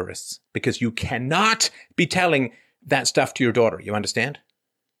state-funded terrorists. Because you cannot be telling that stuff to your daughter. You understand?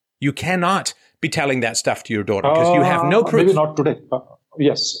 You cannot be telling that stuff to your daughter because you have no proof. Maybe not today.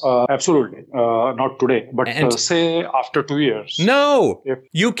 Yes, absolutely. Not today. But say after 2 years. No,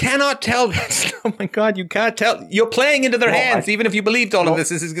 you cannot tell. Oh my God, you can't tell. You're playing into their hands. Even if you believed all of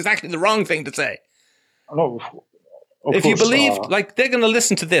this is exactly the wrong thing to say. No, if you believed, like, they're going to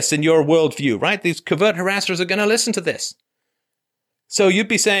listen to this in your worldview, right? These covert harassers are going to listen to this. So you'd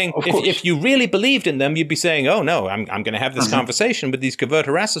be saying, if you really believed in them, you'd be saying, oh no, I'm going to have this conversation with these covert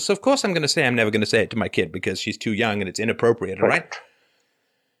harassers. So of course I'm going to say I'm never going to say it to my kid because she's too young and it's inappropriate, right?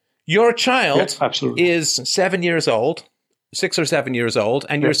 Your child is 7 years old, 6 or 7 years old,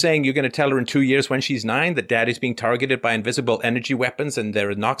 and you're saying you're going to tell her in 2 years when she's 9 that daddy's being targeted by invisible energy weapons and there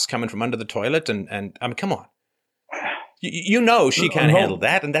are knocks coming from under the toilet. And I mean, come on. You know she can't handle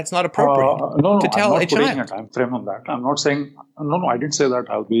that, and that's not appropriate to tell a child. I'm not putting a time frame on that. I'm not saying, no, I didn't say that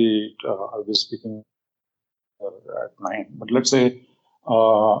I'll be speaking at 9. But let's say in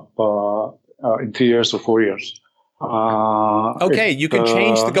 3 years or 4 years. You can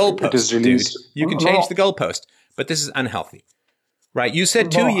change the goalpost, dude. You can change the goalpost, but this is unhealthy, right? You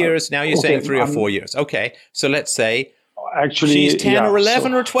said 2 years, now you're saying 3 or 4 years. Okay, so let's say she's 10 or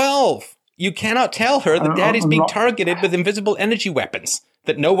 11 or 12. You cannot tell her that daddy's being targeted with invisible energy weapons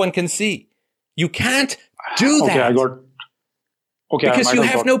that no one can see. You can't do that. Because you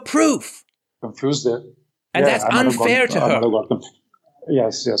have no proof. Confused there. And that's unfair to her.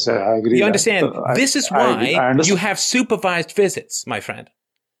 Yes, I agree. You understand? This is why you have supervised visits, my friend.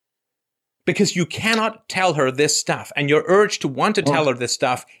 Because you cannot tell her this stuff. And your urge to want to tell her this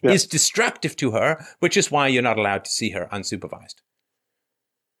stuff is destructive to her, which is why you're not allowed to see her unsupervised.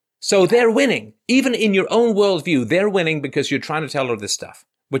 So they're winning. Even in your own worldview, they're winning because you're trying to tell her this stuff,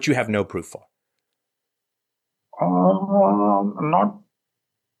 which you have no proof for. Not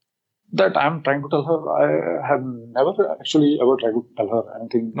that I'm trying to tell her. I have never actually ever tried to tell her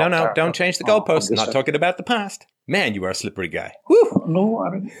anything. No, don't change the goalposts. I'm not talking about the past. Man, you are a slippery guy. Woo! No,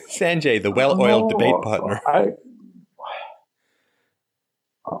 I mean... Sanjay, the well-oiled debate partner.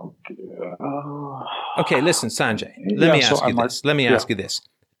 Okay, listen, Sanjay. Let me ask you this.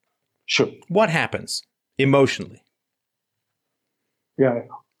 Sure. What happens emotionally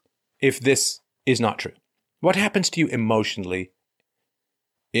if this is not true? What happens to you emotionally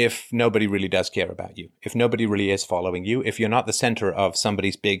if nobody really does care about you? If nobody really is following you? If you're not the center of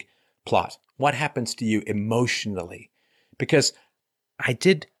somebody's big plot? What happens to you emotionally? Because I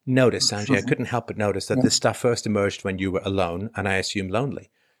did notice, Sanjay, I couldn't help but notice that this stuff first emerged when you were alone, and I assume lonely.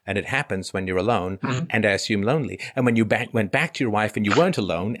 And it happens when you're alone, and I assume lonely. And when you went back to your wife and you weren't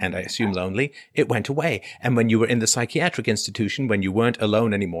alone, and I assume lonely, it went away. And when you were in the psychiatric institution, when you weren't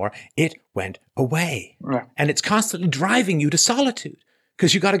alone anymore, it went away. Yeah. And it's constantly driving you to solitude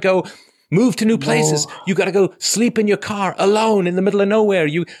because you got to go move to new places. You got to go sleep in your car alone in the middle of nowhere.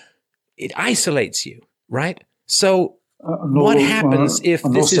 It isolates you, right? So what happens if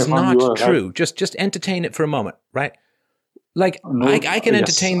this is not true? Just entertain it for a moment, right? Like, No, I can yes,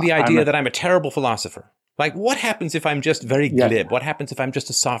 entertain the idea that I'm a terrible philosopher. Like, what happens if I'm just very glib? What happens if I'm just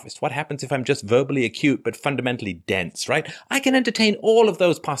a sophist? What happens if I'm just verbally acute but fundamentally dense, right? I can entertain all of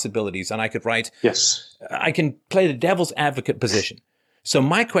those possibilities, and I could write, Yes. I can play the devil's advocate position. So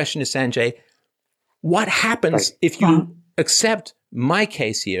my question is, Sanjay, what happens if you accept my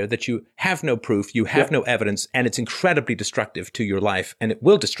case here, that you have no proof, you have no evidence, and it's incredibly destructive to your life, and it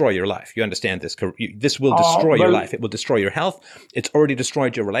will destroy your life? You understand this? This will destroy your life. It will destroy your health. It's already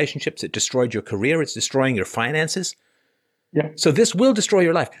destroyed your relationships. It destroyed your career. It's destroying your finances. Yeah. So this will destroy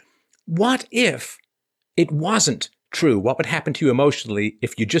your life. What if it wasn't true? What would happen to you emotionally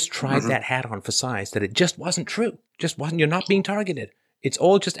if you just tried that hat on for size, that it just wasn't true? Just wasn't, you're not being targeted. It's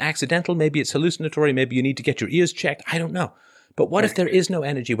all just accidental. Maybe it's hallucinatory. Maybe you need to get your ears checked. I don't know. But what if there is no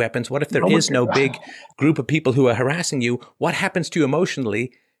energy weapons? What if there is no big group of people who are harassing you? What happens to you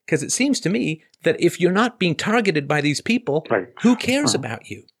emotionally? Because it seems to me that if you're not being targeted by these people, who cares about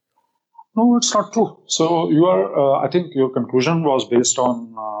you? No, it's not true. So you are, I think your conclusion was based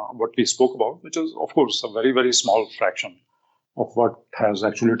on what we spoke about, which is, of course, a very, very small fraction of what has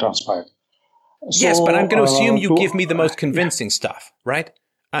actually transpired. So, yes, but I'm going to assume you give me the most convincing stuff, right?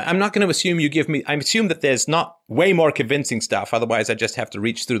 I'm not going to assume you give me, I assume that there's not way more convincing stuff. Otherwise, I just have to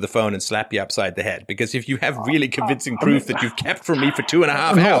reach through the phone and slap you upside the head. Because if you have really convincing proof that you've kept from me for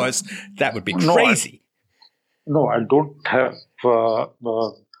 2.5 hours, that would be crazy. No, I don't have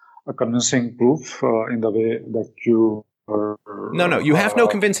a convincing proof in the way that you are. No, you have no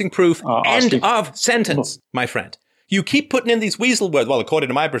convincing proof. End of sentence, my friend. You keep putting in these weasel words. Well, according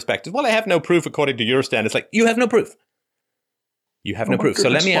to my perspective, well, I have no proof according to your standards. Like, you have no proof. You have no proof. So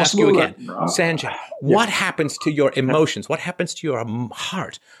let me ask you again, Sanjay, what happens to your emotions? What happens to your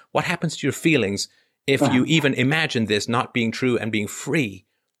heart? What happens to your feelings if you even imagine this not being true and being free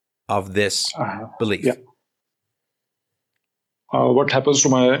of this belief? Yeah. What happens to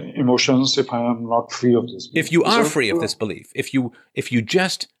my emotions if I am not free of this belief? If you are free of this belief,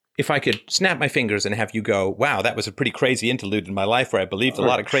 if I could snap my fingers and have you go, wow, that was a pretty crazy interlude in my life where I believed a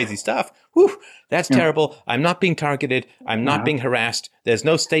lot of crazy stuff. Whew, that's terrible. I'm not being targeted. I'm not being harassed. There's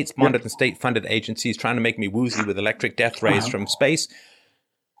no state-sponsored and state-funded agencies trying to make me woozy with electric death rays from space.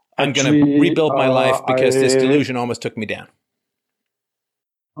 I'm going to rebuild my life because this delusion almost took me down.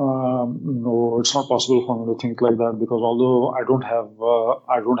 No, it's not possible for me to think like that, because although I don't have.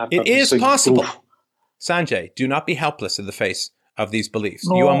 It is possible. Proof. Sanjay, do not be helpless in the face of these beliefs.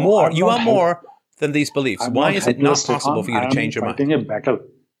 No, you are more than these beliefs. Why is it not possible for you to change your mind? I'm fighting a battle.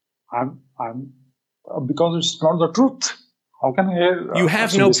 Because it's not the truth. How can I? You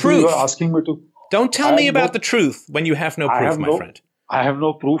have no proof. You are asking me to. Don't tell me about the truth when you have no proof, my friend. I have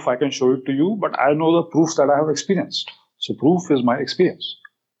no proof. I can show it to you, but I know the proof that I have experienced. So proof is my experience.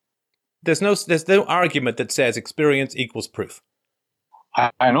 There's no argument that says experience equals proof.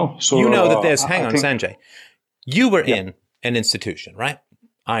 I know. So you know that there's. Hang on, Sanjay. You were in an institution, right?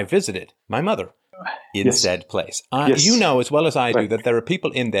 I visited my mother in said place. You know as well as I do that there are people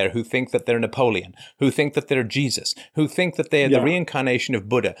in there who think that they're Napoleon, who think that they're Jesus, who think that they're the reincarnation of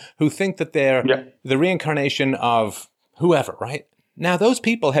Buddha, who think that they're the reincarnation of whoever, right? Now, those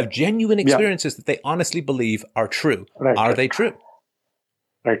people have genuine experiences that they honestly believe are true. Are they true?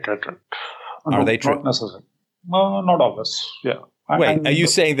 Right. Are they true? Not necessarily. No, not always. Yeah. Wait, are you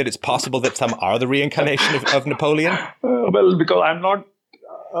saying that it's possible that some are the reincarnation of Napoleon? Well, because I'm not.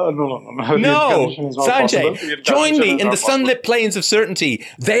 No, Sanjay, join me in the sunlit plains of certainty.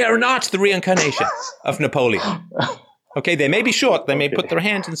 They are not the reincarnation of Napoleon. Okay, they may be short. They may put their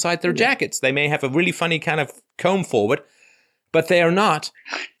hands inside their jackets. They may have a really funny kind of comb forward, but they are not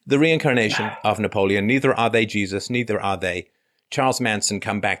the reincarnation of Napoleon. Neither are they Jesus. Neither are they Charles Manson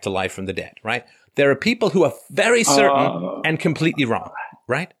come back to life from the dead, right? There are people who are very certain and completely wrong,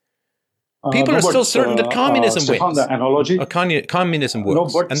 right? People are still certain that communism wins. The analogy, communism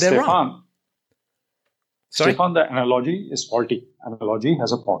works, and they're wrong. Sorry? Stefan, the analogy is faulty. Analogy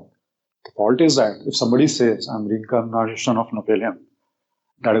has a point. The fault is that if somebody says, I'm reincarnation of Napoleon,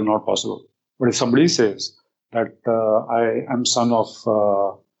 that is not possible. But if somebody says that I am son of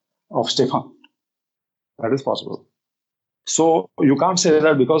Stefan, that is possible. So you can't say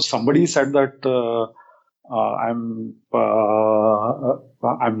that because somebody said that I'm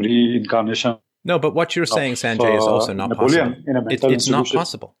reincarnation. No, but what you're saying, Sanjay, is also not Napoleon possible. In a mental it's not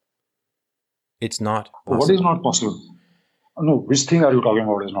possible. It's not possible. What is not possible? No, which thing are you talking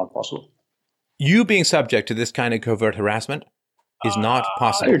about is not possible? You being subject to this kind of covert harassment is not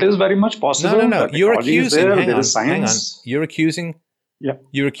possible. It is very much possible. No. You're accusing. Hang on. You're accusing. Yeah.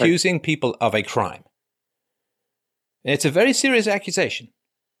 You're accusing people of a crime. It's a very serious accusation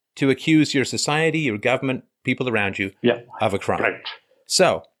to accuse your society, your government, people around you Yeah. of a crime. Right.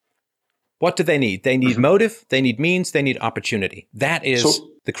 So what do they need? They need motive, they need means, they need opportunity. That is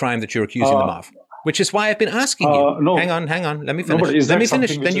the crime that you're accusing them of, which is why I've been asking you. No. Hang on. Let me finish. No, but is Let that me finish,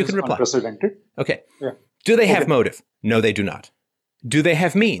 something then which you is can reply. unprecedented? Okay. Yeah. Do they have motive? No, they do not. Do they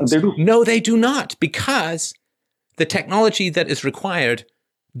have means? They do. No, they do not, because the technology that is required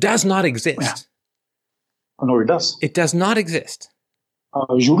does not exist. Yeah. No, it does. It does not exist.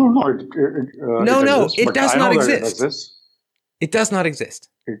 You don't know it. No, exists, it but does I not know that exist. It exists. It does not exist.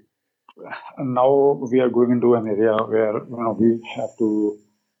 And now we are going into an area where we have to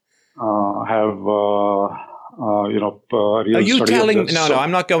have real Are you study telling? of this. No,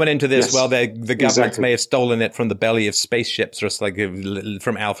 I'm not going into this. Yes, Well, the governments exactly. may have stolen it from the belly of spaceships, or like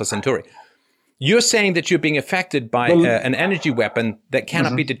from Alpha Centauri. You're saying that you're being affected by an energy weapon that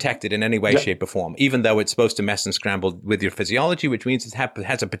cannot be detected in any way, shape, or form, even though it's supposed to mess and scramble with your physiology, which means it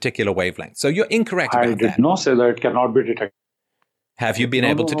has a particular wavelength. So you're incorrect about that. I did not say that it cannot be detected. Have you been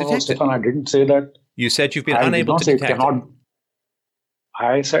able to detect Stefan, I didn't say that. You said you've been unable to detect it.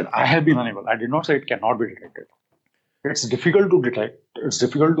 I said I have been unable. I did not say it cannot be detected. It's difficult to detect. It's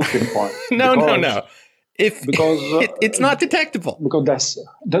difficult to pinpoint. No. Because it's not detectable. Because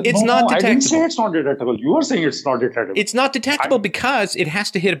it's not detectable. I didn't say it's not detectable. You are saying it's not detectable. It's not detectable because it has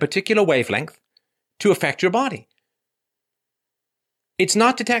to hit a particular wavelength to affect your body. It's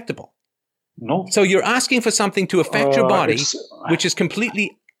not detectable. No. So you're asking for something to affect your body, which is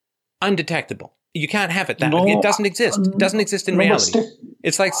completely undetectable. You can't have it that way. It doesn't exist. It doesn't exist in reality.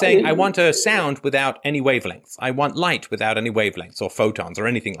 It's like saying, I want a sound without any wavelengths. I want light without any wavelengths or photons or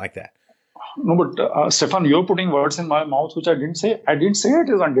anything like that. No, but Stefan, you're putting words in my mouth which I didn't say. I didn't say it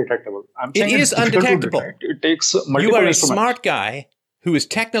is undetectable. I'm saying it is undetectable. It takes multiple You are a instruments. smart guy who is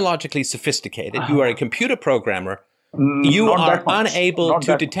technologically sophisticated. You are a computer programmer. You Not are that much. unable Not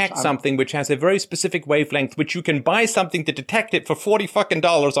to that detect much. something which has a very specific wavelength, which you can buy something to detect it for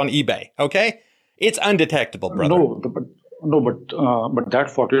 $40 on eBay. Okay, it's undetectable, brother. But that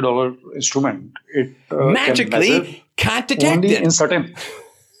 $40 instrument, it magically can't detect only it. in certain.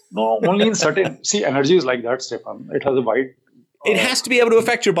 No, only in certain. See, energy is like that, Stefan. It has a wide. It has to be able to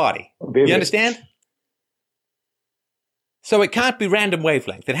affect your body. wavelength. You understand? So it can't be random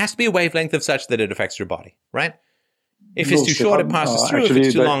wavelength. It has to be a wavelength of such that it affects your body, right? If it's too short, it passes through. If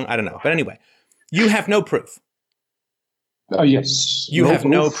it's too long, I don't know. But anyway, you have no proof. Yes. You have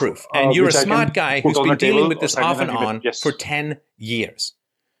no proof. And you're a smart guy who's been dealing with this off and on yes. for 10 years.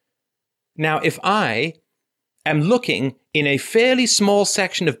 Now, if I am looking in a fairly small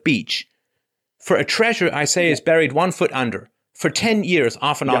section of beach for a treasure I say is buried 1 foot under, for 10 years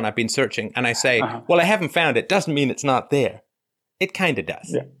off and on I've been searching, and I say, well, I haven't found it, doesn't mean it's not there. It kind of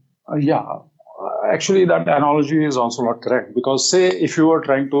does. Yeah. Actually, that analogy is also not correct, because say if you were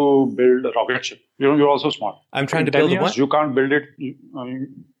trying to build a rocket ship, you're also smart. I'm trying to build a what? You can't build it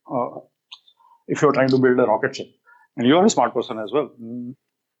if you're trying to build a rocket ship. And you're a smart person as well,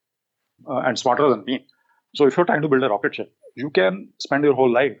 and smarter than me. So if you're trying to build a rocket ship, you can spend your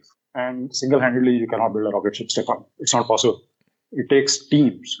whole life, and single-handedly you cannot build a rocket ship, Stefan. It's not possible. It takes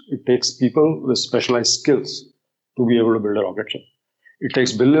teams. It takes people with specialized skills to be able to build a rocket ship. It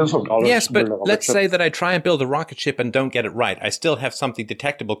takes billions of dollars. Yes, to build a but rocket let's ship. say that I try and build a rocket ship and don't get it right. I still have something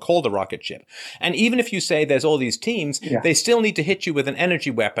detectable called a rocket ship. And even if you say there's all these teams, they still need to hit you with an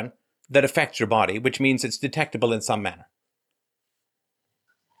energy weapon that affects your body, which means it's detectable in some manner.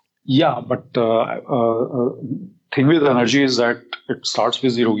 Yeah, but thing with energy is that it starts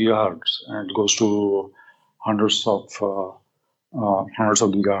with 0 gigahertz and it goes to hundreds of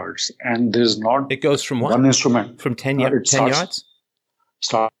gigahertz, and there's not. It goes from what? One instrument From 10 yards.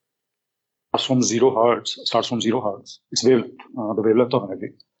 Starts from 0 hertz. Starts from 0 hertz. It's wavelength. The wavelength of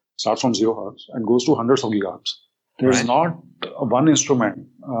energy starts from 0 hertz and goes to hundreds of gigahertz. There's not one instrument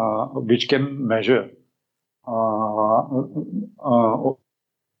which can measure.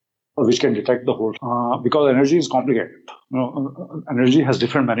 Which can detect the whole, because energy is complicated. Energy has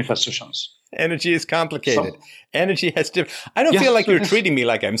different manifestations. Energy is complicated. Energy has different. I don't feel like you're treating me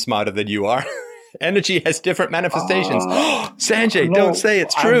like I'm smarter than you are. Energy has different manifestations. Sanjay, no, don't say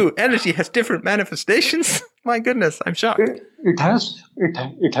it's true. Energy has different manifestations. My goodness, I'm shocked. It has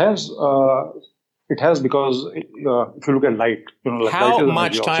because if you look at light, like how light is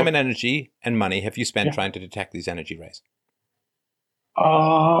much energy time also. and energy and money have you spent trying to detect these energy rays?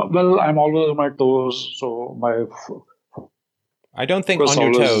 Well, I'm always on my toes, so I don't think on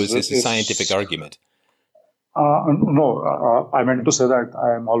your toes is a scientific argument. No, I meant to say that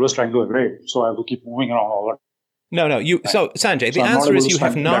I'm always trying to evade, so I have to keep moving around all that. No. So Sanjay, the answer is you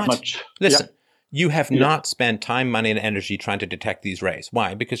have not. Listen, you have Yeah. not spent time, money, and energy trying to detect these rays.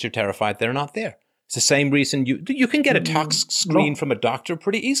 Why? Because you're terrified they're not there. It's the same reason you can get a tox screen from a doctor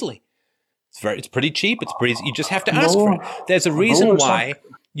pretty easily. It's pretty cheap. It's pretty. You just have to ask for it. There's a reason why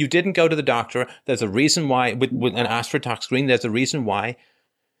you didn't go to the doctor. There's a reason why with and ask for a tox screen. There's a reason why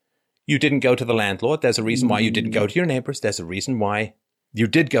you didn't go to the landlord. There's a reason why you didn't go to your neighbors. There's a reason why you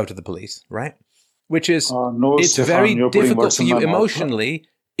did go to the police, right? Which is, it's Stefan, very you're putting difficult words for in you my mouth. emotionally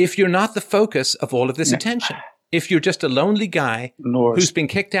if you're not the focus of all of this attention. If you're just a lonely guy who's been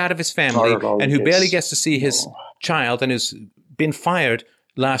kicked out of his family and who barely gets to see his child and who's been fired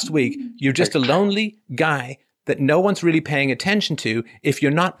last week, you're just a lonely guy that no one's really paying attention to if you're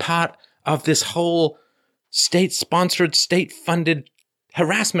not part of this whole state-sponsored, state-funded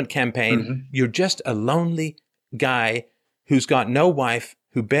harassment campaign. You're just a lonely guy who's got no wife,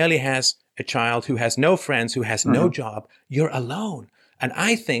 who barely has a child, who has no friends, who has no job. You're alone. And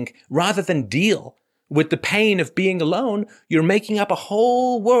I think rather than deal with the pain of being alone, you're making up a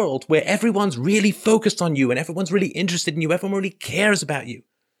whole world where everyone's really focused on you and everyone's really interested in you. Everyone really cares about you.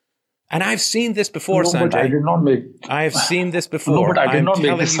 And I've seen this before, Sanjay. But I did not make... I've seen this before. but I did I'm not make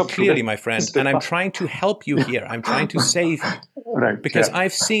telling this you up clearly, today. my friend, and I'm trying to help you here. I'm trying to save you. Right. Because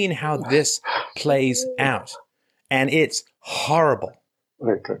I've seen how this plays out. And it's horrible.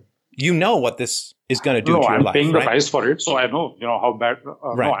 Right. You know what this is going to do to your I'm life, paying right? the price for it, so I know, how bad.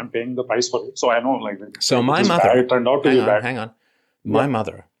 Right. No, I'm paying the price for it, so I know, So my it mother, turned out to be bad. hang on. My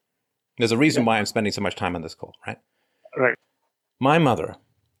mother, there's a reason why I'm spending so much time on this call, right? Right. My mother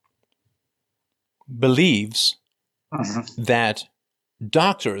believes that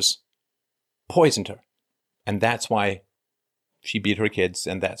doctors poisoned her. And that's why she beat her kids,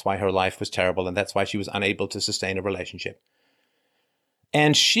 and that's why her life was terrible, and that's why she was unable to sustain a relationship.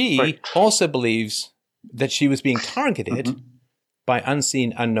 And she also believes that she was being targeted by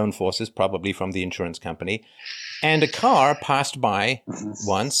unseen, unknown forces, probably from the insurance company. And a car passed by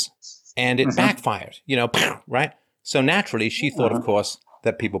once, and it backfired, right? So naturally, she thought, of course,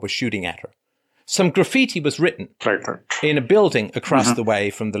 that people were shooting at her. Some graffiti was written in a building across the way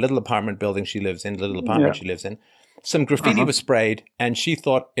from the little apartment building she lives in, the little apartment she lives in. Some graffiti was sprayed, and she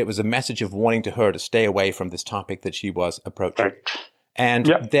thought it was a message of warning to her to stay away from this topic that she was approaching.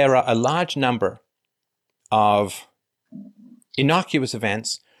 And there are a large number of innocuous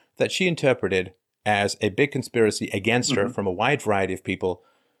events that she interpreted as a big conspiracy against her from a wide variety of people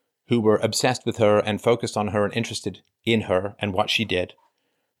who were obsessed with her and focused on her and interested in her and what she did.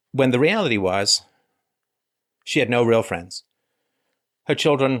 When the reality was, she had no real friends. Her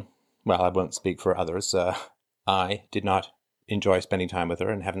children, well, I won't speak for others. I did not enjoy spending time with her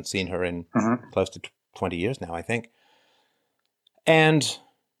and haven't seen her in close to 20 years now, I think. And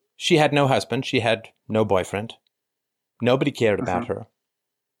she had no husband. She had no boyfriend. Nobody cared about her.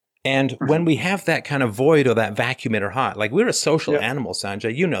 And when we have that kind of void or that vacuum in our heart, like we're a social animal,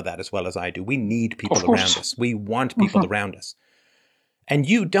 Sanjay, you know that as well as I do. We need people around us. We want people around us. And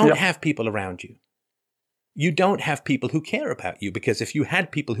you don't have people around you. You don't have people who care about you, because if you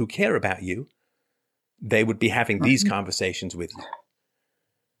had people who care about you, they would be having these conversations with you.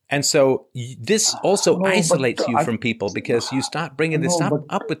 And so this also isolates you from people, because you start bringing this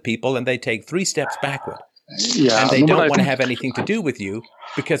up with people and they take 3 steps backward. And they don't want to have anything to do with you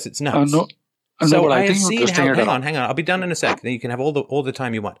because it's nuts. So I have seen how, hang on, I'll be done in a second. You can have all the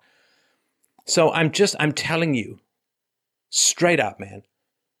time you want. So I'm telling you straight up, man,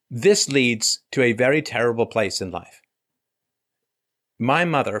 this leads to a very terrible place in life. My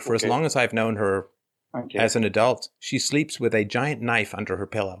mother, for as long as I've known her as an adult, she sleeps with a giant knife under her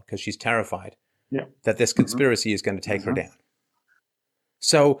pillow because she's terrified that this conspiracy is going to take her down.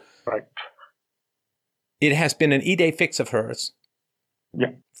 So it has been an e-day fix of hers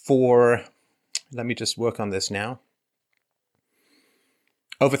for, let me just work on this now,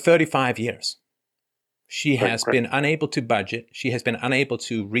 over 35 years. She has been unable to budget. She has been unable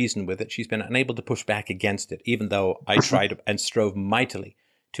to reason with it. She's been unable to push back against it, even though I tried and strove mightily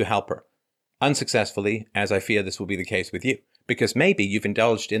to help her. Unsuccessfully, as I fear this will be the case with you. Because maybe you've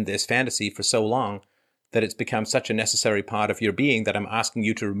indulged in this fantasy for so long that it's become such a necessary part of your being that I'm asking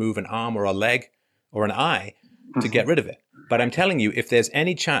you to remove an arm or a leg or an eye to get rid of it. But I'm telling you, if there's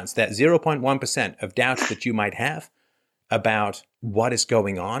any chance, that 0.1% of doubt that you might have about what is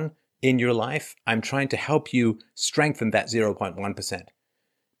going on in your life, I'm trying to help you strengthen that 0.1%,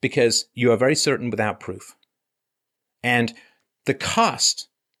 because you are very certain without proof. And the cost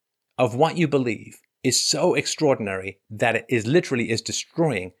of what you believe is so extraordinary that it is literally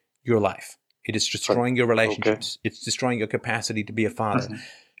destroying your life. It is destroying your relationships. It's destroying your capacity to be a father.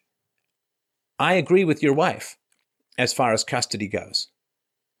 I agree with your wife as far as custody goes,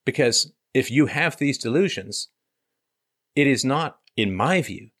 because if you have these delusions, it is not, in my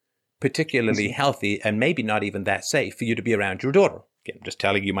view, particularly healthy and maybe not even that safe for you to be around your daughter. Again, I'm just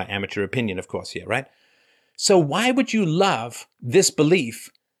telling you my amateur opinion, of course, here, right? So why would you love this belief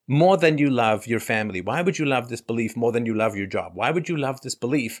more than you love your family? Why would you love this belief more than you love your job? Why would you love this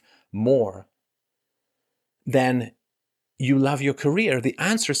belief more than you love your career? The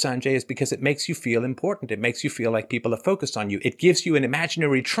answer, Sanjay, is because it makes you feel important. It makes you feel like people are focused on you. It gives you an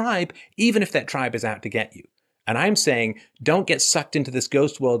imaginary tribe, even if that tribe is out to get you. And I'm saying, don't get sucked into this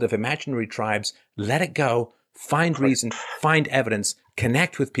ghost world of imaginary tribes. Let it go. Find reason, find evidence,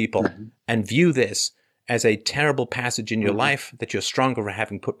 connect with people, and view this as a terrible passage in your life that you're stronger for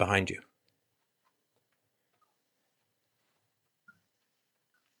having put behind you.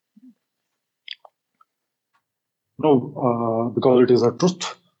 No, because it is a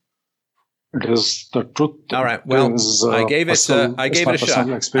truth. It is the truth. All right. Well, I gave it a shot. I gave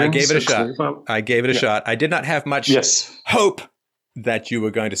it a shot. I did not have much hope that you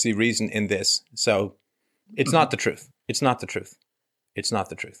were going to see reason in this. So it's not the truth. It's not the truth. It's not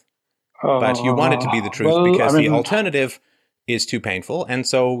the truth. But you want it to be the truth because the alternative is too painful, and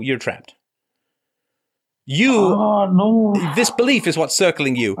so you're trapped. This belief is what's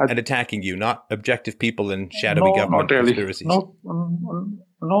circling you and attacking you, not objective people and shadowy government conspiracies. No,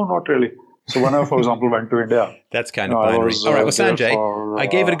 not really. So when I, for example, went to India, that's kind of binary. All right, well, Sanjay, I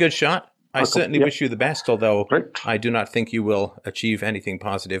gave it a good shot. I certainly wish you the best, although I do not think you will achieve anything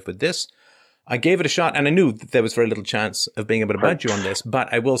positive with this. I gave it a shot, and I knew that there was very little chance of being able to budge you on this,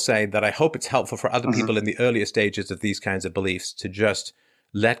 but I will say that I hope it's helpful for other people in the earlier stages of these kinds of beliefs to just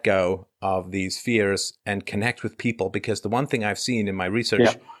let go of these fears and connect with people, because the one thing I've seen in my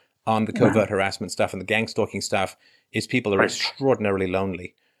research on the covert harassment stuff and the gang stalking stuff is people are extraordinarily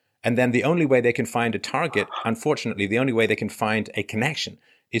lonely. And then the only way they can find a target, unfortunately, the only way they can find a connection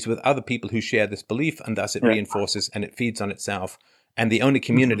is with other people who share this belief, and thus it reinforces and it feeds on itself. And the only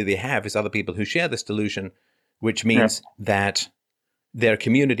community they have is other people who share this delusion, which means that their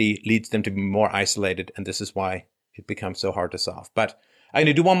community leads them to be more isolated, and this is why it becomes so hard to solve. But I'm going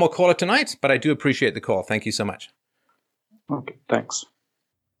to do one more caller tonight, but I do appreciate the call. Thank you so much. Okay, thanks.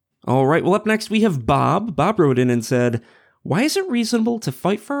 All right, well, up next we have Bob. Bob wrote in and said, why is it reasonable to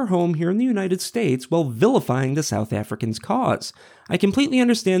fight for our home here in the United States while vilifying the South Africans' cause? I completely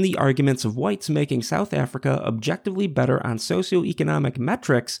understand the arguments of whites making South Africa objectively better on socioeconomic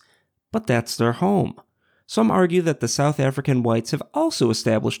metrics, but that's their home. Some argue that the South African whites have also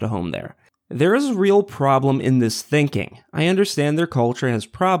established a home there. There is a real problem in this thinking. I understand their culture has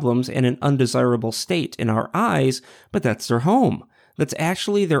problems and an undesirable state in our eyes, but that's their home. That's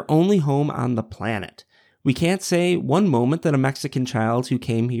actually their only home on the planet. We can't say one moment that a Mexican child who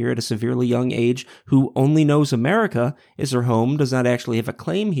came here at a severely young age who only knows America is their home does not actually have a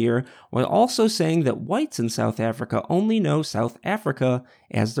claim here, while also saying that whites in South Africa only know South Africa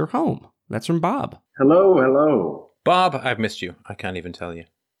as their home. That's from Bob. Hello. Bob, I've missed you. I can't even tell you.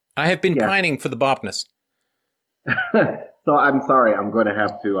 I have been pining for the Bobness. So I'm sorry. I'm going to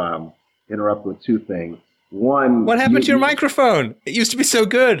have to interrupt with two things. One, what happened to your microphone? It used to be so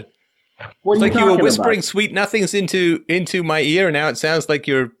good. It's like you were whispering sweet nothings into my ear. Now it sounds like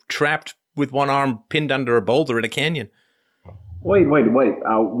you're trapped with one arm pinned under a boulder in a canyon. Wait.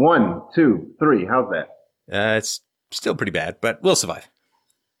 1, 2, 3. How's that? It's still pretty bad, but we'll survive.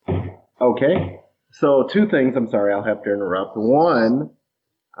 Okay. So two things. I'm sorry. I'll have to interrupt. One,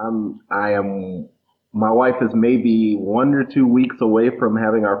 my wife is maybe 1 or 2 weeks away from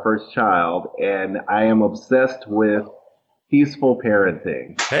having our first child, and I am obsessed with peaceful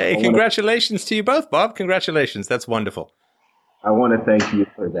parenting. Hey, congratulations to you both, Bob. Congratulations. That's wonderful. I want to thank you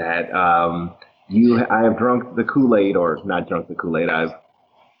for that. I have drunk the Kool-Aid, or not drunk the Kool-Aid. I've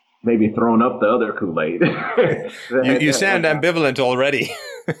maybe thrown up the other Kool-Aid. You sound ambivalent already.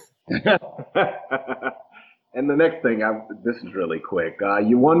 And the next thing, this is really quick.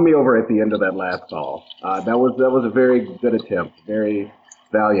 You won me over at the end of that last call. That was a very good attempt, very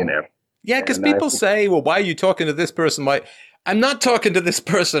valiant effort. Yeah, because people say, well, why are you talking to this person? Why? I'm not talking to this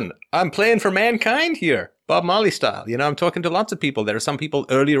person. I'm playing for mankind here, Bob Marley style. You know, I'm talking to lots of people. There are some people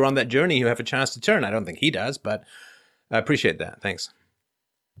earlier on that journey who have a chance to turn. I don't think he does, but I appreciate that. Thanks.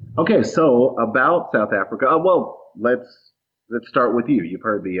 Okay, so about South Africa. Well, let's start with you. You've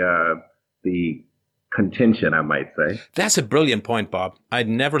heard the contention, I might say. That's a brilliant point, Bob. I'd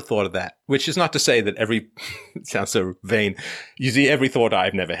never thought of that, which is not to say that it sounds so vain. You see, every thought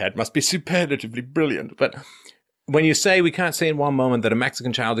I've never had must be superlatively brilliant. But when you say we can't say in one moment that a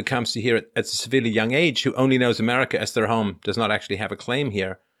Mexican child who comes to here at a severely young age who only knows America as their home does not actually have a claim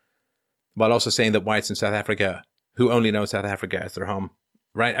here, while also saying that whites in South Africa who only know South Africa as their home,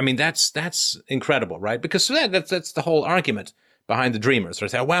 right? I mean, that's incredible, right? Because that's the whole argument behind the dreamers. Or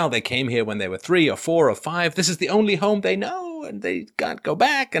say, well, they came here when they were 3 or 4 or 5. This is the only home they know, and they can't go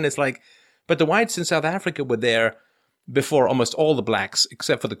back. And it's like, but the whites in South Africa were there before almost all the blacks,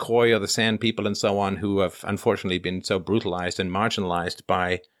 except for the Khoi or the San people and so on, who have unfortunately been so brutalized and marginalized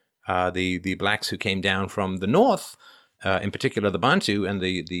by the blacks who came down from the north, in particular the Bantu and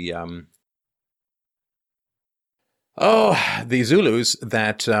the Zulus.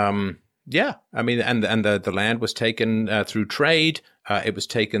 That I mean, and the land was taken through trade. It was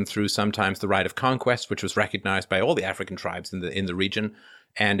taken through sometimes the right of conquest, which was recognized by all the African tribes in the region,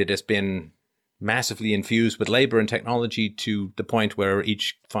 and it has been massively infused with labor and technology to the point where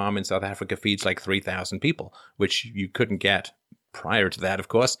each farm in South Africa feeds like 3,000 people, which you couldn't get prior to that, of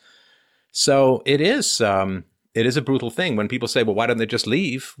course. So it is a brutal thing. When people say, well, why don't they just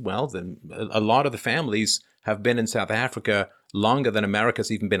leave? Well, then a lot of the families have been in South Africa longer than America's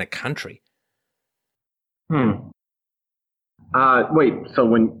even been a country. Wait, so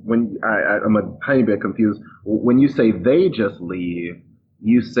when I'm a tiny bit confused. When you say they just leave,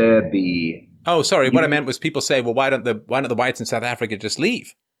 you said the... Oh, sorry. What I meant was people say, well, why don't the whites in South Africa just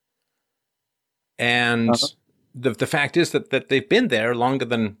leave? And the fact is that they've been there longer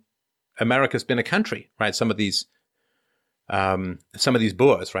than America's been a country, right? Some of these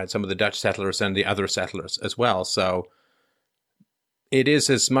Boers, right? Some of the Dutch settlers and the other settlers as well. So it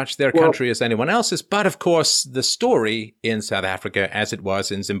is as much their country as anyone else's. But of course, the story in South Africa, as it was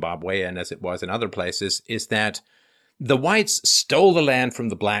in Zimbabwe and as it was in other places, is that the whites stole the land from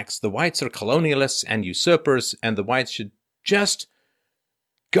the blacks. The whites are colonialists and usurpers, and the whites should just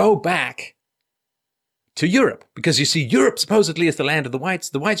go back to Europe. Because you see, Europe supposedly is the land of the whites.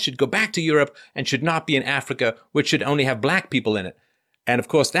 The whites should go back to Europe and should not be in Africa, which should only have black people in it. And of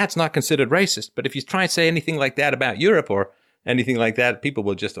course, that's not considered racist. But if you try and say anything like that about Europe or anything like that, people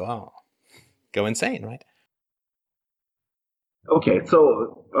will just, go insane, right? Okay,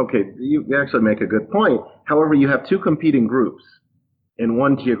 you actually make a good point. However, you have two competing groups in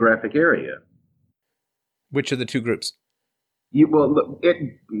one geographic area. Which are the two groups?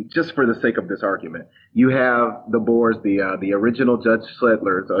 Just for the sake of this argument, you have the Boers, the original Dutch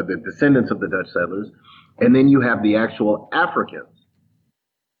settlers, or the descendants of the Dutch settlers, and then you have the actual Africans.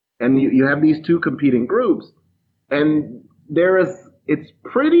 And you have these two competing groups, and it's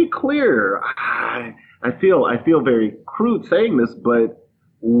pretty clear. I feel very crude saying this, but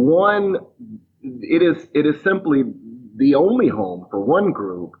it is simply the only home for one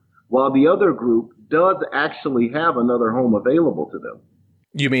group, while the other group does actually have another home available to them.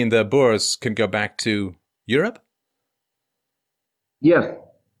 You mean the Boers can go back to Europe? Yes.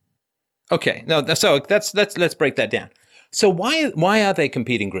 Okay. No. So let's break that down. So why are they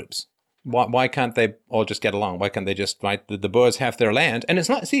competing groups? Why can't they all just get along? Why can't they just, right? The Boers have their land, and it's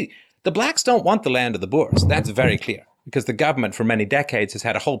not. See, the blacks don't want the land of the Boers. That's very clear, because the government for many decades has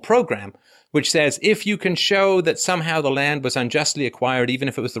had a whole program which says if you can show that somehow the land was unjustly acquired, even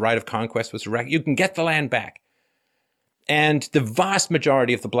if it was the right of conquest was correct, you can get the land back. And the vast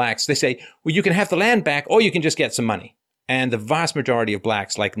majority of the blacks, they say, well, you can have the land back or you can just get some money. And the vast majority of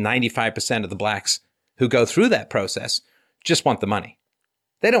blacks, like 95% of the blacks who go through that process, just want the money.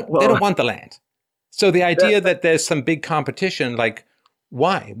 They don't want the land. So the idea that there's some big competition, like,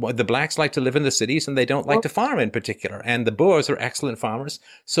 why? Well, the blacks like to live in the cities and they don't like to farm in particular. And the Boers are excellent farmers.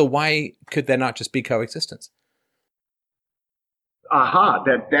 So why could there not just be coexistence?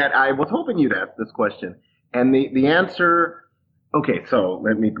 That I was hoping you'd ask this question. And the answer, okay, so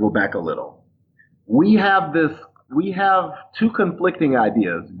let me go back a little. We have two conflicting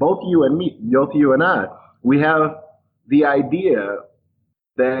ideas, both you and I. We have the idea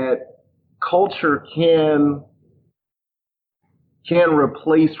that culture can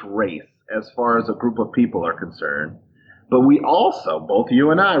replace race as far as a group of people are concerned. But we also, both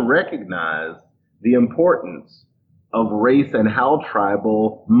you and I, recognize the importance of race and how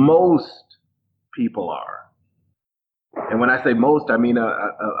tribal most people are. And when I say most, I mean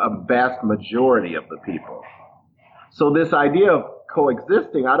a vast majority of the people. So this idea of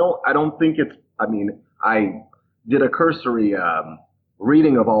coexisting, I don't think I did a cursory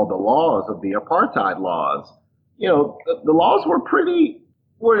reading of all the laws of the apartheid laws. You know, the laws were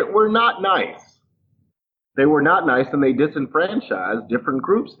not nice. They were not nice, and they disenfranchised different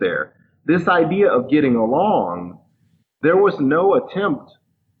groups there. This idea of getting along, there was no attempt,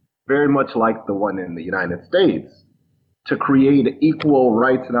 very much like the one in the United States, to create equal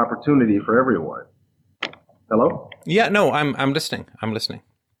rights and opportunity for everyone. Hello? Yeah, no, I'm listening. I'm listening.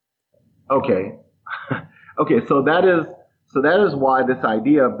 Okay. Okay, so that is why this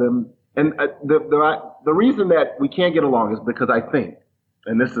idea of them, and the reason that we can't get along is because I think,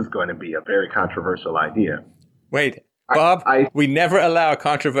 and this is going to be a very controversial idea. Wait, Bob, we never allow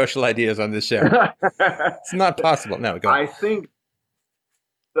controversial ideas on this show. It's not possible. No, go on. I think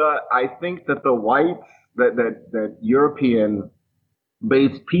that the whites, that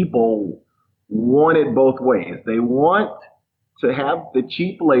European-based people want it both ways. They want to have the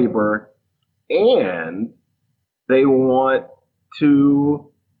cheap labor, and they want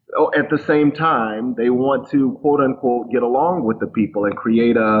to, at the same time, they want to quote unquote get along with the people and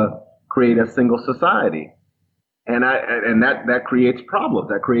create a single society. And that creates problems.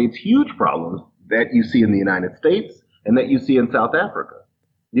 That creates huge problems that you see in the United States and that you see in South Africa.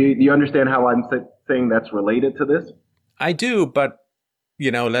 Do you understand how I'm saying that's related to this? I do, but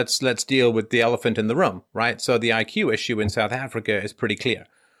let's deal with the elephant in the room, right? So the IQ issue in South Africa is pretty clear.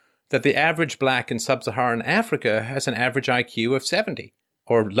 That the average black in sub-Saharan Africa has an average IQ of 70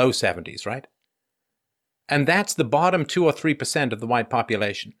 or low 70s, right? And that's the bottom 2 or 3% of the white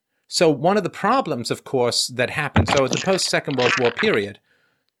population. So one of the problems, of course, that happened, so at the post-Second World War period,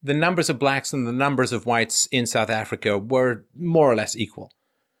 the numbers of blacks and the numbers of whites in South Africa were more or less equal.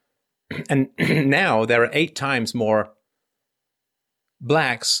 And now there are 8 times more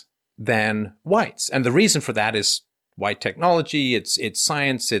blacks than whites. And the reason for that is white technology, it's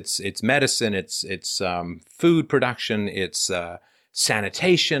science, it's medicine, it's food production, it's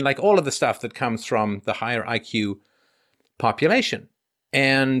sanitation, like all of the stuff that comes from the higher IQ population.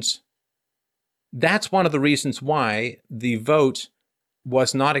 And that's one of the reasons why the vote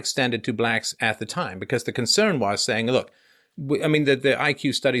was not extended to blacks at the time, because the concern was saying, look, the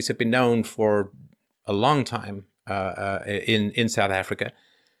IQ studies have been known for a long time in South Africa.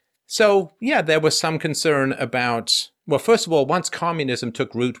 So, yeah, there was some concern about, well, first of all, once communism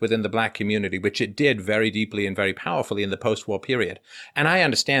took root within the black community, which it did very deeply and very powerfully in the post-war period, and I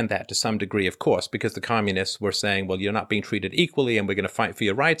understand that to some degree, of course, because the communists were saying, well, you're not being treated equally and we're going to fight for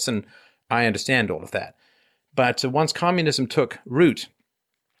your rights, and I understand all of that. But once communism took root,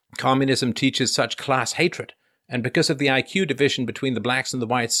 communism teaches such class hatred, and because of the IQ division between the blacks and the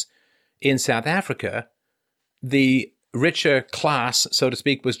whites in South Africa, the richer class, so to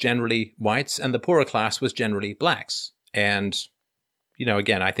speak, was generally whites, and the poorer class was generally blacks. And,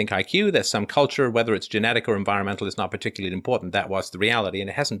 again, I think IQ, there's some culture, whether it's genetic or environmental, is not particularly important. That was the reality, and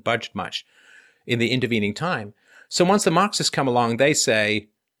it hasn't budged much in the intervening time. So once the Marxists come along, they say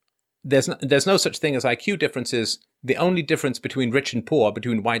there's no such thing as IQ differences. The only difference between rich and poor,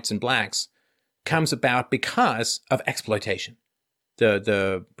 between whites and blacks, comes about because of exploitation.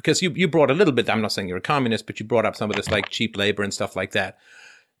 Because you brought a little bit, I'm not saying you're a communist, but you brought up some of this like cheap labor and stuff like that.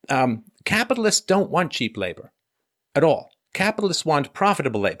 Capitalists don't want cheap labor at all. Capitalists want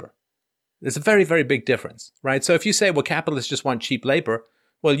profitable labor. There's a very, very big difference, right? So if you say, well, capitalists just want cheap labor,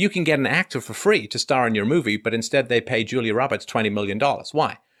 well, you can get an actor for free to star in your movie, but instead they pay Julia Roberts $20 million.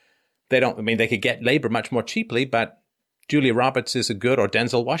 Why? They could get labor much more cheaply, but Julia Roberts is a good, or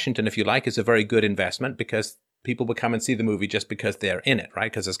Denzel Washington, if you like, is a very good investment because people will come and see the movie just because they're in it,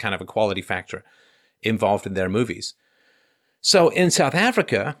 right? Because there's kind of a quality factor involved in their movies. So in South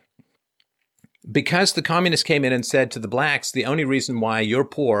Africa, because the communists came in and said to the blacks, the only reason why you're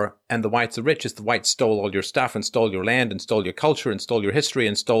poor and the whites are rich is the whites stole all your stuff and stole your land and stole your culture and stole your history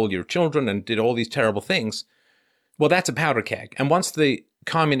and stole your children and did all these terrible things. Well, that's a powder keg. And once the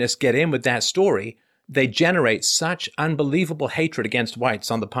communists get in with that story, they generate such unbelievable hatred against whites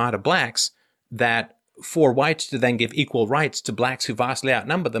on the part of blacks that for whites to then give equal rights to blacks who vastly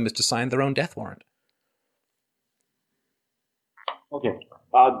outnumber them is to sign their own death warrant. Okay.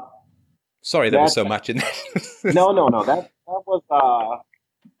 Sorry, there was so much in that. No. That was.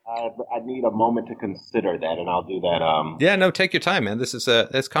 I need a moment to consider that, and I'll do that. Yeah, no, take your time, man.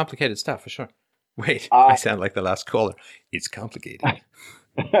 That's complicated stuff for sure. Wait, I sound like the last caller. It's complicated.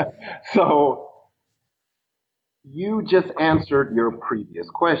 So. You just answered your previous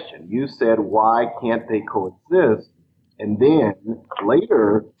question. You said, why can't they coexist? And then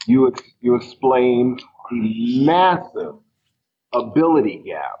later, you explained the massive ability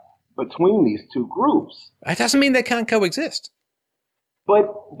gap between these two groups. That doesn't mean they can't coexist.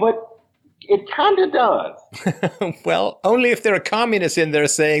 But it kind of does. Well, only if there are communists in there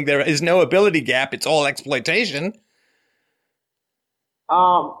saying there is no ability gap, it's all exploitation.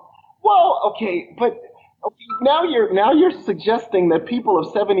 Well, okay, but... Now you're suggesting that people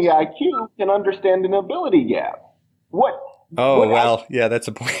of 70 IQ can understand an ability gap. What? Oh, well, yeah, that's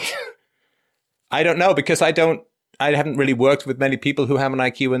a point. I don't know because I haven't really worked with many people who have an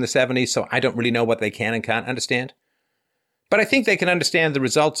IQ in the 70s, so I don't really know what they can and can't understand. But I think they can understand the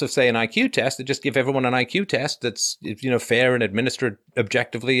results of, say, an IQ test. They just give everyone an IQ test that's, fair and administered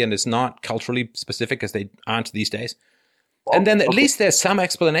objectively and is not culturally specific, as they aren't these days. And then at least there's some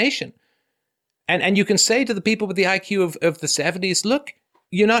explanation. And you can say to the people with the IQ of the 70s, look,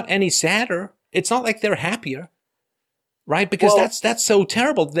 you're not any sadder. It's not like they're happier, right? Because that's so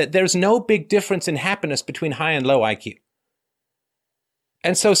terrible that there's no big difference in happiness between high and low IQ.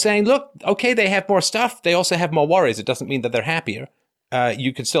 And so saying, look, okay, they have more stuff. They also have more worries. It doesn't mean that they're happier.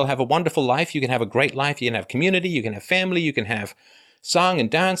 You can still have a wonderful life. You can have a great life. You can have community. You can have family. You can have song and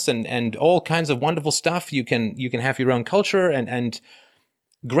dance and all kinds of wonderful stuff. You can have your own culture and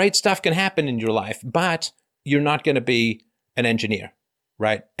great stuff can happen in your life, but you're not going to be an engineer,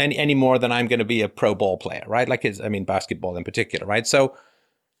 right? Any more than I'm going to be a pro ball player, right? Basketball in particular, right? So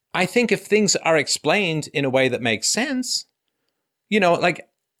I think if things are explained in a way that makes sense, like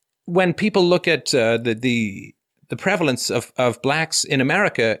when people look at the prevalence of blacks in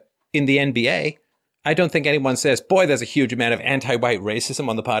America in the NBA, I don't think anyone says, boy, there's a huge amount of anti-white racism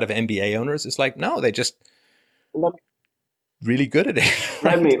on the part of NBA owners. It's like, no, they just really good at it.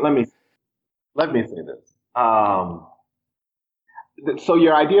 Right? Let me say this. So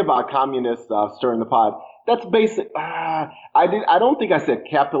your idea about communists stirring the pot, that's basic. I don't think I said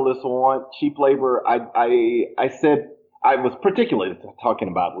capitalists want cheap labor. I said I was particularly talking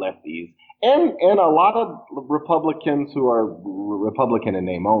about lefties and a lot of Republicans who are Republican in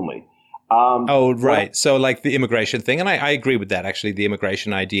name only. Right. So like the immigration thing, and I agree with that. Actually, the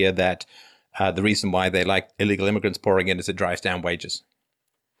immigration idea that the reason why they like illegal immigrants pouring in is it drives down wages.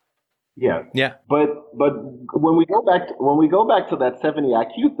 Yeah. Yeah. But when we go back to that 70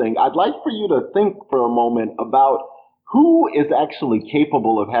 IQ thing, I'd like for you to think for a moment about who is actually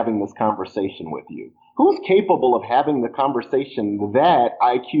capable of having this conversation with you. Who's capable of having the conversation that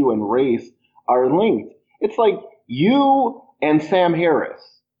IQ and race are linked? It's like you and Sam Harris.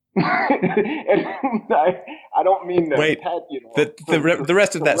 And I don't mean that. Wait, the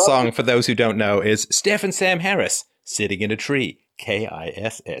rest of that song, for those who don't know, is Steph and Sam Harris sitting in a tree.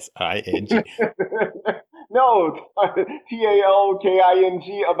 KISSING. No,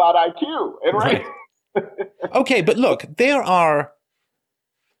 TALKING about IQ. Right. Okay, but look, there are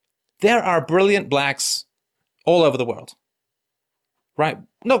brilliant blacks all over the world. Right?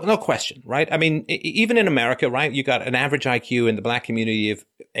 No question, right? I mean, even in America, right, you got an average IQ in the black community of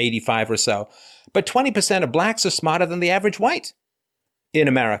 85 or so, but 20% of blacks are smarter than the average white in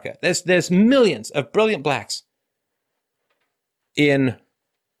America. There's millions of brilliant blacks in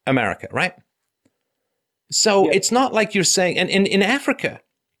America, right? So it's not like you're saying, and in Africa,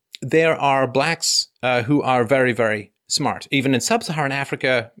 there are blacks who are very, very smart. Even in sub-Saharan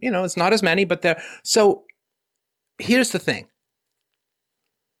Africa, it's not as many, but there. So here's the thing.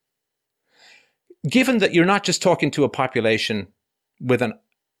 Given that you're not just talking to a population with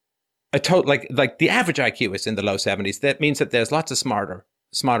a total, like the average IQ is in the low 70s, that means that there's lots of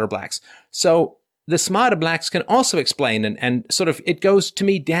smarter blacks. So the smarter blacks can also explain and sort of, it goes to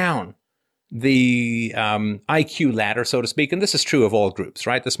me down the IQ ladder, so to speak. And this is true of all groups,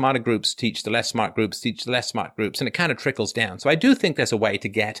 right? The smarter groups teach the less smart groups, teach the less smart groups, and it kind of trickles down. So I do think there's a way to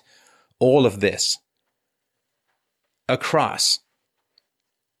get all of this across.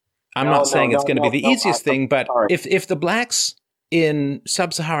 I'm not saying it's going to be the easiest thing, but if the blacks in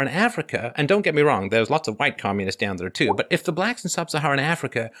sub-Saharan Africa, and don't get me wrong, there's lots of white communists down there too, but if the blacks in sub-Saharan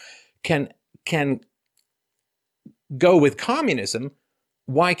Africa can go with communism,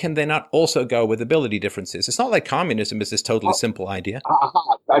 why can they not also go with ability differences? It's not like communism is this totally simple idea.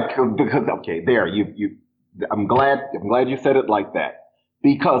 Because I'm glad you said it like that.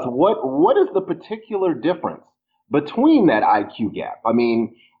 Because what is the particular difference between that IQ gap? I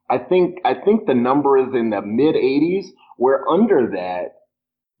mean, I think the number is in the mid 80s, where under that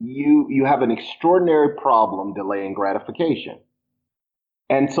you have an extraordinary problem delaying gratification.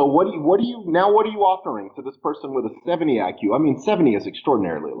 And so what are you offering to this person with a 70 IQ? I mean, 70 is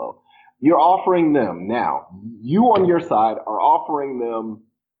extraordinarily low. You're offering them now. You on your side are offering them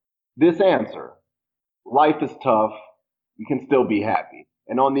this answer. Life is tough. You can still be happy.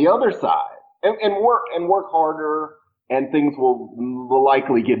 And on the other side, and work harder, and things will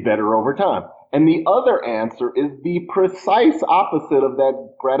likely get better over time. And the other answer is the precise opposite of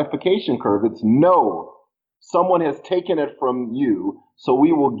that gratification curve. It's no. Someone has taken it from you, so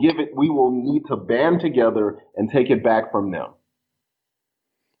we will need to band together and take it back from them.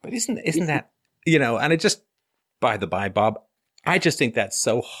 But isn't that, and it just, by the by, Bob, I just think that's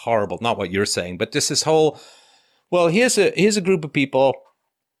so horrible. Not what you're saying, but just this whole, well, here's a group of people,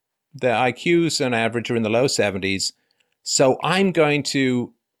 the IQs on average are in the low 70s, so I'm going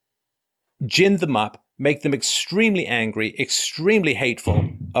to gin them up, make them extremely angry, extremely hateful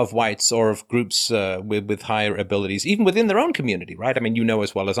of whites or of groups with higher abilities, even within their own community, right? I mean,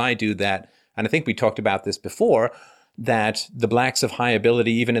 as well as I do that, and I think we talked about this before, that the blacks of high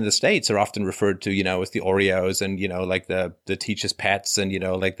ability, even in the States, are often referred to, as the Oreos and, like the teacher's pets. And,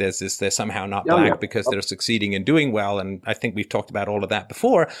 like there's this, they're somehow not black because they're succeeding and doing well. And I think we've talked about all of that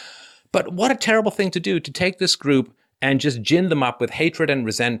before. But what a terrible thing to do, to take this group and just gin them up with hatred and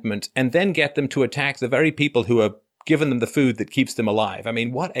resentment and then get them to attack the very people who are giving them the food that keeps them alive. I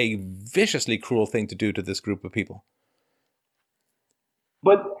mean, what a viciously cruel thing to do to this group of people.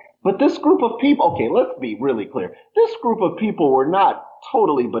 But this group of people, okay, let's be really clear. This group of people were not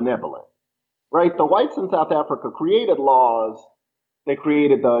totally benevolent, right? The whites in South Africa created laws. They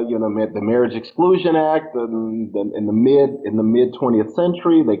created the Marriage Exclusion Act in the mid 20th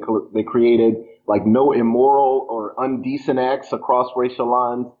century. They created like no immoral or undecent acts across racial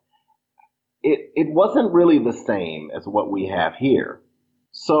lines. It wasn't really the same as what we have here.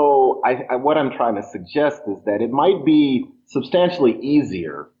 So what I'm trying to suggest is that it might be substantially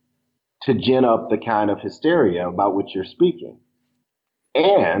easier to gin up the kind of hysteria about which you're speaking.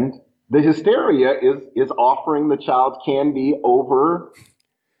 And the hysteria is offering the child candy over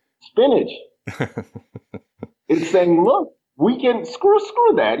spinach. It's saying, look, we can screw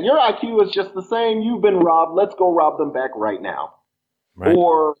that. Your IQ is just the same. You've been robbed. Let's go rob them back right now. Right.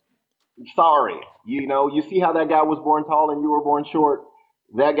 Or, sorry, you see how that guy was born tall and you were born short?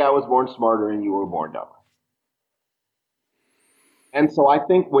 That guy was born smarter and you were born dumber. And so I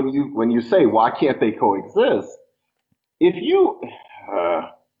think when you say, why can't they coexist? If you,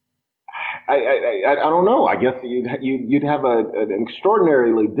 I don't know. I guess you'd have an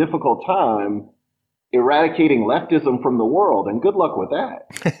extraordinarily difficult time eradicating leftism from the world, and good luck with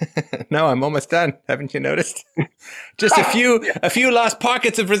that. No, I'm almost done. Haven't you noticed? Just a few last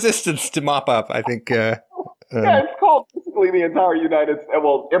pockets of resistance to mop up, I think. Yeah, it's called basically the entire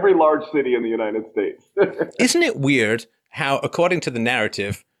every large city in the United States. Isn't it weird how, according to the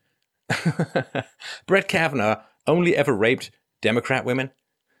narrative, Brett Kavanaugh only ever raped Democrat women?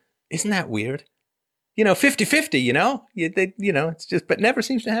 Isn't that weird? 50-50, it's just, but never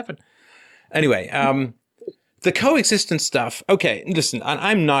seems to happen. Anyway, the coexistence stuff. Okay, listen,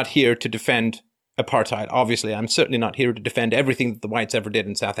 I'm not here to defend apartheid. Obviously, I'm certainly not here to defend everything that the whites ever did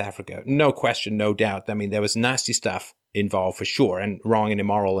in South Africa. No question, no doubt. I mean, there was nasty stuff involved for sure, and wrong and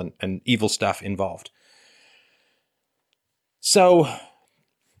immoral and evil stuff involved. So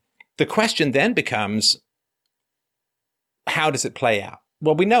the question then becomes, how does it play out?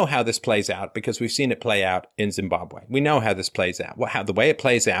 Well, we know how this plays out because we've seen it play out in Zimbabwe. We know how this plays out. The way it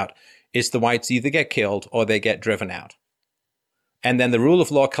plays out is the whites either get killed or they get driven out. And then the rule of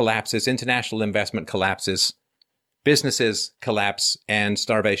law collapses, international investment collapses, businesses collapse, and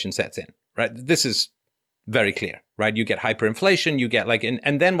starvation sets in, right? This is very clear, right? You get hyperinflation, you get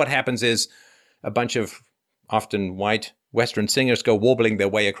and then what happens is a bunch of often white Western singers go warbling their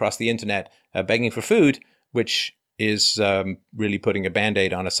way across the internet, begging for food, which is really putting a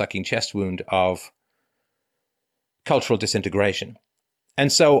Band-Aid on a sucking chest wound of cultural disintegration.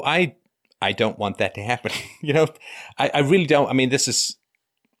 And so I don't want that to happen. I really don't. I mean, this is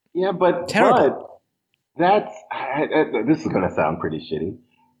terrible. But this is going to sound pretty shitty.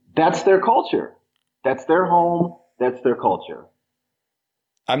 That's their culture. That's their home. That's their culture.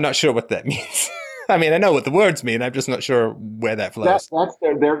 I'm not sure what that means. I mean, I know what the words mean. I'm just not sure where that flows. That's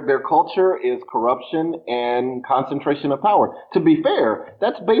their culture is corruption and concentration of power. To be fair,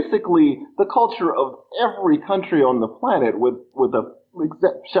 that's basically the culture of every country on the planet, with the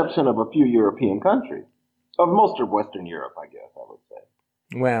exception of a few European countries, of most of Western Europe, I guess I would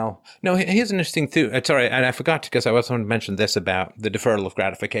say. Well, no, here's an interesting thing. Sorry, and I forgot because I also want to mention this about the deferral of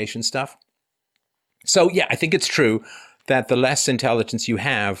gratification stuff. So, yeah, I think it's true that the less intelligence you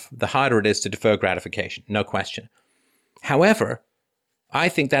have, the harder it is to defer gratification, no question. However, I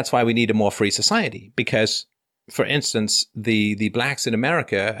think that's why we need a more free society because, for instance, the blacks in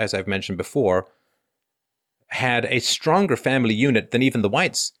America, as I've mentioned before, had a stronger family unit than even the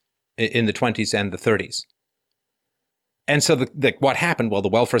whites in the 20s and the 30s. And so what happened? Well, the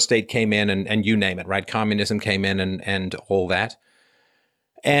welfare state came in and you name it, right? Communism came in and all that.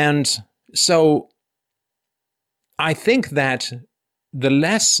 And so I think that the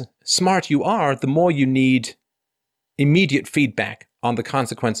less smart you are, the more you need immediate feedback on the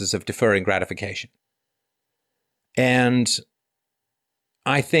consequences of deferring gratification. And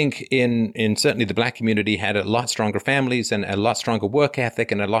I think in certainly the black community had a lot stronger families and a lot stronger work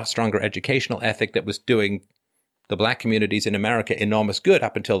ethic and a lot stronger educational ethic that was doing the black communities in America enormous good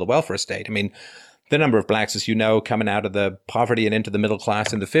up until the welfare state. I mean, the number of blacks, as you know, coming out of the poverty and into the middle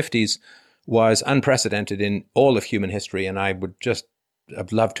class in the 50s was unprecedented in all of human history. And I would just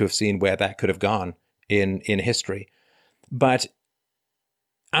have loved to have seen where that could have gone in history. But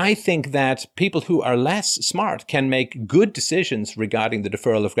I think that people who are less smart can make good decisions regarding the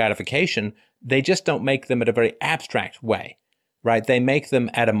deferral of gratification. They just don't make them at a very abstract way, right? They make them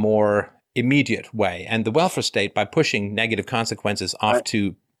at a more immediate way. And the welfare state, by pushing negative consequences off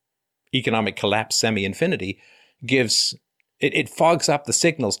to economic collapse semi-infinity, it fogs up the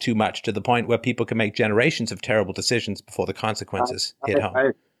signals too much to the point where people can make generations of terrible decisions before the consequences hit home.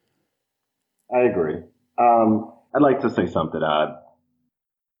 I agree. I'd like to say something odd.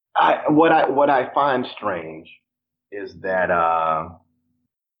 What I find strange is that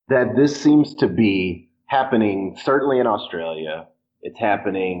that this seems to be happening certainly in Australia. It's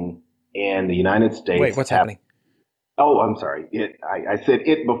happening in the United States. Wait, what's happening? Oh, I'm sorry. I said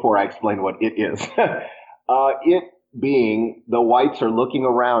it before I explained what it is. It being the whites are looking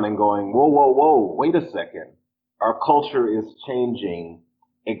around and going, whoa, whoa, whoa, wait a second. Our culture is changing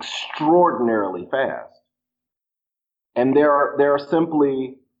extraordinarily fast. And there are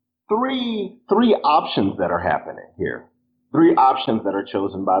simply three options that are happening here. Three options that are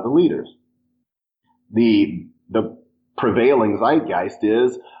chosen by the leaders. The prevailing zeitgeist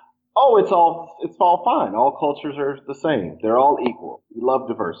is, oh, it's all fine. All cultures are the same. They're all equal. We love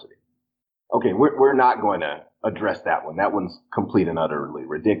diversity. Okay, we're not going to address that one. That one's complete and utterly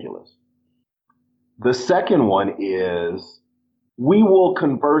ridiculous. The second one is, we will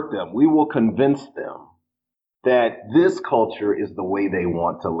convert them. We will convince them that this culture is the way they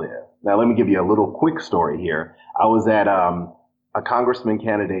want to live. Now, let me give you a little quick story here. I was at a congressman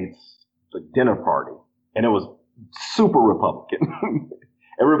candidate's dinner party, and it was super Republican.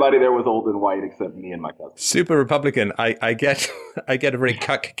 Everybody there was old and white except me and my cousin. Super Republican. I get a very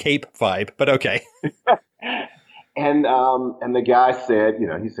cuck cape vibe, but okay. And the guy said,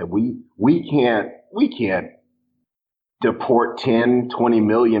 he said, we can't deport 10, 20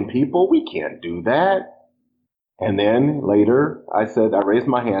 million people. We can't do that. And then later I raised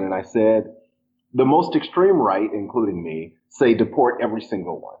my hand and I said, the most extreme right, including me, say deport every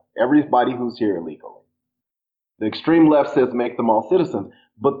single one, everybody who's here illegally. The extreme left says make them all citizens.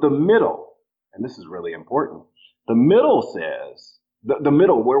 But the middle, and this is really important, the middle says, the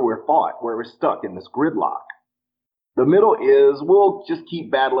middle where we're fought, where we're stuck in this gridlock, the middle is we'll just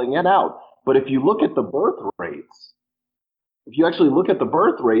keep battling it out. But if you look at the birth rates,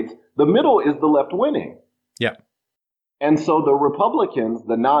 the middle is the left winning. Yeah. And so the Republicans,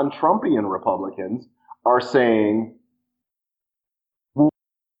 the non-Trumpian Republicans, are saying,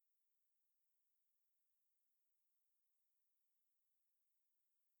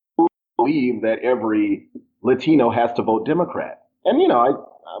 believe that every Latino has to vote Democrat. And, I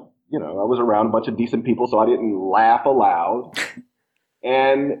was around a bunch of decent people, so I didn't laugh aloud.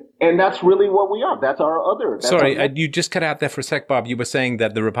 And that's really what we are. That's our other. Sorry, you just cut out there for a sec, Bob. You were saying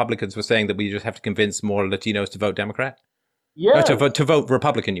that the Republicans were saying that we just have to convince more Latinos to vote Democrat? Yes. To vote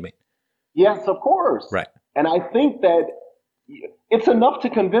Republican, you mean? Yes, of course. Right. And I think that it's enough to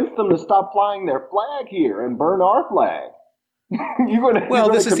convince them to stop flying their flag here and burn our flag.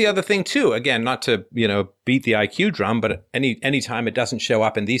 This is the other thing too. Again, not to beat the IQ drum, but any time it doesn't show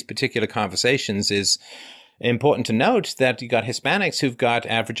up in these particular conversations is important to note that you got Hispanics who've got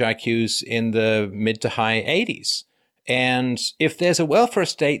average IQs in the mid to high 80s. And if there's a welfare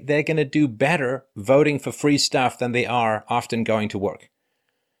state, they're going to do better voting for free stuff than they are often going to work.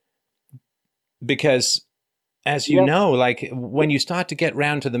 Because, as you know, like when you start to get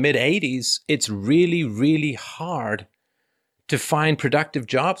round to the mid 80s, it's really, really hard to find productive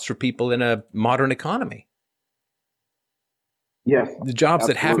jobs for people in a modern economy. Yes. The jobs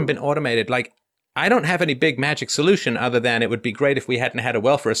that haven't been automated. Like, I don't have any big magic solution other than it would be great if we hadn't had a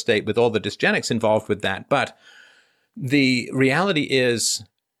welfare state with all the dysgenics involved with that. But the reality is,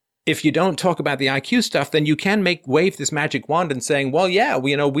 if you don't talk about the IQ stuff, then you can wave this magic wand and saying, well, yeah,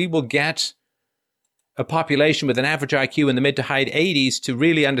 we will get a population with an average IQ in the mid to high 80s to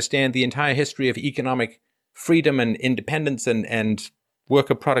really understand the entire history of economic freedom and independence and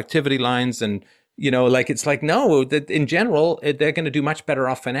worker productivity lines. And, it's like, no, that in general, they're going to do much better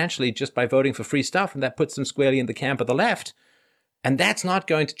off financially just by voting for free stuff. And that puts them squarely in the camp of the left. And that's not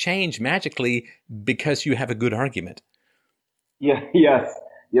going to change magically because you have a good argument. Yeah, yes,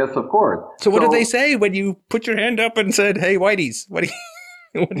 of course. So what did they say when you put your hand up and said, hey, whiteys, what did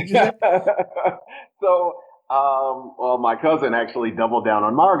you say? So, my cousin actually doubled down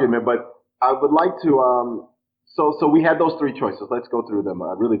on my argument, but I would like to, so we had those three choices. Let's go through them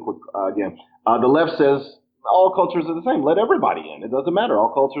really quick again. The left says all cultures are the same. Let everybody in. It doesn't matter.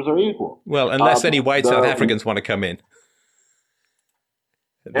 All cultures are equal. Well, unless any white South Africans want to come in.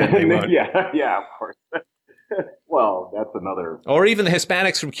 Then they won't. Yeah, of course. Well, that's another. Or even the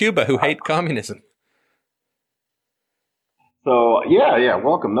Hispanics from Cuba who hate communism. So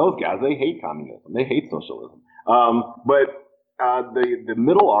welcome those guys. They hate communism. They hate socialism. But the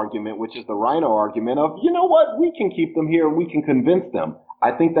middle argument, which is the rhino argument of, you know what, we can keep them here, we can convince them.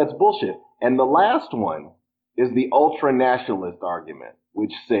 I think that's bullshit. And the last one is the ultra nationalist argument,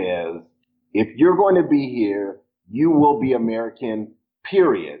 which says if you're going to be here, you will be American,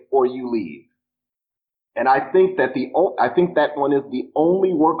 period, or you leave. And I think that one is the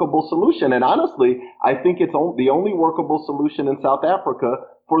only workable solution. And honestly, I think it's the only workable solution in South Africa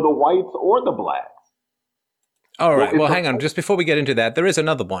for the whites or the blacks. All right. Well, hang on. Just before we get into that, there is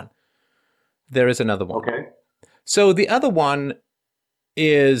another one. Okay. So the other one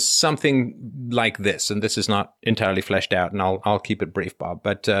is something like this, and this is not entirely fleshed out, and I'll keep it brief, Bob.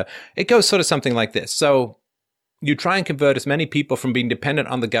 But it goes sort of something like this. So you try and convert as many people from being dependent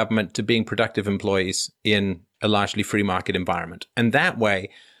on the government to being productive employees in a largely free market environment. And that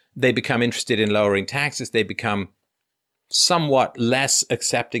way, they become interested in lowering taxes. They become somewhat less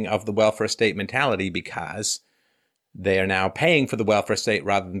accepting of the welfare state mentality because they are now paying for the welfare state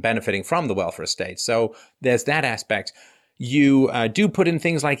rather than benefiting from the welfare state. So there's that aspect. You do put in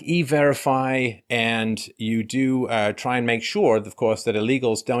things like E-Verify, and you do try and make sure, of course, that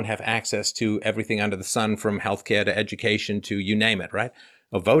illegals don't have access to everything under the sun, from healthcare to education to you name it, right?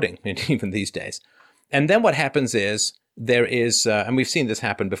 Or voting, even these days. And then what happens is there is, and we've seen this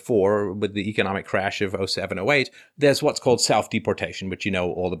happen before with the economic crash of 07, 08, there's what's called self-deportation, which you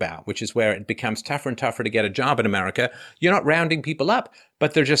know all about, which is where it becomes tougher and tougher to get a job in America. You're not rounding people up,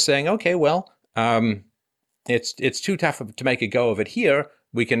 but they're just saying, okay, well, it's too tough to make a go of it here.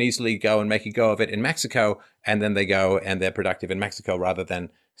 We can easily go and make a go of it in Mexico, and then they go and they're productive in Mexico rather than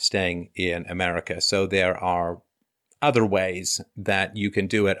staying in America. So there are other ways that you can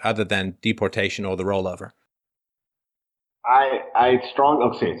do it other than deportation or the rollover.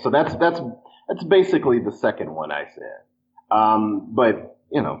 Okay, so that's basically the second one I said. But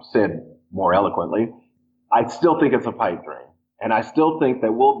said more eloquently, I still think it's a pipe dream, and I still think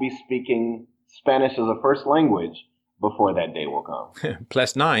that we'll be speaking Spanish as a first language before that day will come.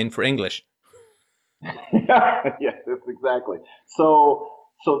 +9 for English. Yes, that's exactly.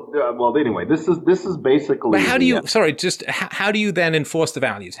 Well, anyway, this is basically. But how do you? Sorry, just how do you then enforce the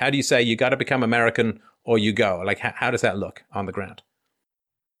values? How do you say you got to become American or you go? Like, how does that look on the ground?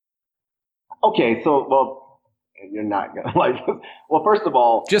 Okay, you're not gonna like. Well, first of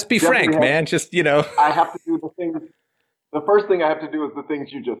all, just be frank, man. Just I have to do the things. The first thing I have to do is the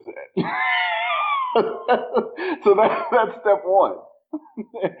things you just said. So that's step one.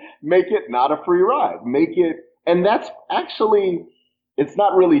 Make it not a free ride. Make it, and that's actually, it's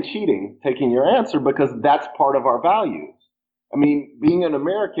not really cheating, taking your answer, because that's part of our values. I mean, being an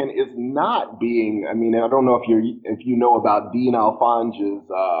American is not being, I mean, I don't know if you know about Dean Alfonge's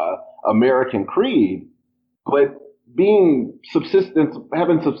American Creed, but having subsistence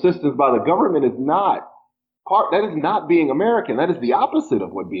by the government is not that is not being American. That is the opposite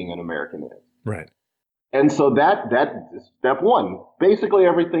of what being an American is. Right. And so that is step one, basically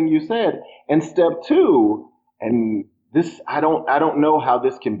everything you said. And step two, and this, I don't know how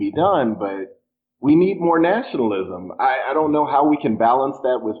this can be done, but we need more nationalism. I don't know how we can balance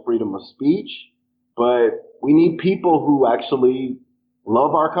that with freedom of speech, but we need people who actually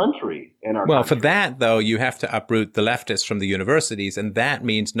love our country and our country. For that, though, you have to uproot the leftists from the universities, and that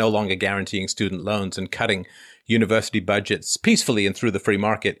means no longer guaranteeing student loans and cutting university budgets peacefully and through the free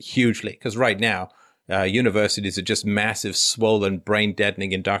market hugely. Because right now, universities are just massive, swollen,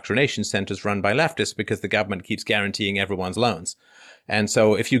 brain-deadening indoctrination centers run by leftists because the government keeps guaranteeing everyone's loans. And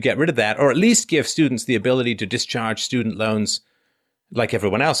so if you get rid of that, or at least give students the ability to discharge student loans like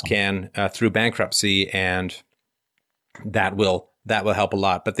everyone else can through bankruptcy, and that will help a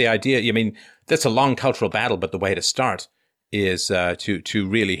lot. But the idea, I mean, that's a long cultural battle, but the way to start is to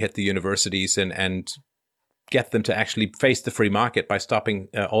really hit the universities and get them to actually face the free market by stopping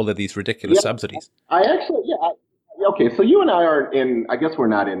all of these ridiculous subsidies. Okay, so you and I aren't in, I guess we're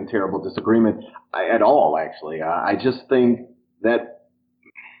not in terrible disagreement at all, actually. I just think that,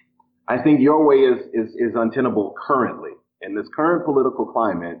 I think your way is untenable currently. In this current political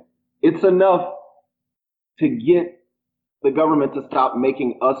climate, it's enough to get the government to stop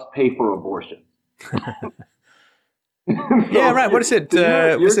making us pay for abortion. Yeah, right. What is it?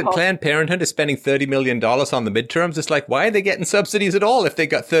 Planned Parenthood is spending $30 million on the midterms? It's like, why are they getting subsidies at all if they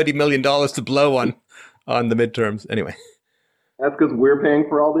got $30 million to blow on the midterms? Anyway. That's because we're paying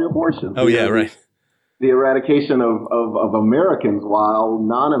for all the abortions. Oh, yeah, right. The eradication of Americans while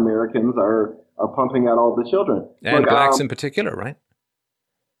non-Americans are pumping out all the children. And blacks in particular, right?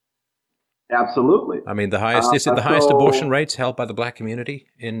 Absolutely. I mean, the highest is it the highest abortion rates held by the black community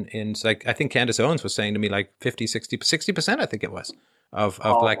in like I think Candace Owens was saying to me like 50, 60% I think it was of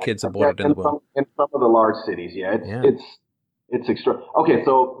black kids aborted in the womb. In some of the large cities, yeah, it's extra. Okay,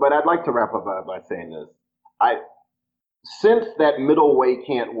 so but I'd like to wrap up by saying this. Since that middle way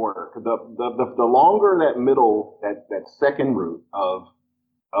can't work, the longer that second route of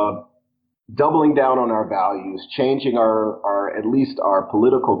doubling down on our values, changing our at least our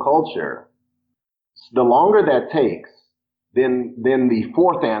political culture, the longer that takes, then the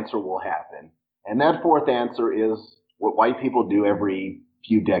fourth answer will happen. And that fourth answer is what white people do every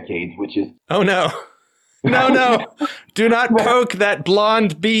few decades, which is... Oh, no. No. Do not poke that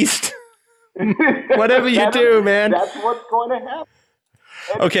blonde beast. Whatever you do, man. That's what's going to happen.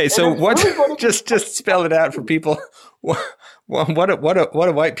 Okay, so what? Just spell it out for people. What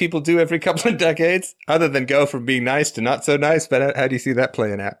do white people do every couple of decades, other than go from being nice to not so nice? But how do you see that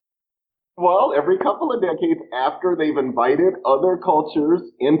playing out? Well, every couple of decades after they've invited other cultures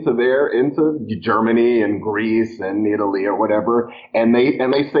into Germany and Greece and Italy or whatever, and they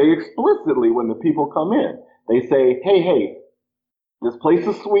say explicitly when the people come in, they say, hey, this place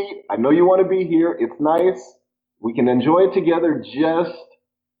is sweet. I know you want to be here. It's nice. We can enjoy it together. Just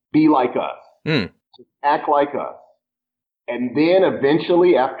be like us. Just act like us. And then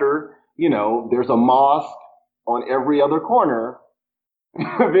eventually after, there's a mosque on every other corner,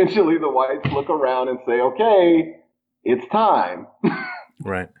 eventually the whites look around and say, okay, it's time.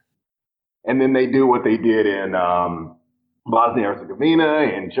 Right. And then they do what they did in Bosnia Herzegovina,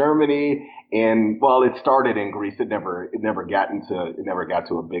 in Germany, and well, it started in Greece. It never got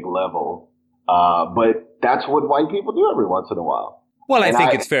to a big level. But that's what white people do every once in a while. Well, I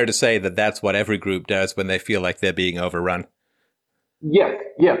think it's fair to say that that's what every group does when they feel like they're being overrun. Yes,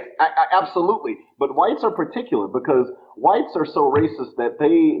 absolutely. But whites are particular because whites are so racist that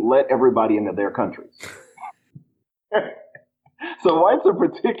they let everybody into their countries. So whites are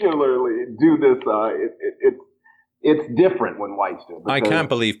particularly do this. It's different when whites do. I can't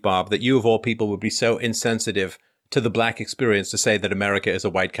believe, Bob, that you of all people would be so insensitive to the black experience to say that America is a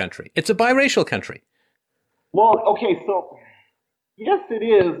white country. It's a biracial country. Well, okay, so yes, it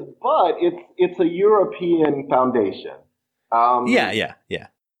is, but it's a European foundation. Yeah.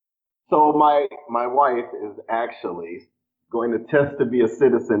 So my wife is actually going to test to be a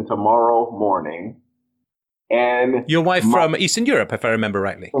citizen tomorrow morning. And your wife from Eastern Europe, if I remember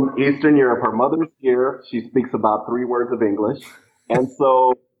rightly. From Eastern Europe. Her mother's here. She speaks about 3 words of English. And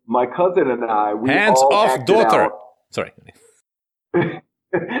so my cousin and I, we Hands all off, acted daughter. out. Sorry.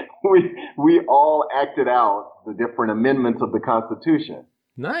 we all acted out the different amendments of the Constitution.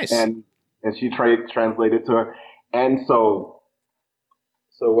 Nice. And she translated to her. And so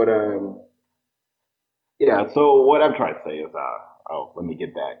what I'm trying to say is, let me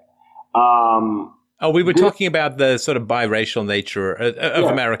get back. We were talking about the sort of biracial nature of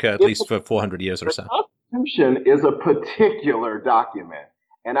America, at least for 400 years or so. The Constitution is a particular document,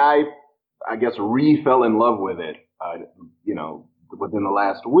 and I guess fell in love with it, within the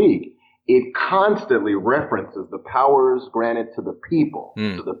last week. It constantly references the powers granted to the people,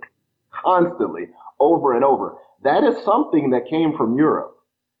 constantly, over and over. That is something that came from Europe.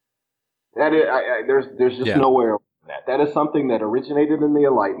 That is, there's just nowhere around that. That is something that originated in the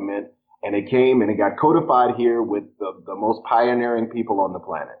Enlightenment. And it came and it got codified here with the most pioneering people on the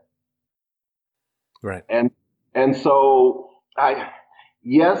planet. Right. And so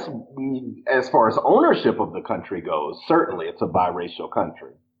yes, as far as ownership of the country goes, certainly it's a biracial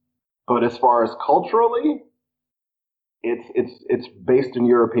country. But as far as culturally, it's based in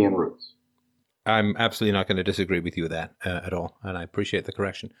European roots. I'm absolutely not going to disagree with you with that at all. And I appreciate the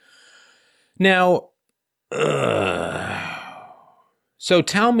correction. Now, so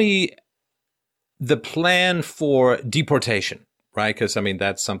tell me the plan for deportation, right? Because, I mean,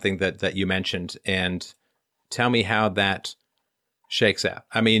 that's something that you mentioned. And tell me how that shakes out.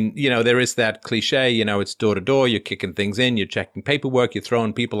 I mean, there is that cliche, it's door to door, you're kicking things in, you're checking paperwork, you're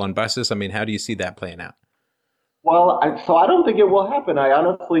throwing people on buses. I mean, how do you see that playing out? Well, so I don't think it will happen. I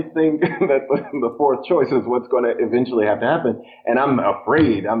honestly think that the fourth choice is what's going to eventually have to happen. And I'm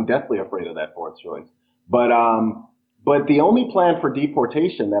definitely afraid of that fourth choice. But the only plan for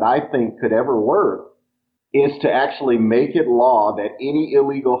deportation that I think could ever work is to actually make it law that any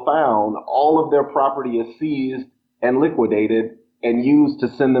illegal found, all of their property is seized and liquidated and used to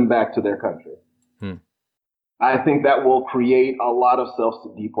send them back to their country. I think that will create a lot of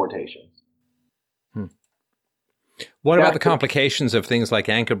self-deportations. What about the complications of things like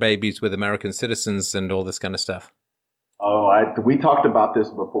anchor babies with American citizens and all this kind of stuff? We talked about this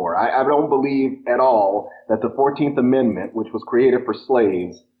before. I don't believe at all that the 14th Amendment, which was created for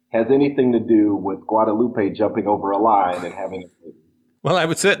slaves, has anything to do with Guadalupe jumping over a line and having a baby. Well, I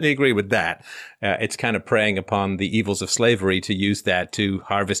would certainly agree with that. It's kind of preying upon the evils of slavery to use that to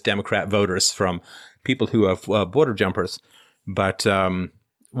harvest Democrat voters from people who are border jumpers. But,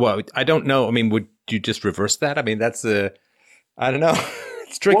 well, I don't know. I mean, would you just reverse that? I mean, that's I don't know.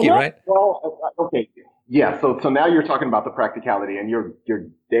 It's tricky, right? Well, okay. Yeah. So now you're talking about the practicality, and you're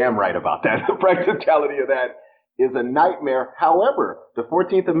damn right about that. The practicality of that is a nightmare. However, the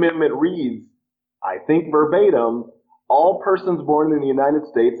 14th Amendment reads, I think verbatim, all persons born in the United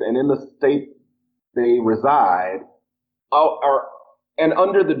States and in the state they reside are and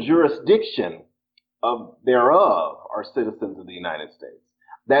under the jurisdiction of thereof are citizens of the United States.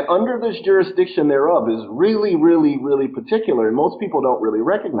 That under this jurisdiction thereof is really, really, really particular. And most people don't really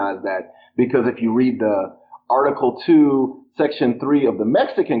recognize that, because if you read the Article 2, Section 3 of the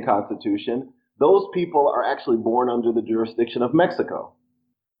Mexican Constitution, those people are actually born under the jurisdiction of Mexico.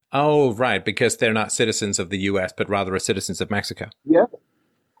 Oh, right, because they're not citizens of the U.S., but rather are citizens of Mexico. Yes,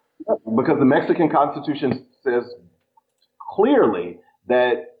 because the Mexican Constitution says clearly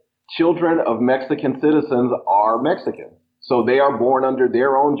that children of Mexican citizens are Mexican. So they are born under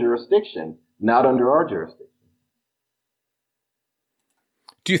their own jurisdiction, not under our jurisdiction.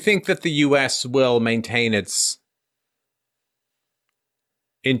 Do you think that the U.S. will maintain its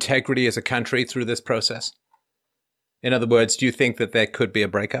integrity as a country through this process? In other words, do you think that there could be a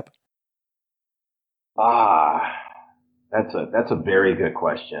breakup? That's a very good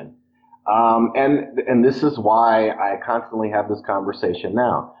question. And this is why I constantly have this conversation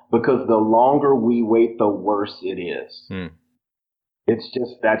now, because the longer we wait, the worse it is. That's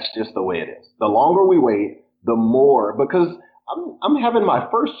just the way it is. The longer we wait, the more, because I'm having my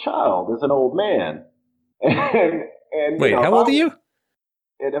first child as an old man. And wait, how old are you?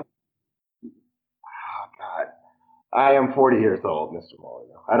 Oh God, I am 40 years old, Mr.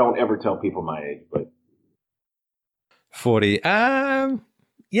 Molyneux. I don't ever tell people my age, but 40.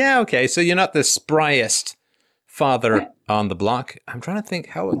 Yeah, okay. So you're not the spryest father on the block. I'm trying to think,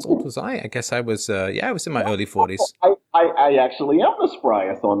 how old was I? I guess I was, I was in my early 40s. I actually am the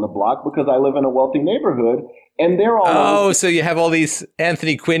spryest on the block, because I live in a wealthy neighborhood, and they're all. Oh, so you have all these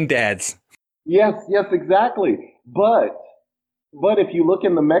Anthony Quinn dads. Yes, exactly. But if you look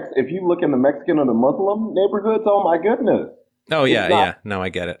in the Mexican or the Muslim neighborhoods, oh my goodness. Oh yeah. No, I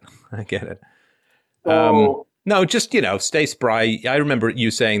get it. So, no, just, stay spry. I remember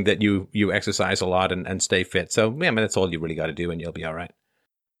you saying that you exercise a lot and stay fit. So, yeah, I mean, that's all you really got to do, and you'll be all right.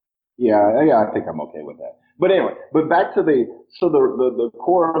 Yeah, I think I'm okay with that. But anyway, back to the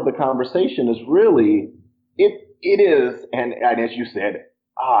core of the conversation is really, it is, and as you said,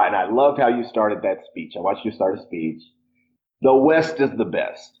 and I loved how you started that speech. I watched you start a speech. The West is the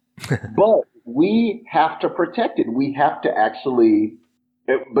best, but we have to protect it. We have to actually,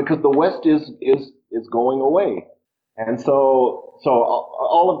 because the West is going away. And so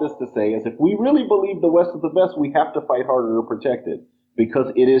all of this to say is, if we really believe the West is the best, we have to fight harder to protect it,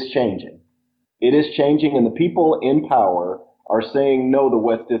 because it is changing. It is changing, and the people in power are saying, no, the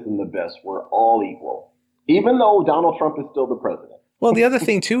West isn't the best. We're all equal, even though Donald Trump is still the president. Well, the other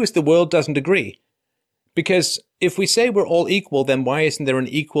thing, too, is the world doesn't agree. Because if we say we're all equal, then why isn't there an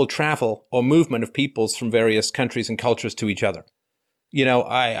equal travel or movement of peoples from various countries and cultures to each other?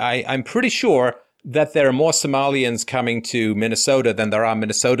 I'm pretty sure that there are more Somalians coming to Minnesota than there are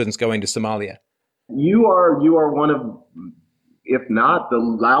Minnesotans going to Somalia. You are one of, if not the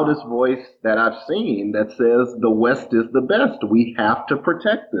loudest voice that I've seen that says the West is the best. We have to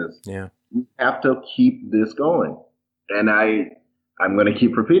protect this. Yeah. We have to keep this going. And I'm going to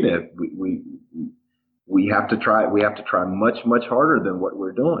keep repeating it. We have to try much, much harder than what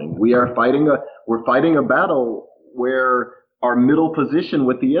we're doing. We're fighting a battle where our middle position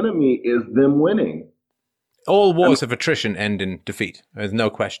with the enemy is them winning. All wars of attrition end in defeat. There's no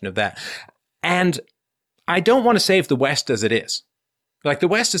question of that. And I don't want to save the West as it is. Like, the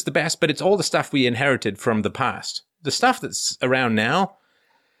West is the best, but it's all the stuff we inherited from the past. The stuff that's around now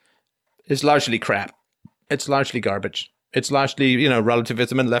is largely crap. It's largely garbage. It's largely,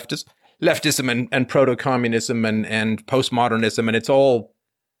 relativism and leftism and proto-communism and postmodernism, and it's all,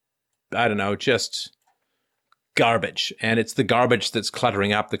 I don't know, just garbage. And it's the garbage that's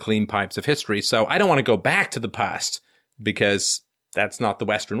cluttering up the clean pipes of history. So I don't want to go back to the past, because that's not the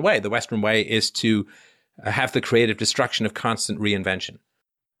Western way. The Western way is to have the creative destruction of constant reinvention.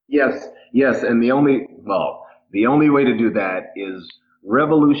 Yes, and the only way to do that is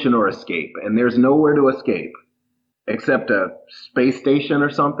revolution or escape, and there's nowhere to escape except a space station or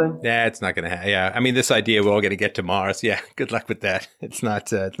something. Yeah, it's not going to happen. Yeah, I mean, this idea we're all going to get to Mars. Yeah, good luck with that. It's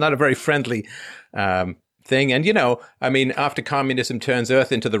not a very friendly thing. And, I mean, after communism turns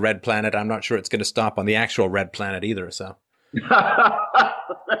Earth into the red planet, I'm not sure it's going to stop on the actual red planet either. So,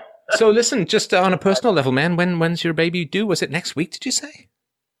 listen, just on a personal level, man, when's your baby due? Was it next week, did you say?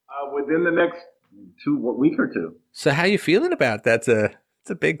 Within the next week or two. So how you feeling about that? It's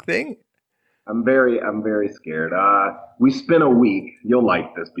a big thing. I'm very scared. We spent a week. You'll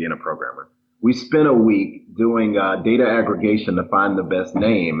like this being a programmer. We spent a week doing data aggregation to find the best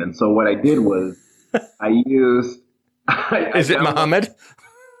name. And so what I did was I used. Is it Muhammad?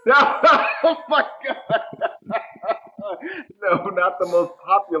 Oh my God. No, not the most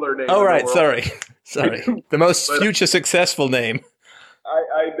popular name. Oh, right. Sorry. The most future successful name.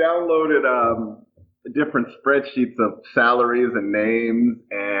 I downloaded different spreadsheets of salaries and names,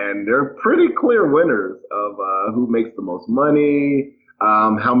 and they're pretty clear winners of who makes the most money,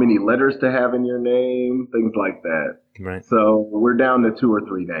 how many letters to have in your name, things like that. Right. So we're down to 2 or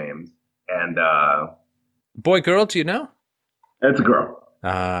 3 names. And boy, girl, do you know? It's a girl.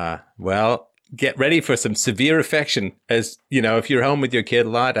 Well, get ready for some severe affection. As if you're home with your kid a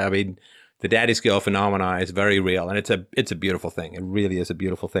lot, I mean, the daddy's girl phenomena is very real, and it's a beautiful thing. It really is a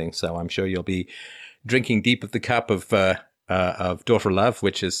beautiful thing. So I'm sure you'll be drinking deep of the cup of daughter love,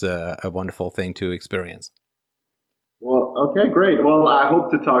 which is a wonderful thing to experience. Well, okay, great. Well, I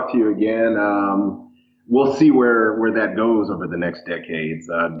hope to talk to you again. We'll see where that goes over the next decades.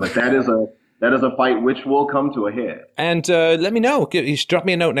 But that is a fight which will come to a head. And let me know. You should drop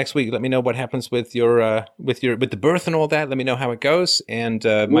me a note next week. Let me know what happens with your with the birth and all that. Let me know how it goes. And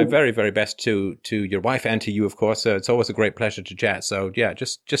my very, very best to your wife and to you, of course. It's always a great pleasure to chat. So yeah,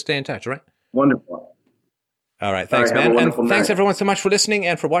 just stay in touch, all right? Wonderful. All right, thanks, man. And thanks everyone so much for listening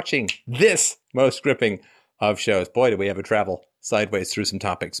and for watching this most gripping of shows. Boy, do we ever travel sideways through some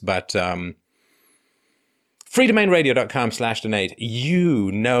topics. But freedomainradio.com/donate.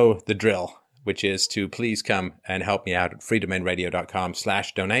 You know the drill, which is to please come and help me out at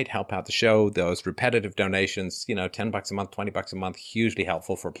freedomainradio.com/donate. Help out the show. Those repetitive donations, $10 a month, $20 a month, hugely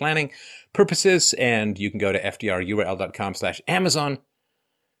helpful for planning purposes. And you can go to fdrurl.com/Amazon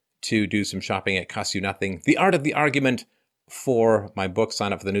to do some shopping. It costs you nothing. The Art of the Argument for my book.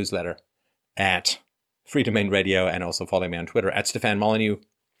 Sign up for the newsletter at Free Domain Radio, and also follow me on Twitter at Stefan Molyneux.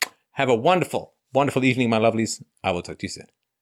 Have a wonderful, wonderful evening, my lovelies. I will talk to you soon.